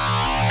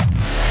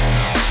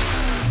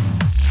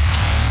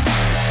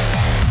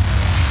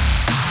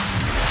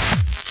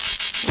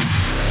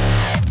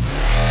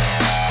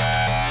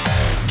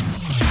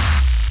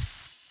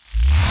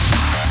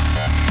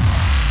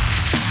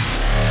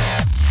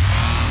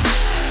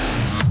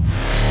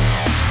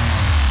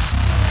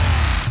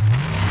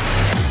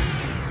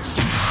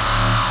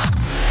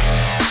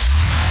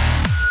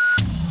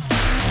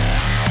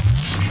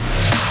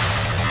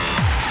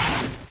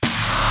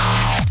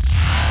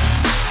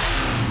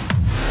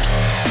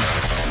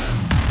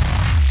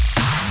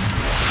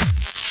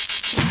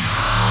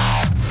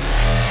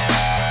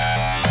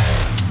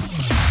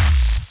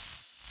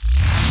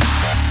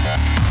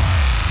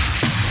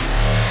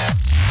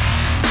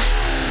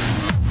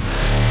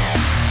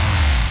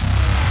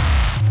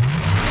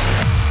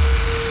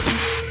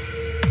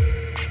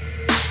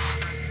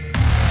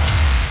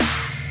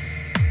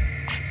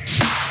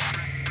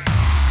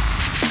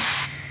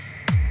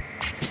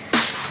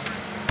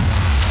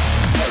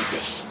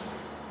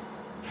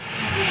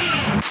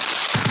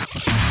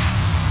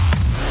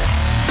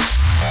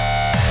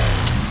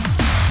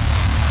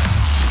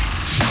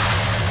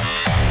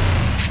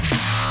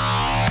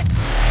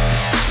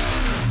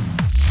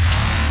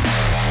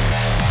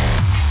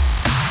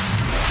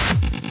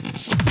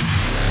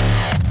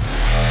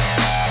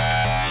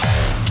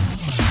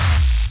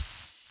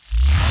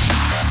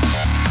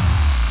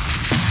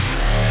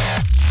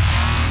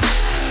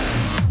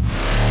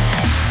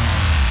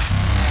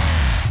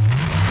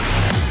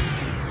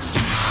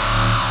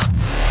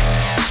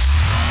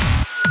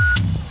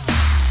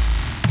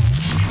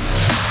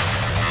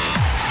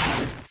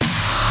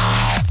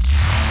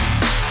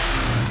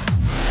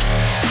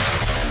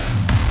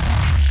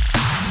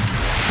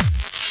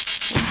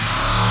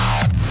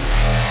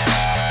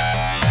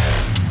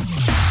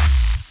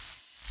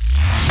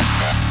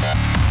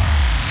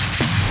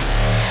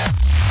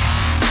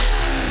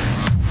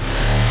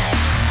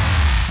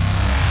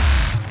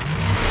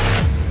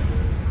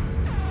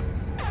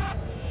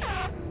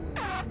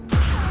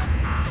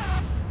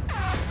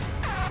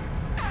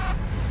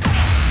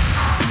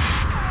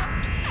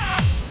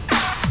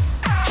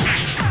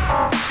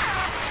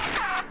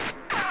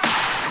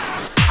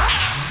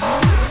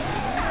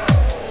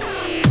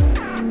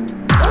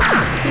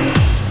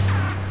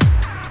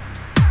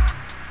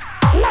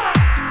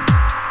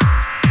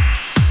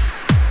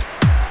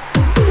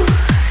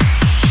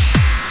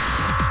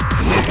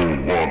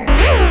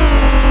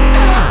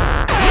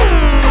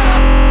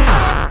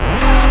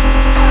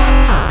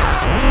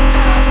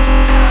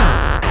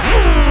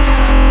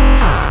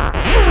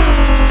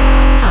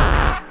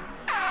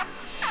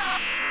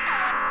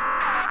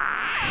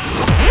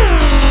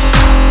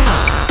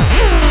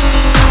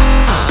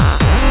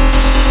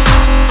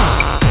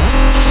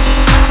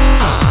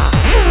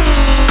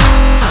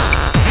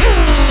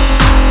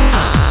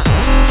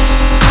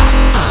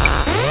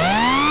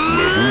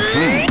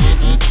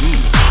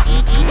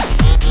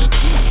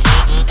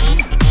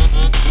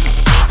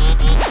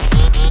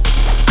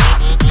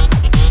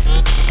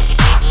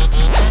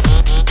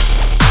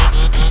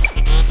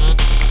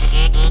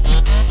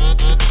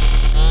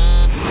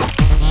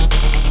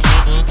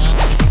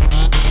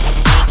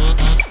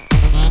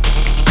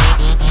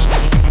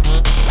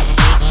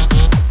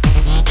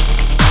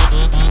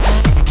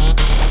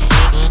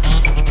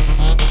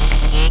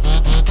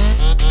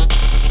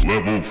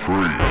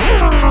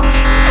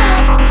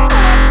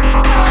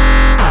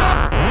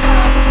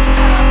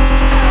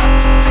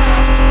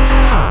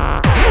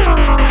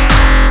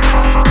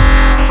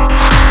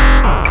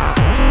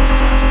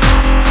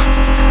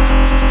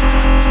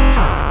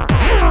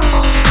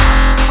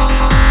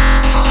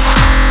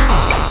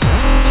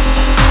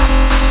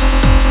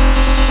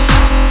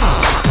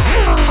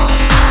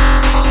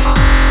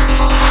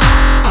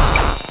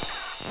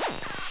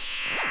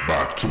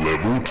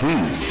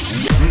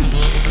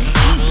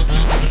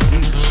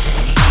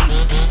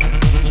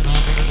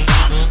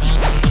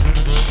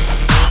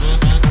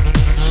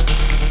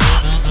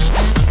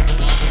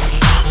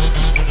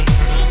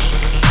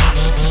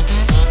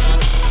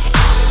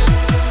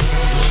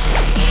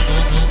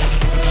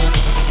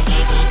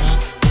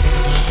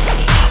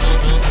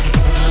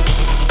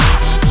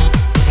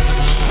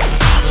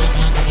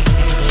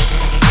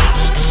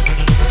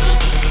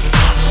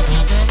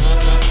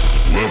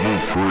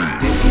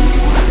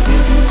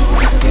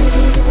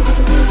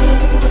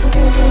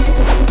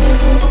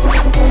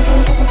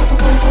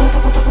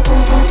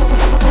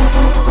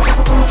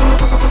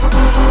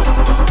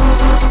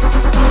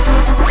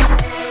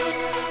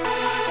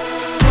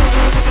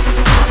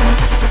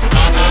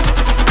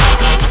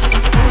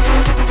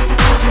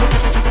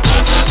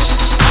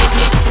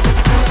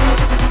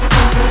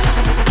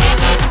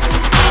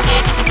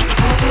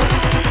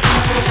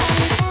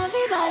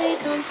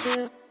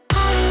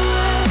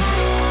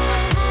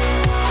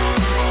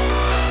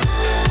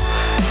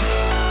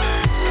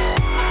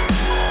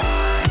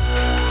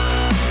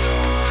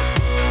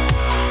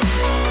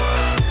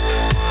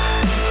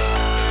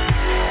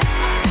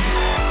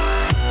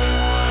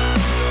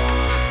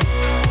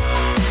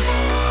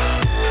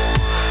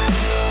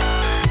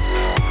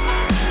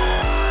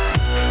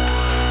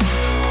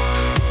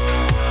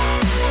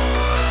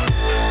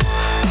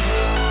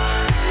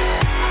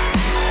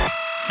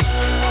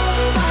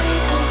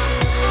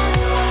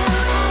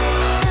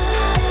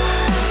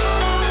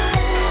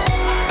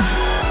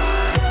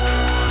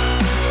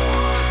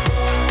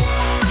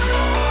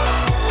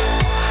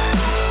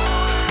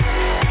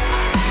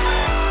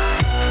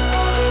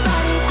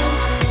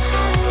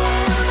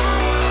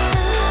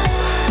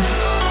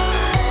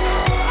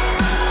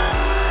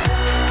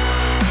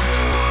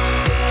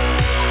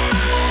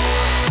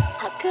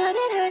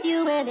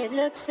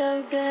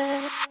 so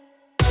good.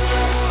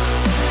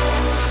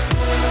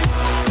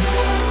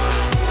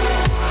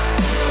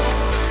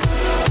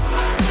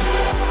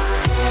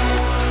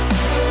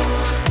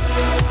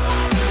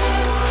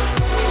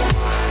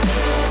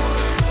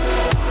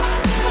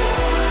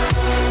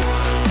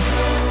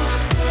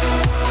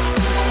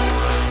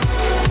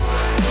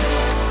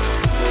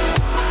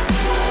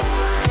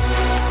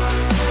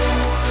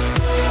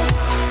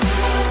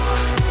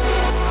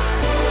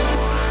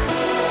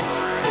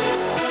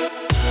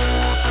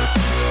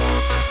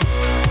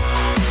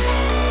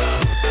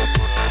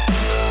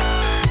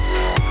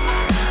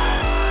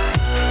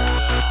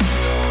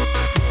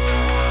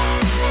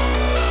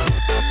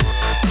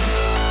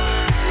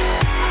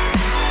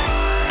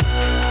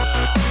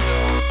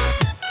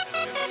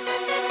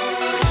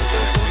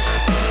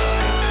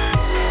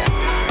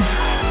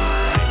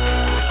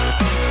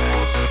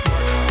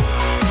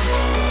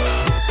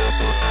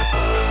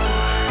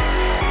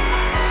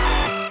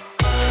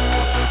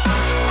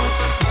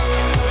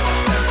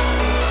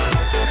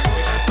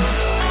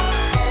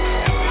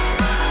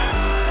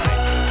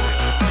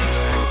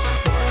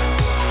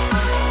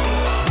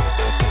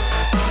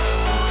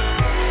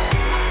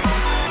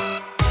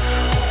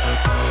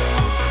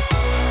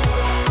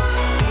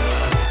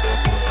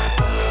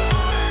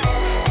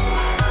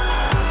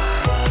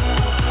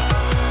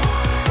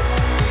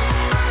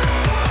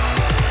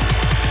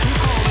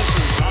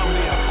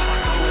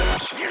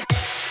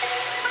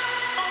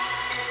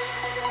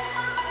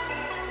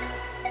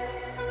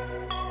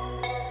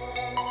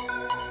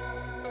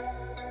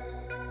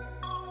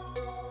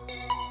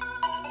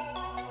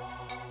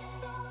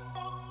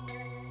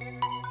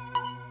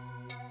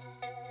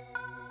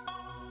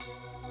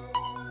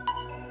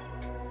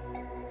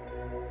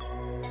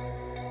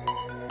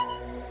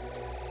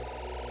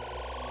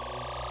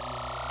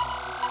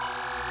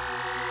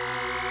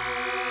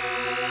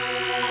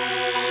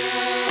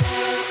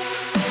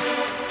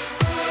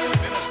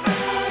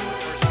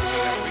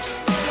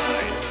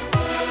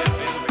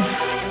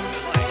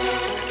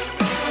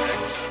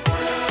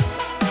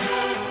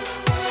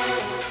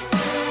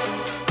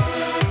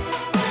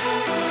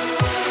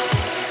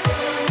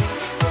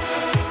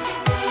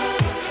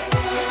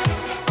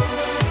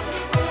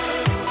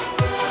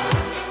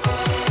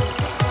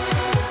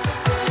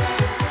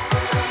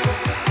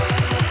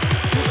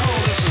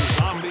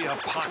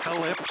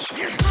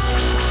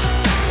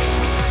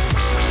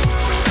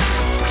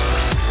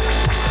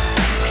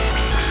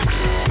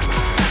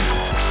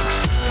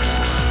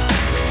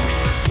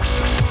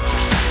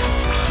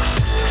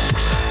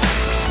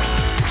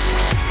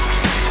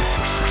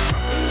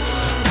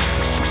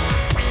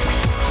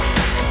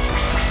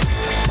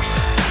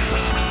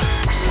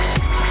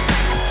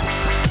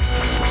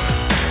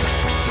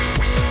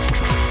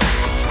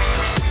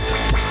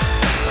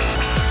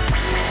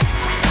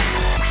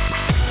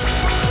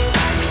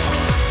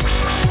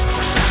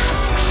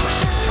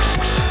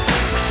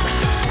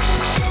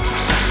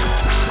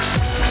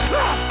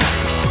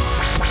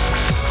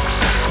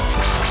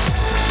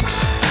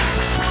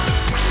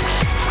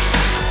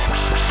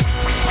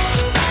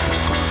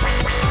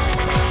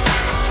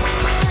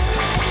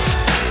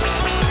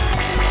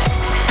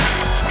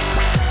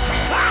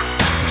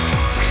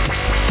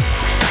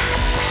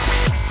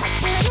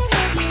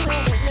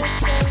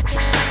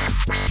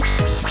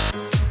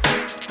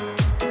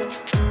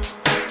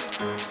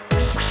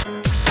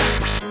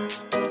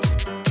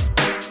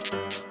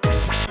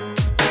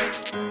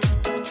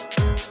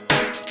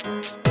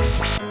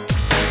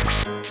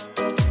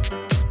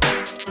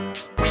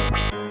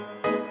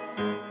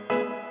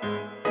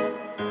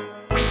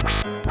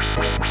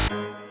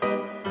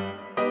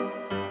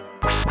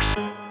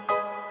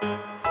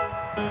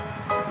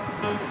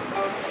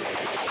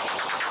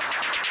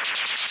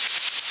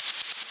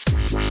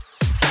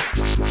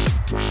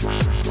 It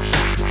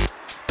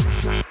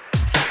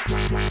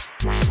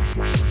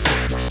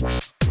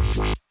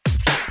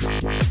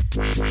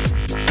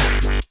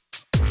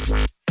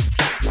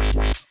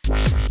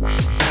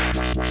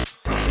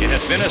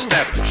has been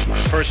established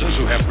that persons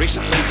who have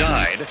recently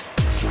died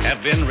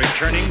have been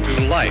returning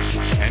to life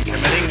and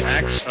committing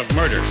acts of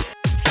murder.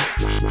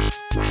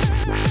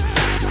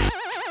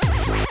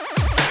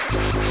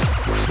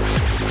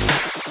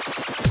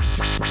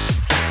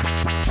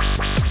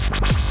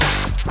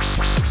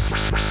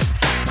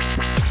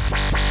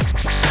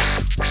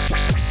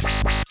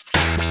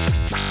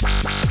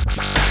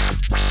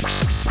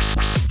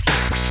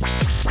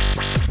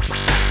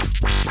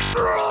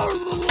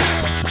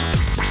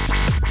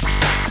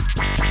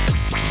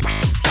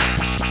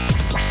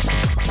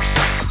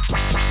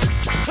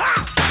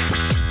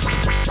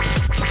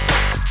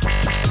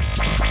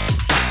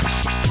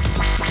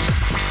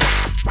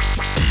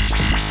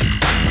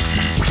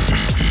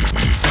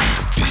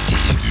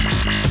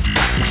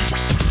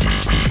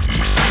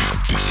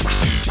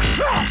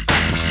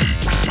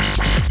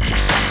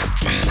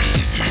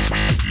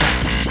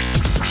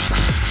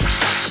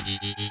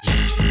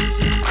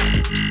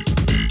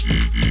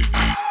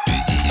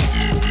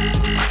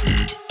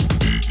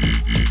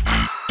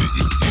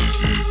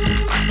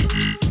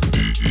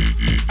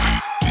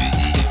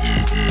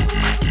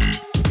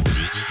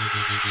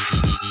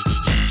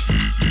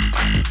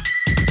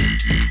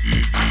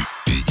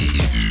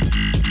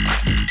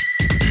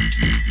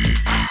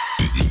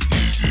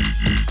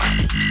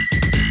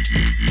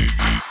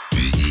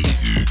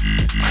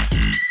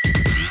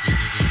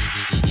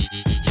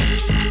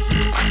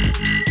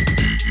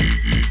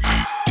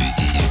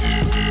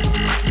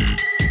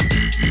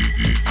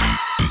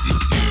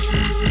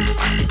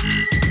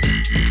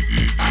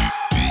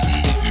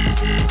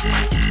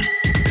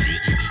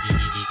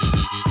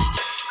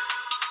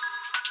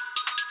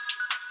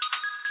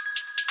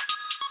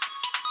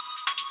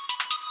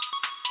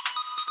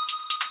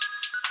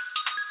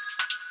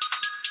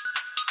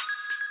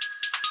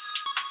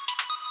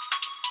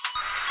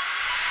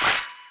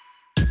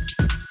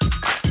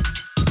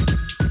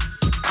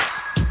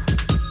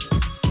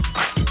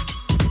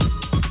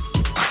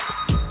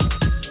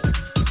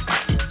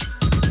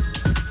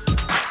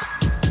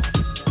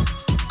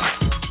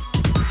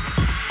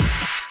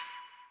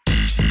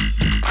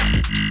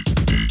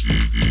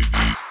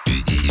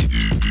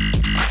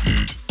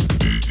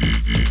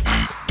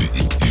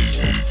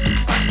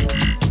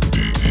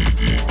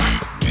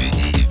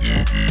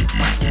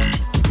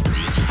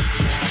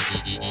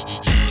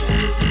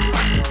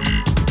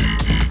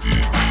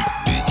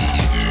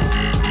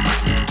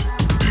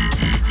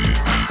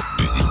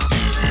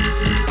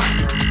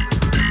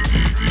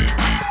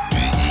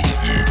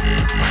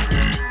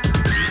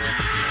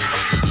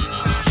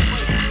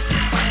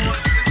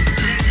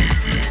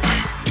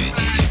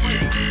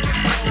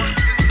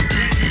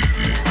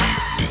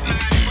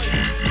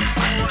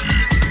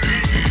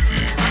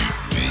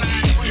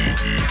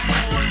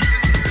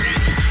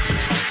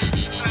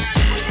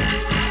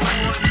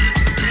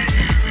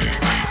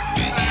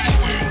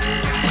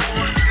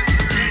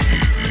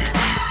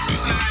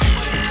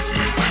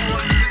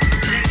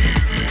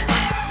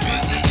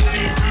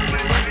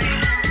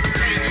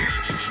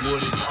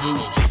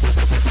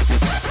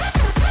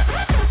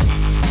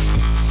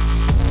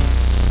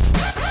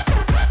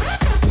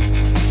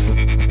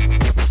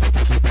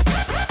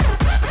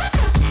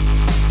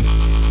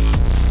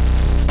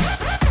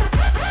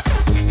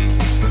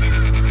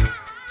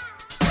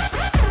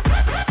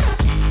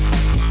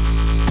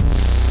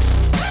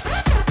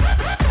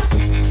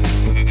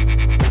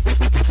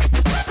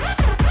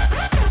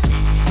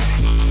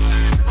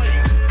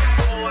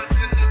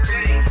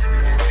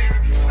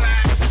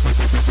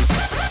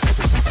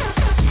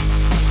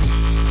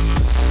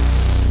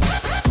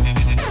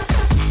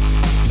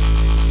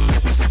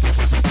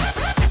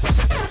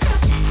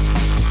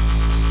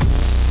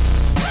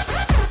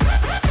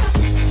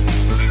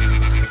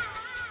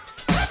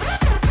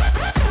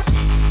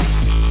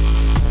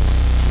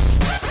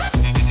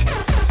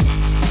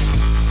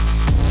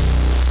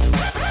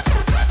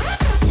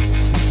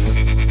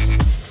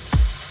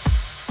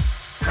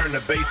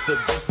 bass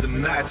up just a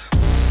notch.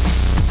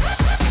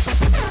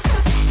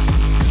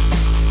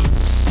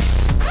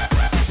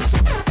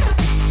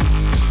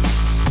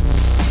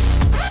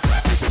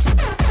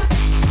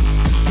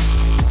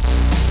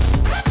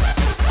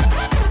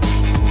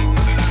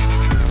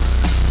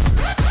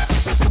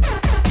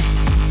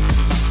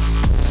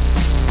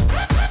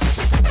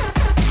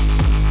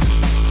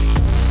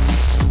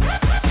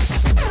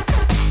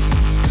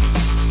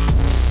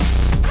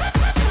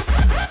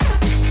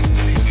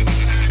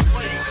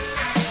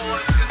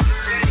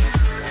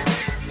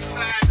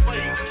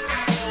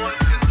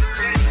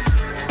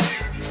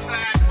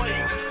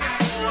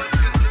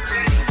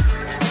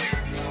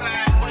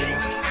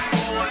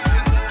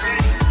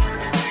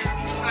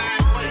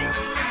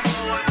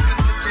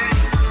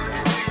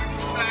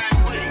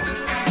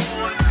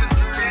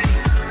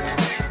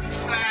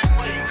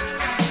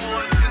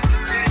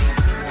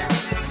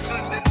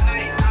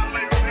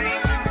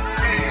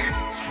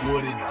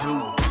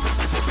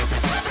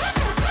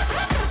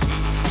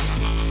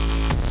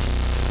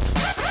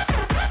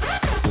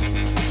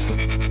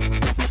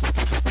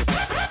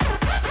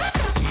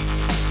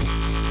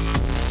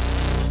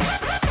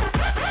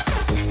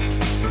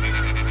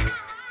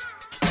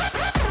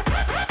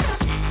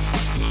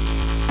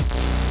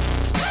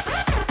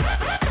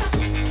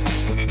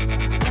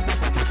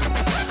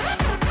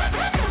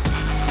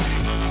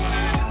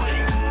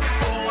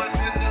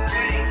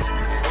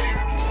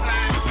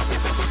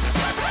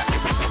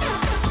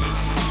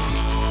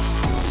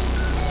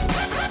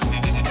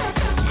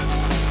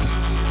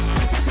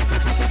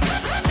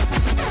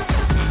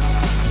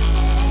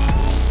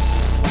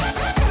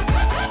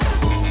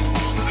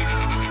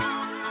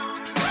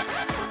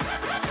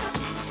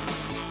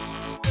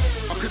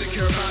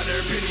 care about their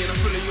opinion. I'm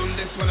fully on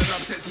this one, it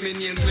upsets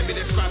minions. Let me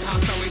describe how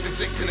someone's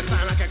inflicting a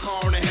sound like a car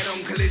on a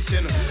head-on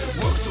collision.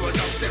 Walk to a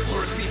dubstep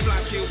or a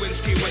C-flash, you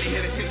windscreen when you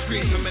hear the synth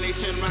scream.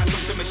 Combination, rise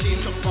off the machine,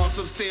 drop parts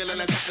of steel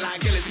and attack like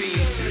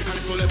guillotines. And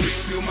it's all a big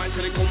few man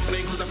till they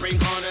complain, cause the brain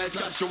can't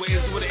adjust. So it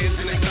is what it is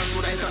and it does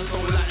what it does.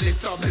 Don't like this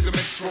dub, here's a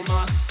message from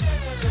us.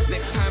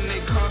 Next time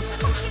they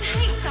cuss, fucking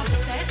hate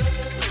dubstep.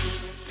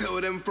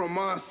 Tell them from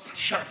us.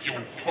 Shut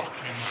your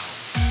fucking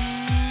mouth.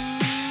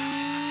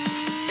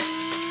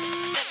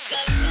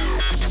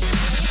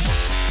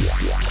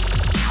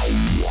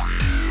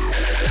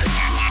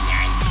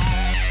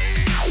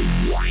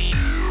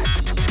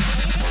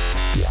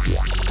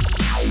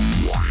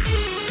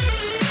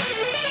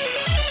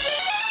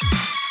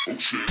 Oh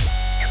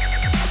shit.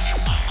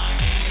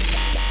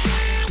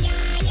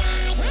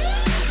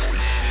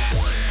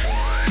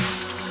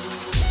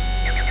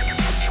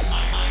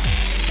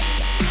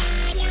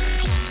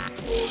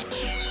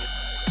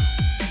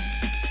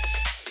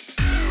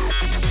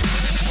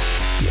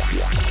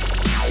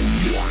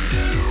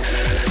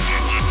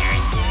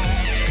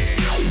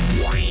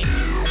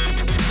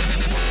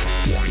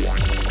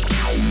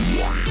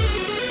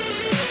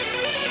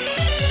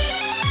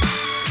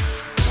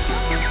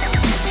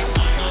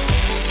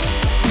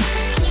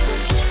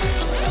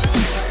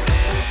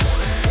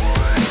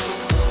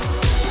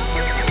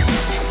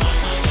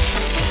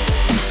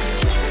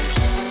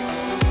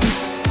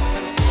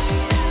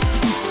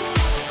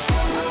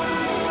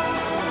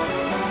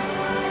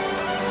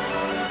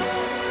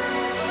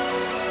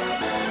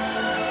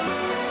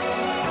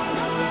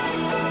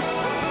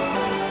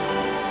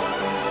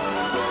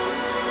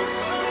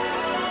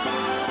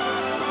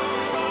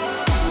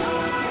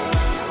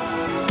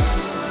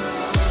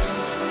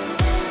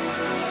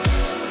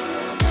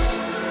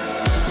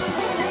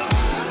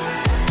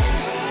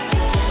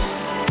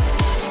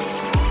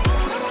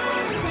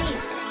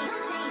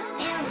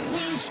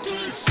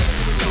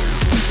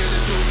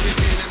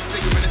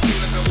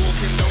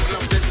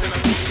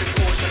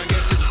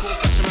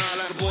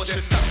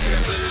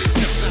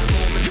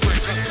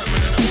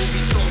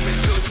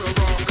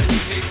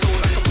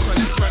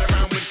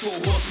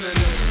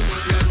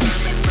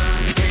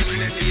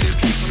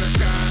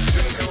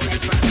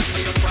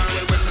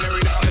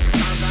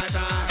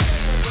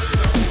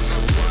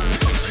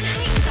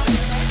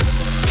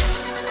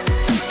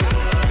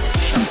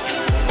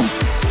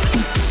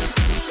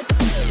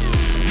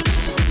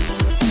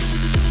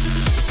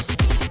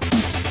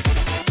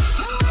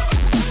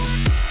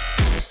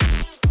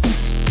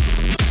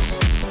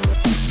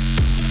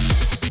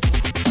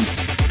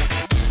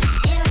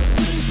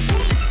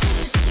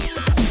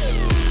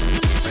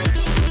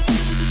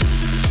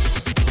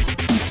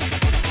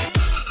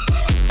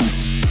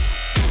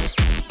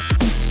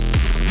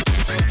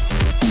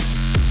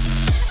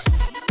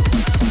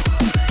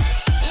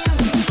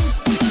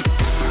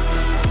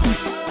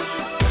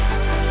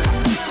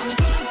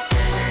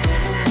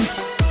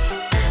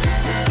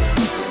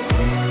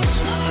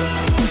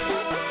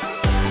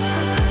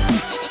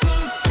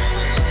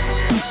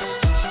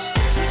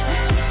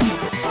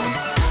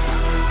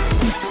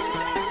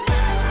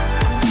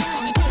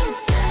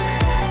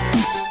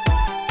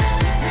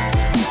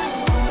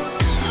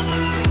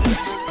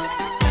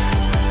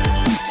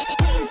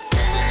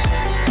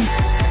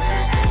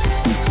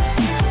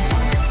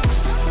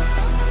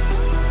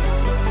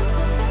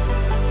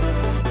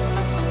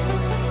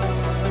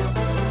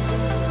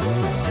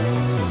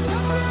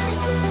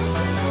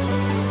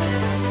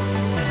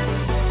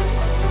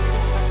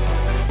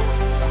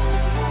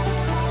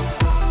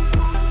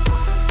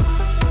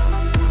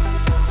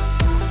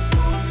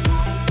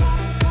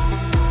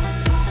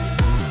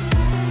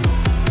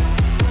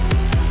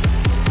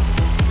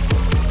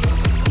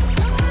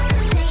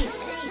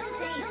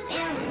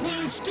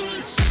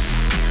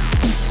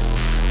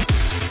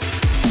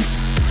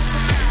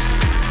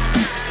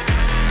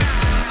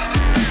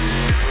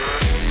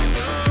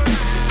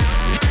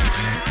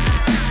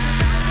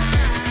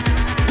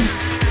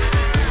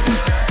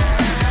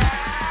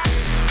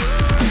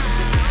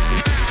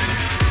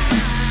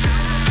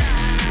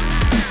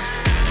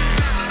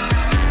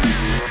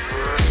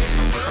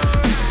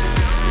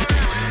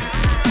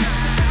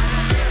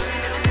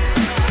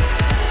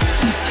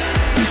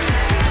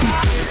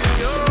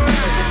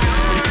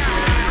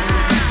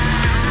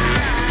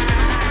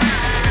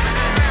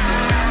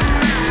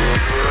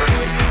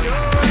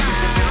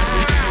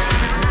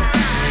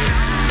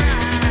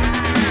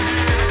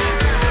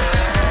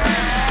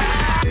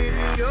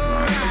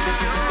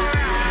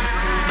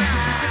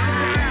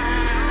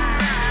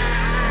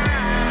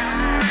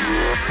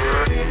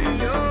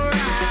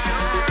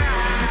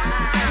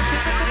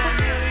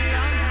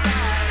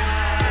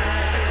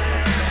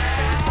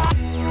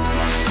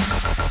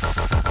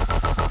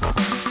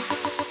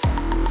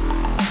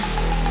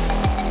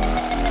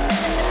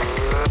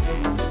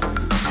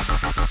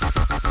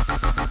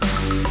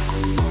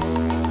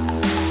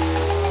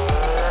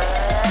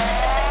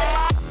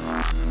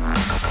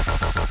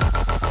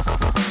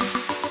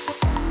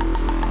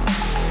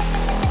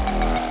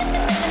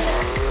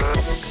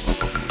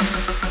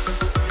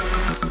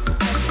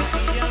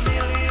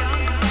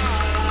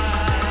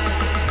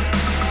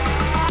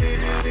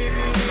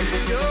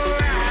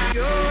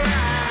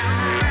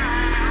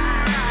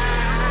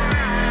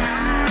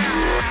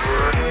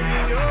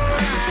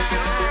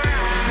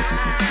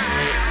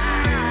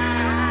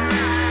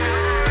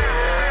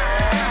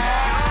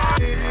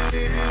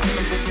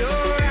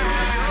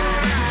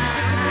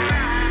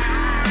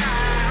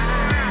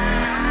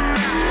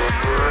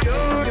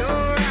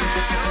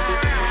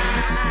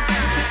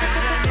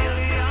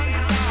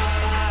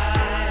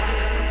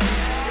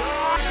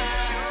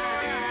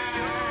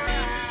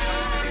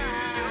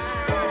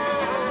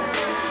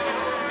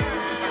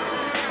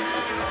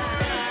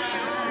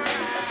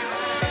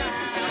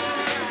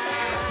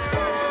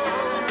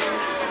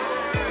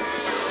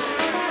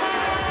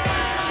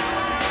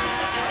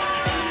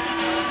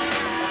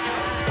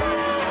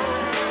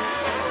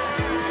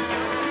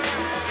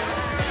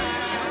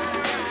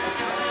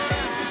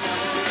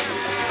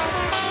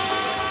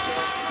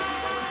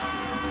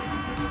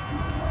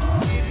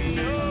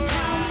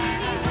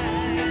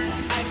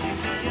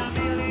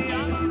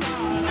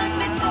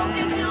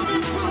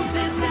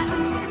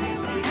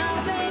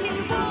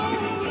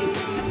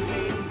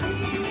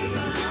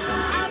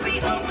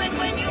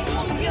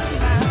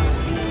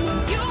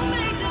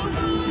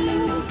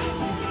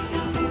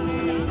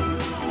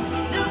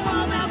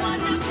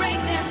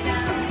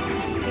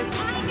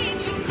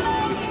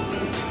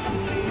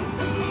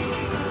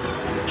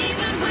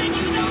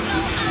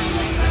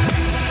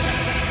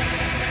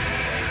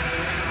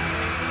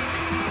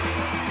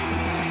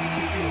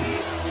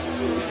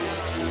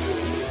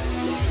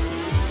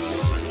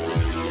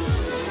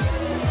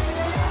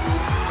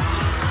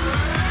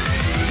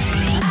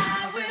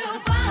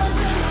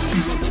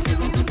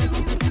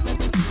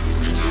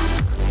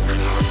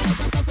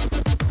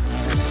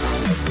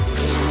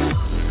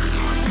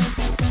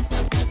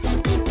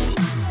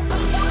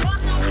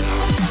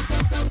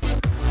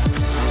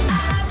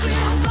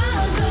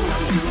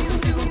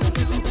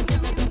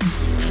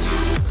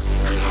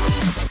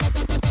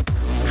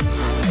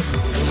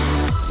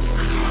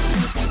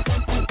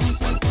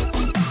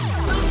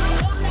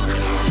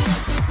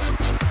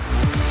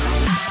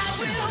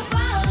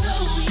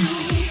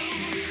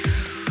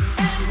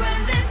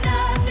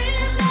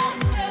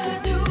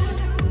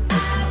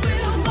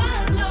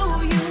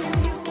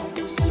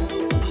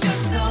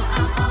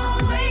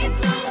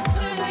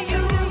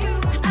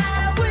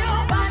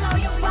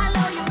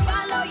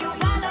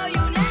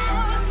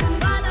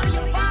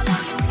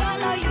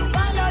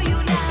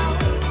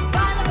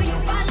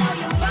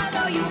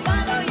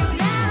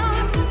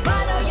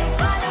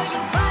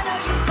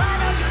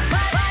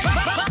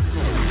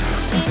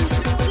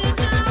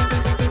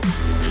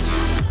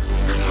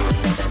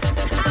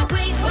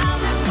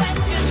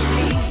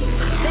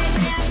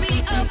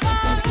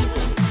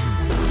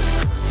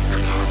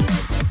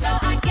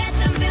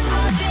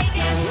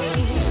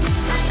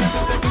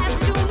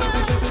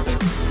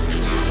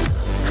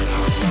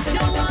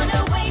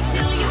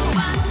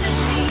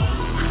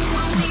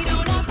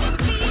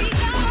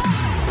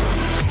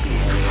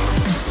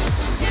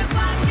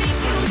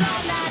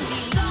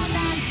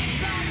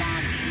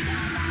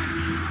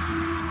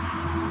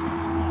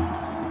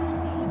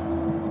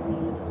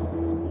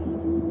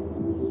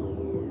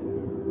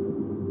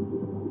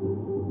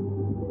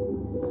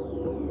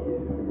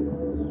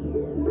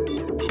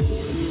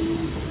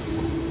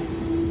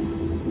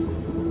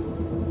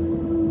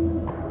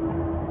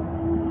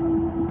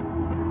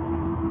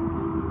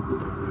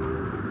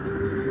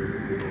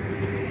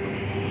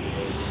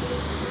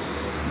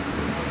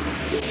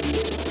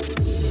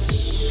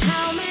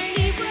 How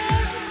many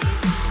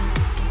words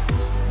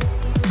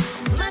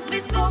must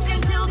be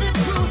spoken till the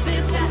truth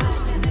is out?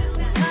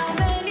 How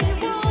many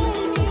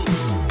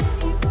wounds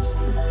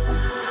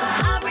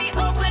are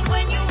reopened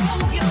when you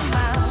move your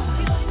mouth?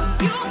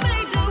 You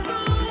made the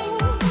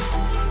rules,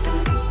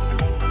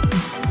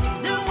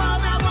 the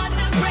walls I want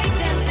to break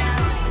them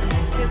down.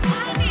 'Cause I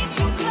need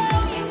you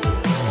close,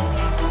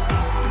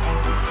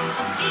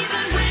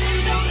 even when you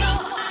don't know.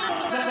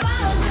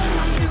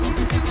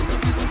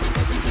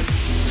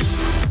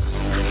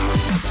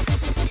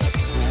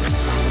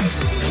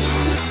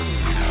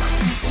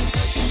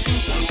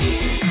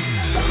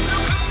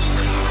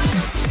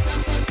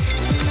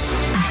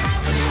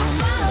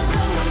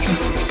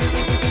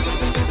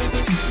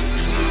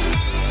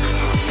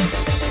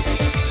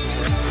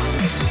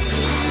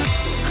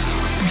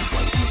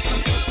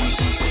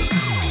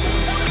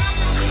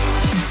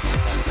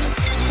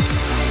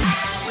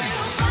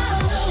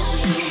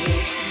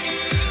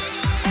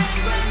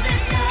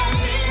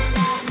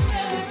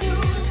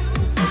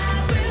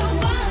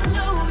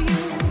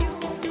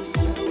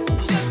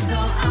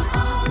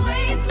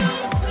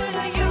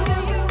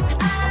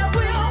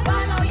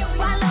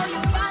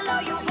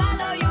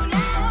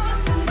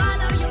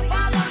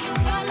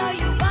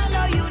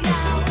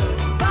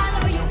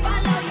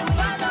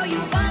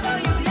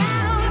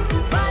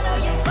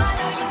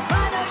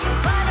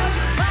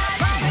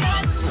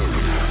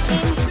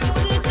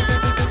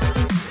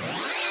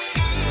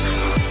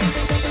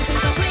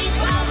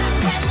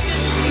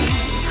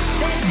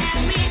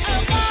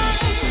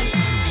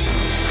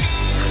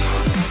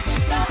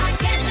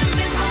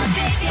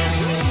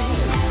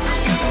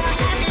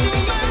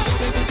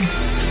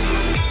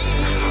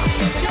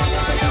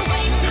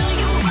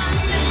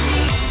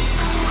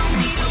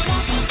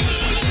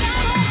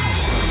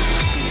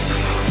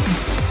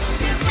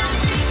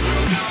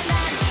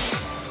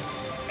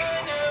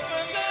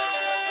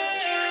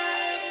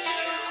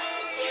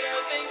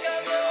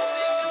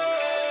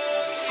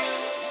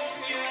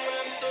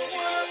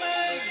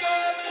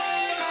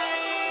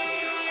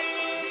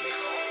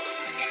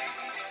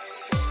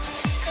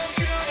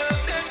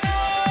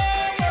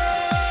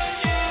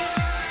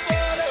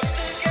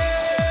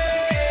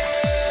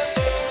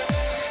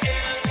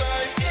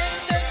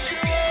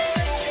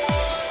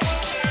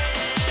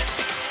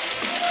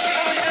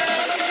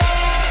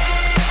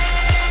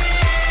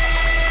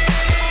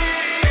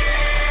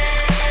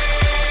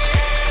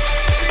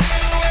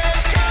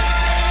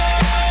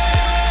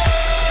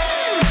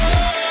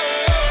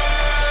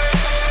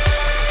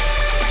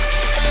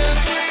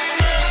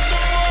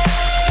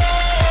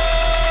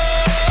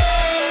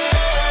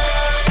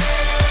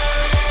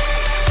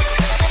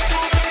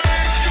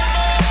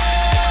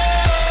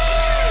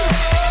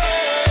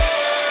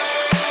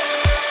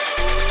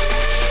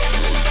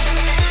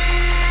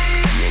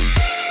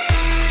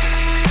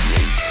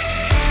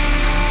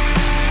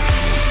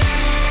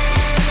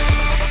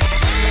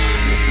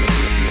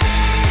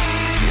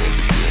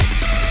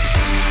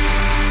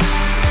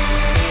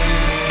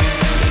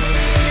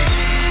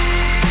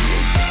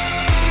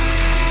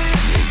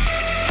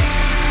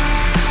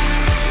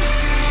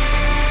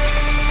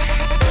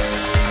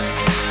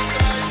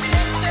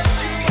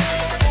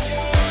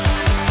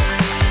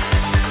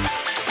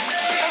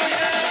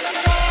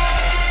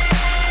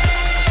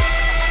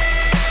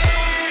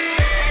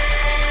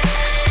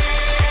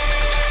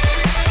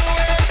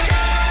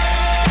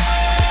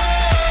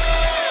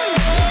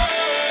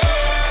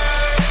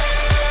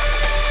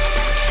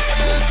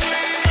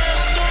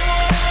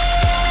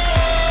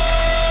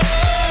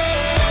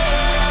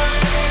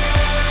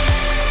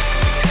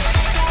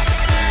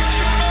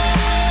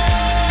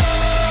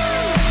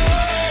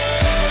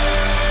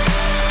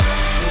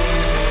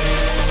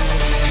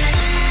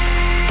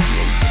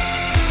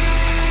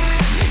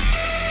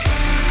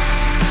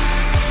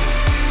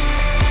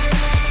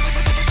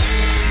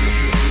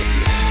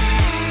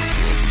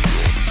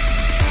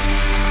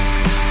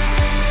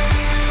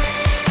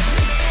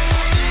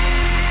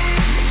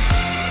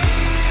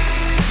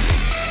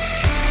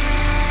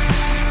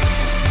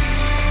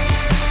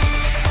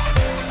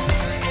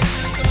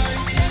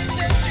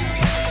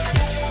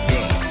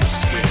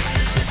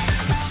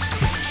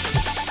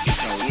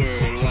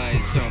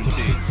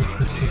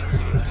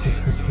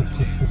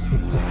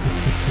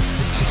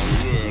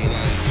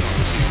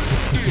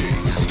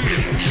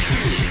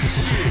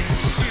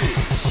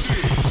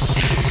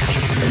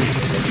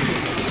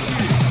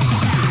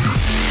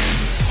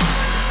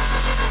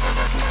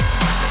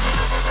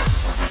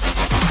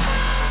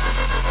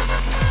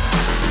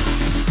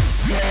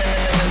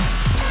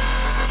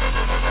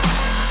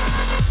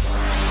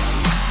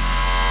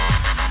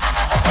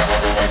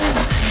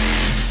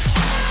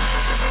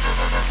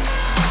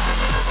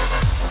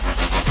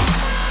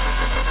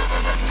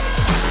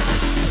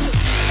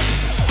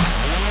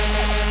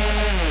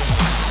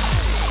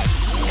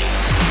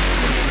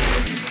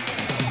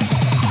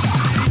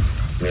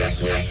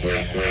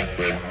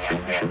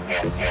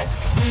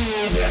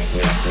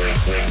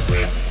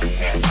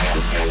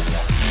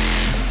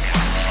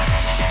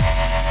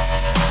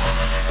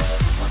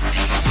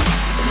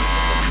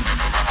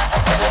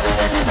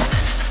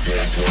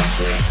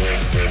 I'm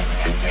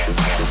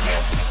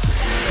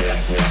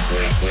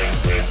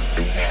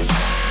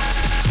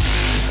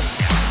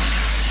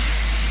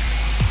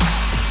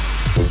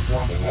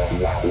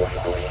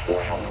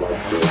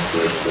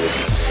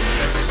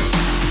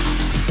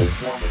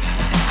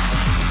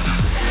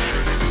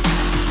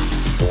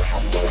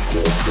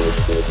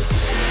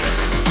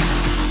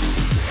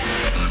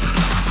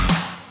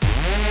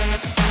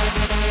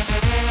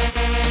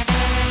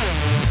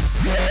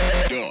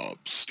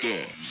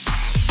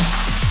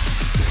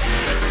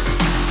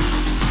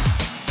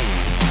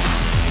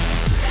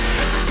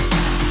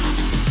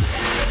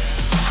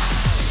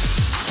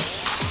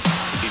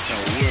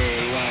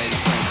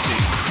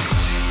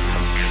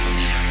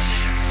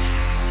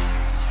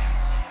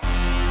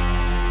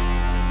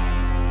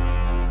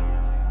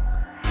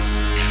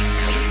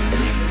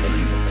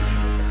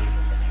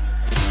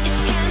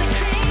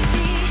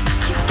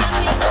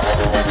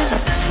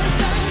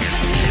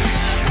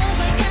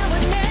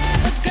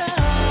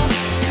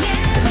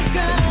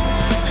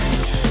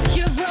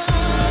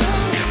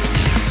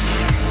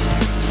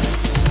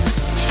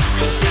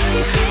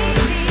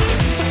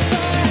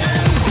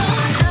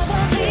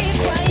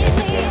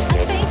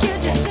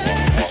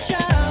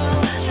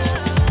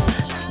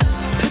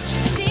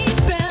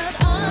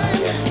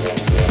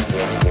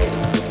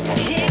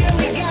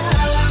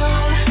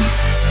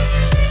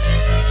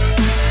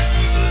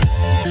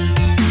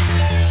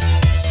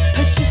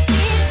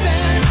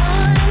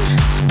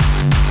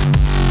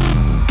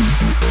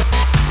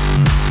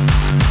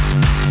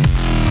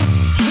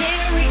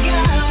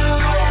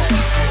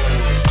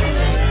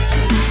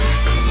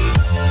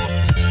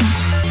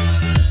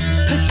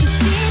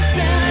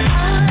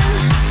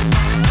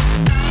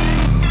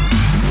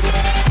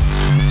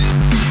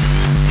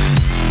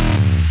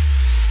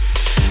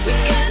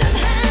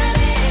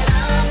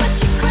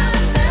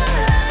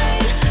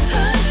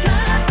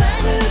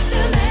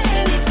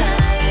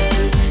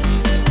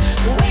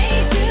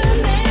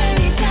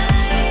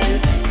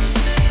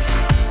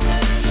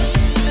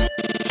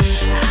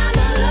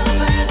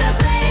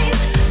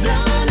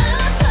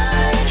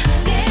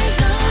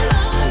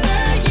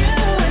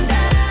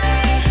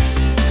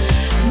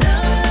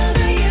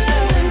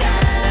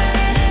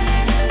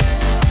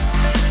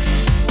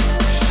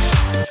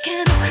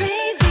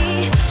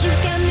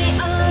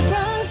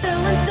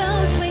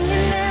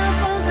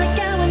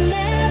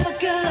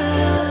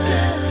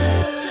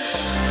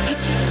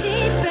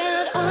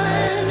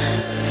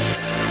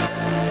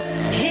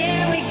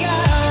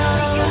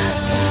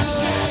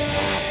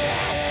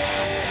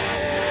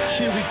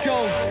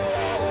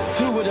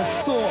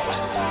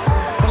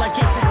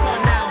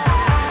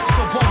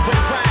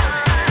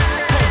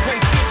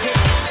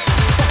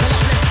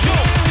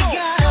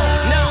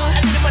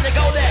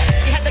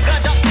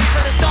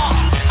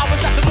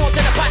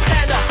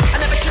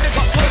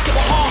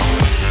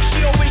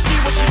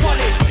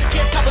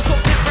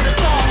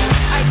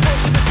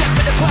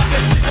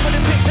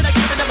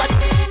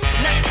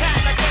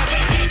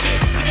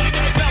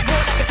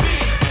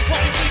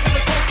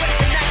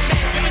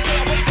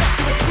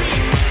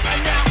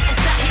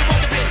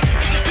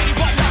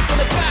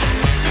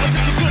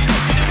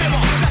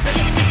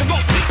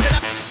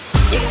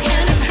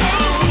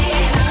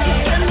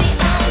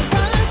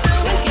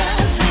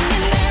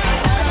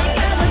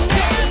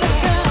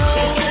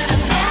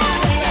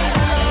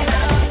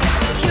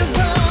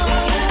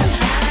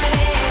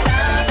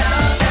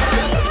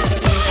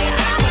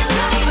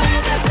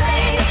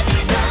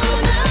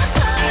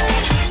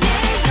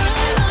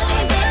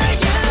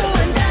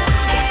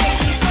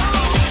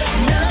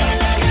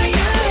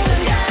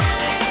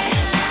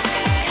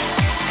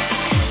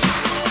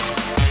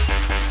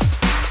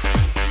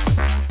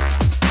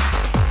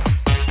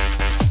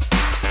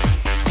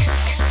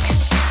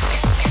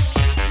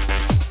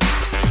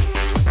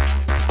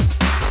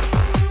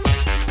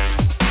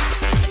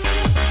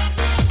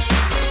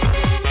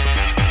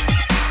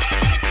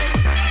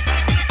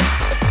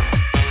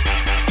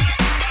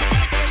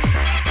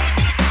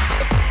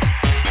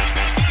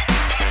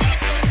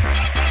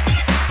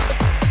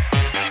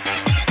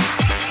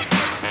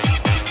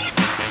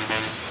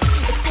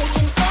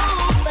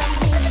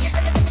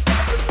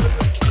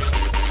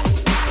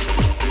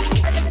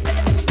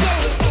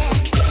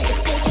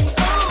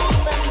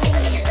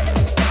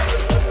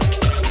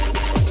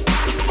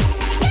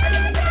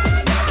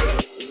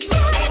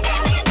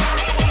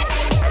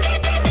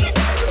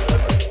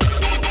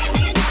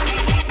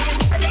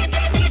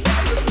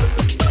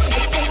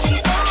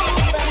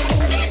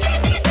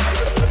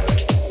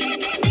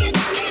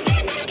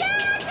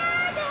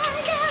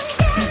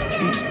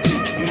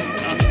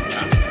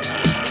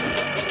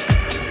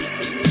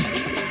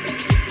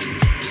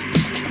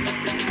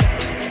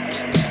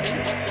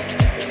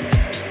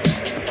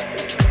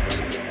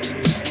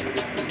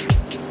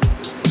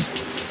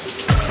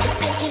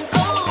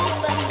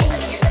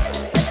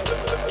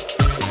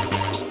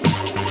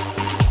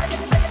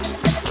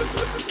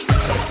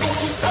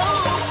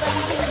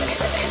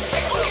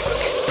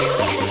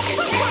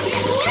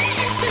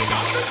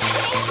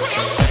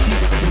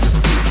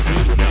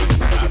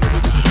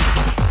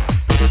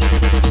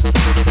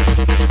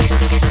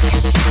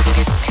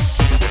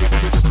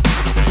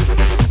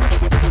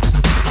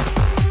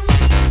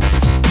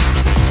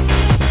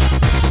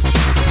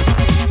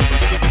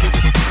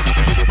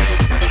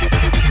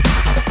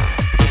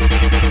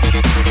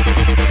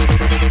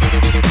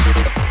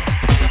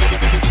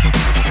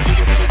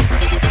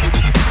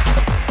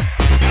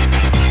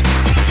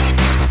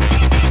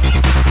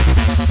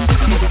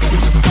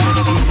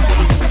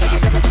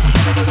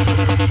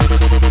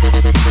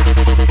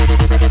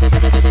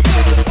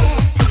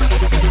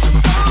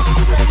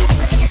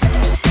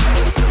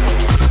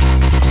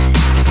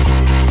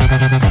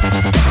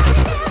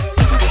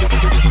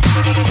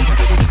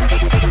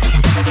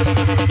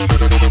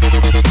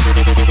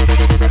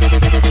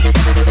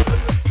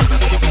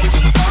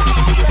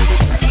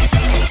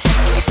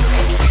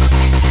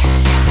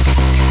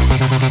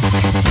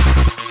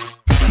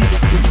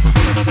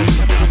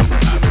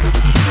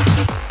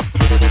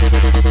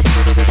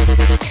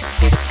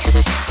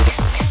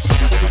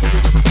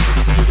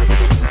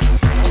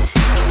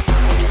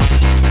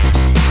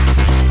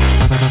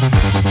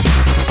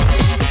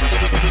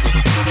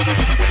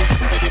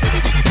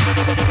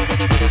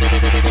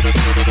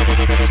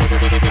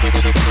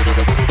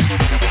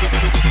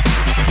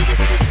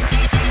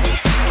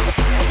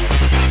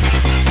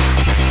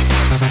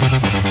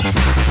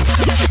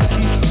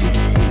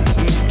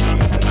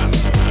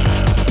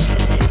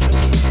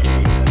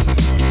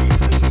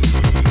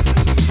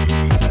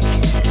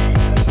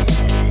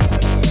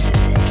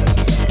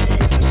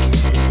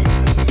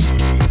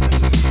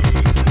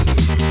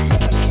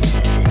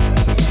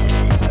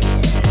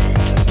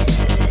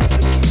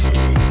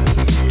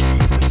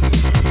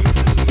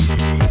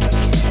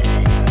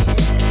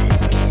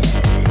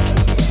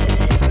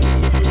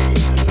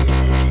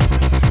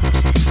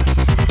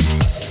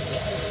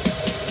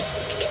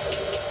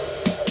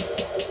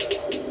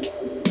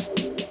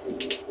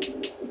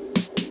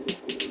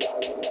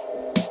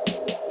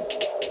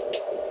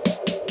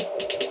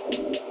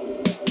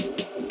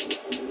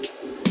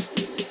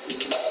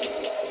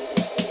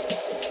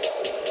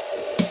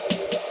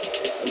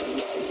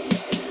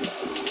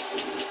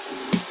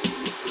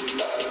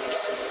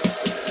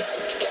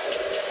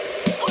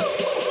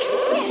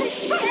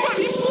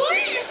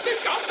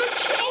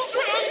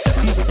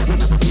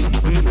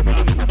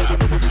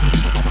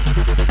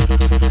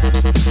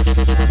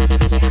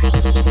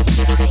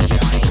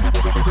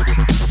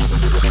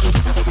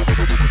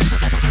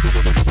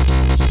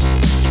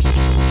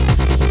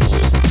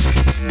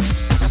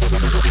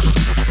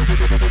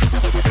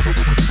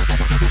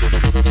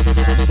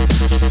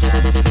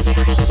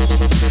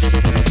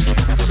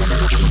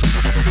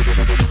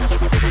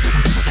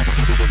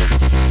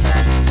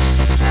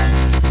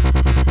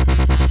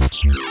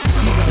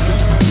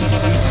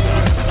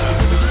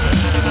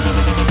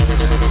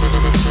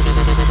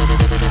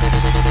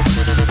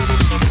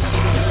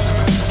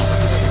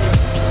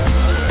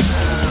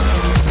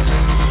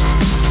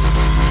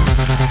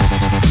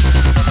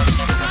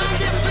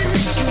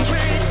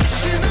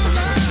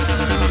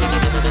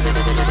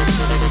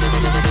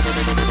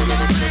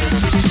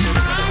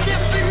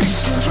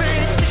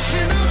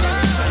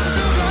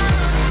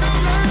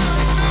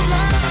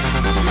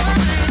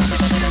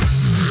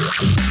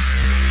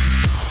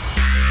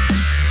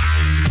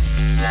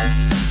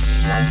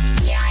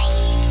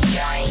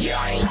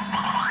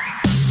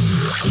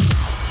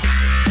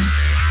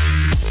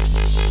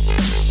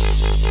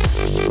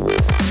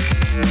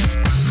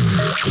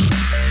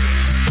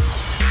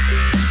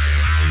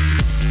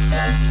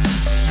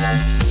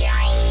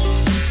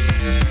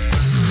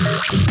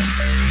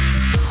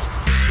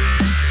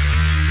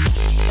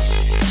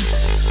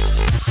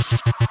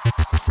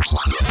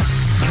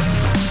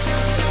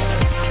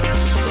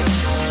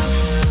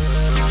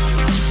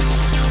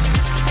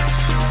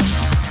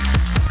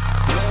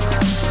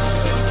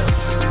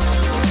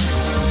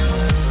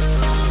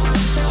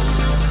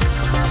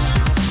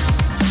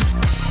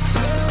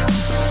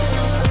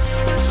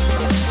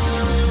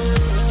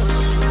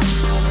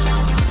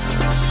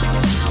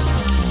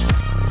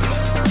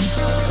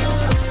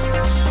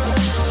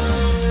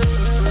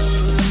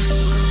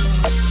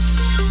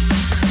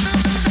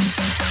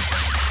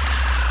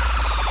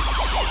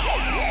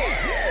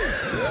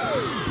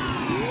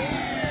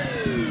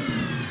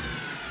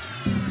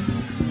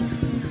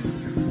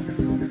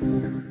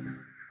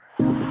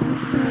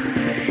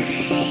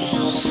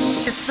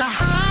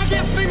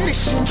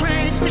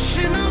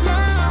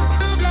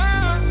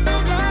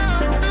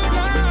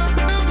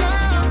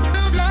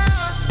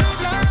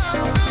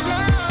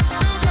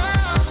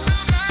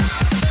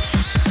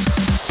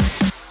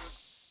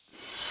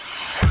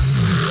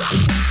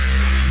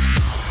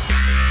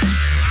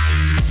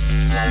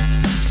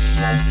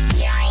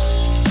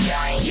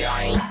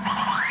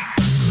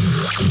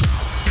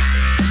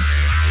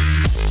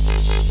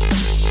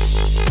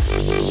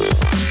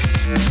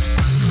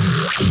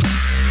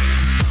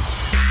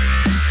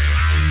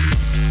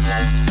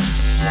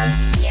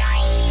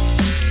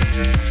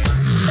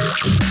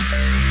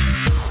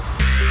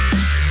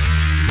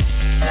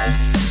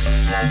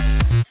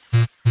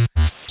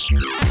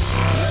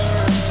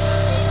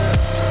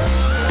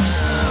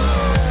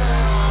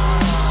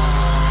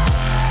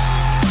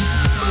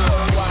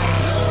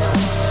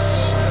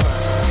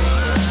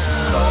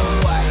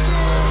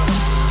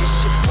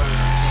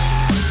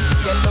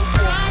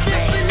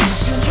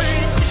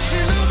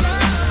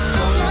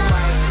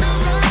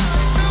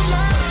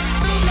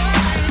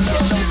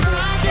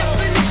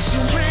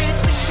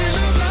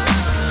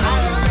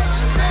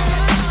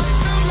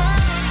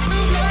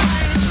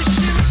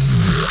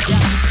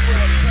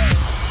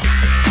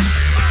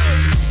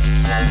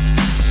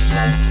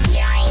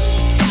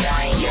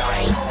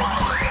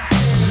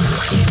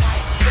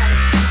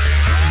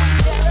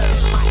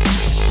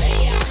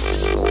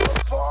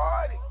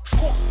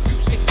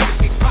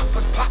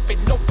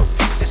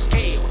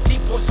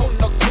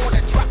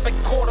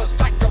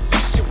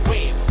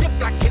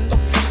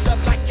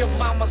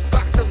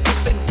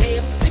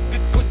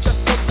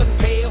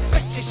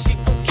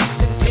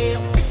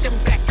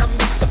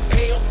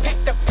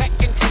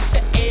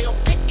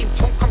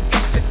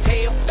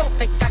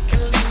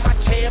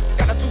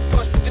Got a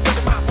toothbrush with the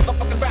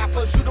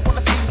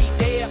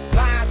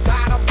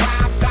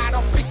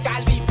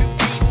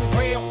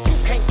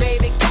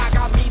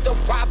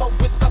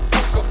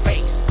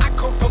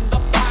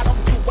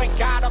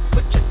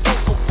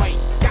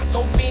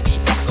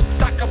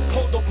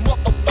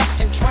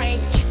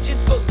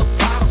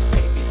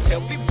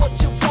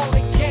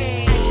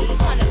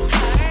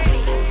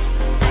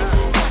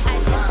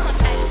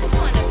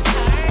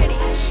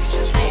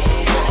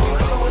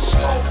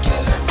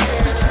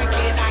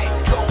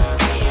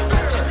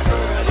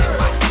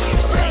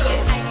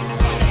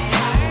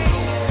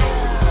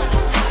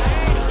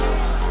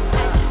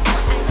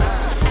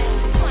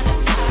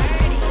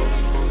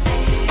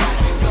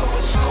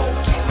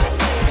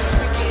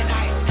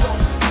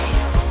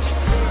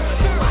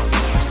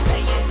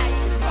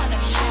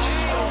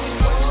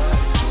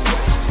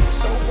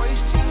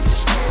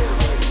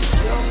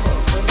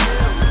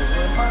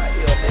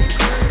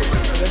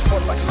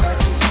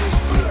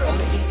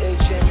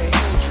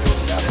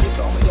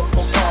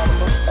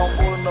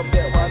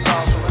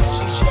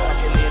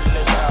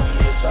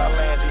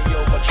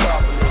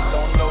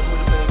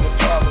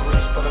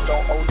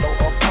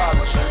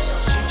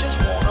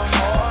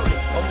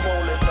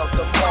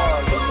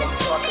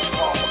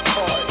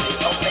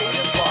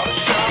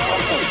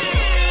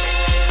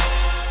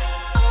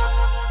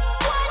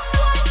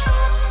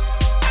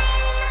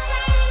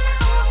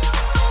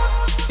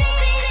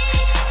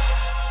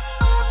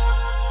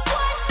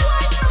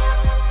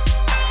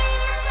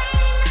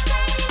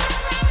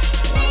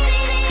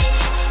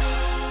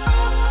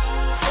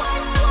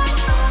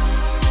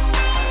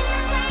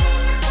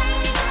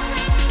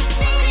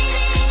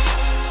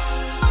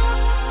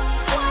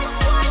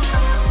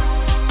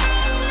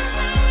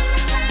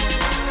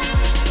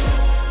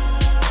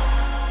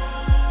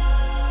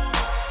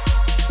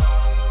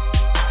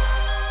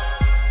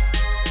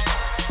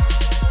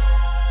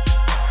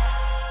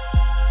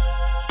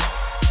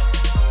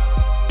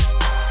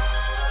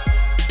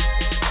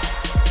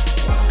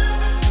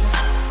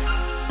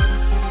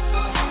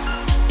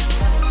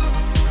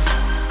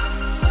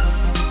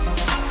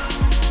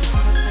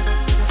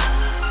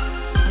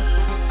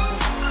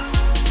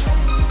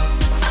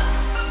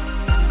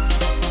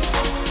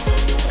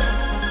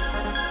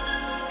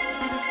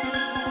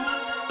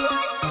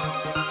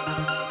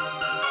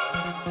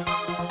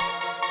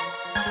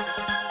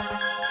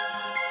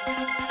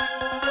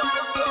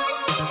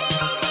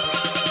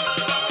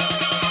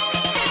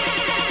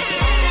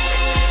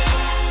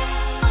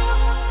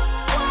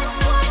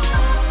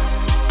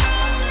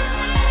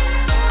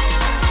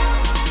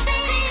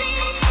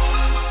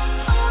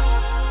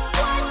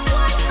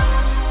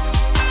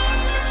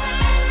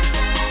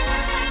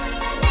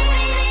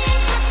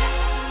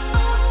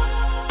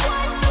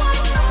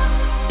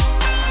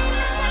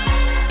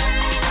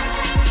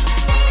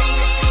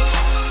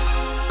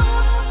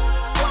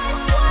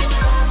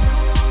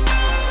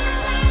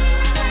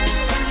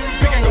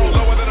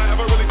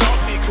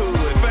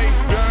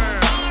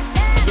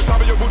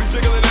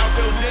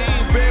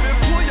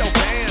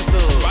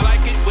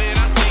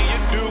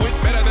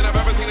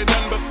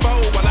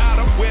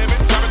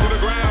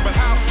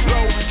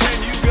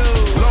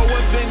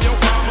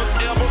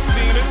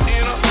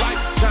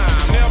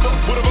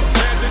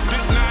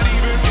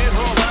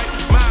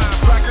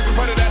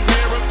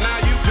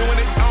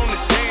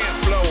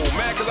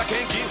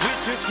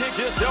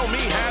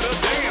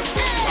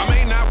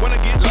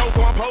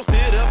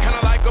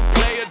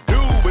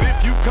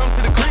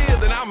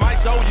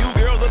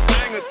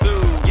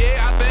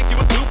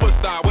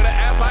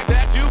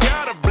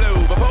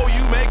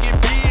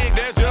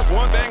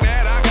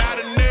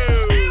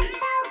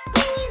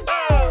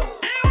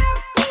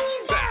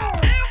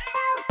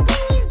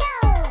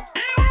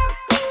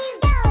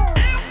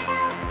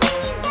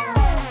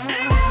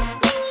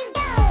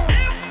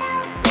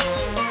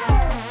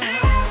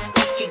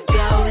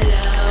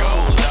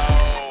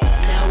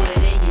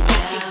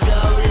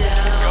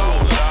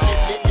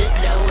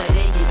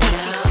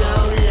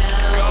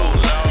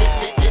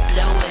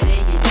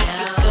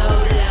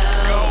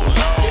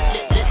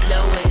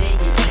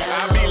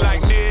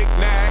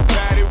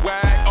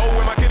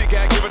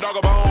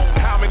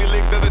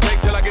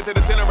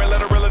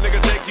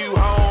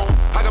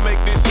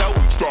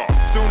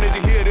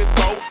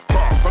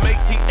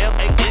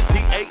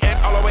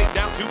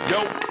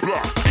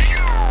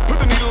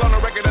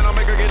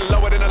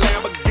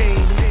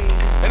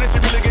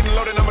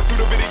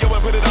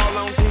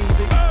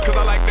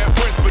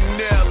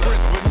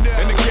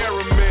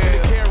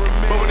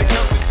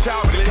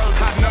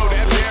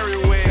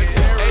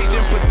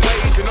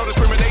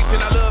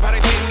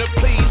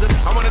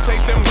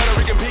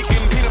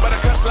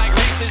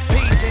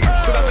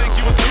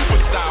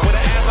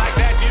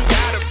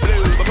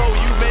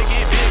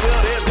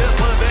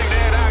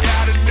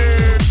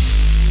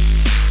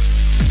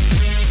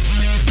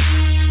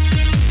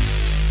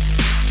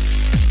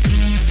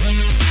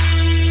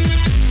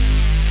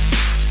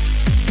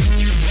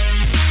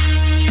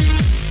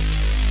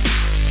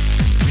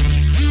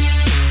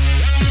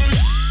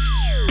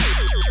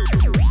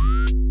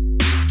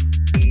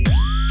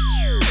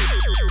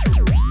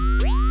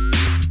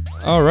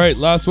All right,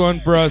 last one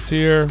for us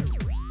here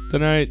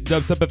tonight.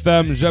 Dubstep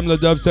FM, J'aime le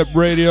Dubstep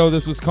Radio.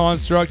 This was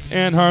Construct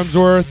and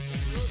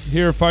Harmsworth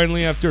here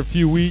finally after a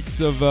few weeks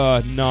of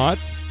not.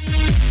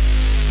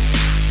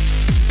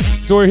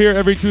 So we're here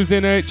every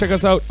Tuesday night. Check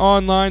us out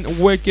online,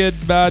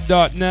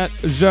 wickedbad.net,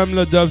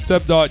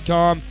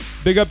 j'aimeledubstep.com.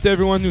 Big up to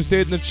everyone who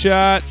stayed in the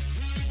chat.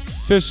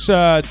 Fish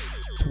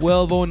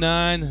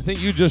 1209, I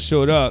think you just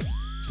showed up.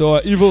 So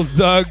Evil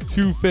Zug,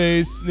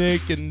 Two-Face,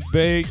 Snake, and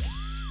Bake.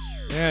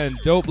 And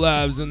Dope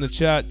Labs in the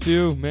chat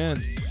too. Man,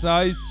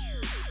 Sice,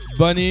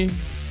 Bunny,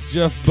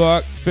 Jeff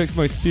Buck, fix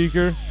my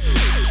speaker.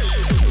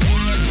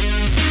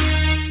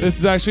 This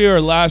is actually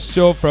our last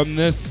show from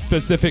this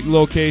specific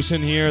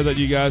location here that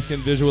you guys can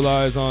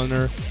visualize on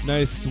our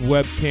nice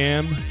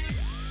webcam.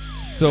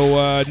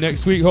 So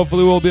next week,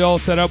 hopefully we'll be all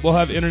set up. We'll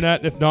have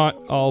internet. If not,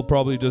 I'll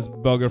probably just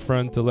bug a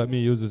friend to let me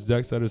use his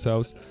decks at his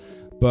house.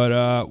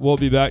 But we'll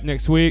be back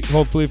next week,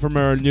 hopefully from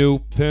our new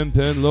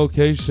Pimpin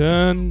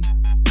location.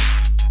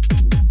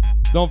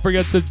 Don't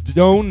forget to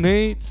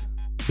donate.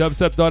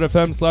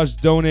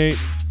 Dubstep.fm/donate.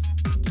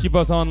 Keep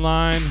us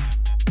online.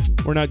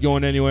 We're not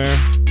going anywhere.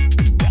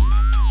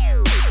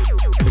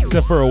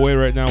 Except for away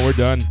right now. We're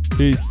done.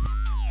 Peace.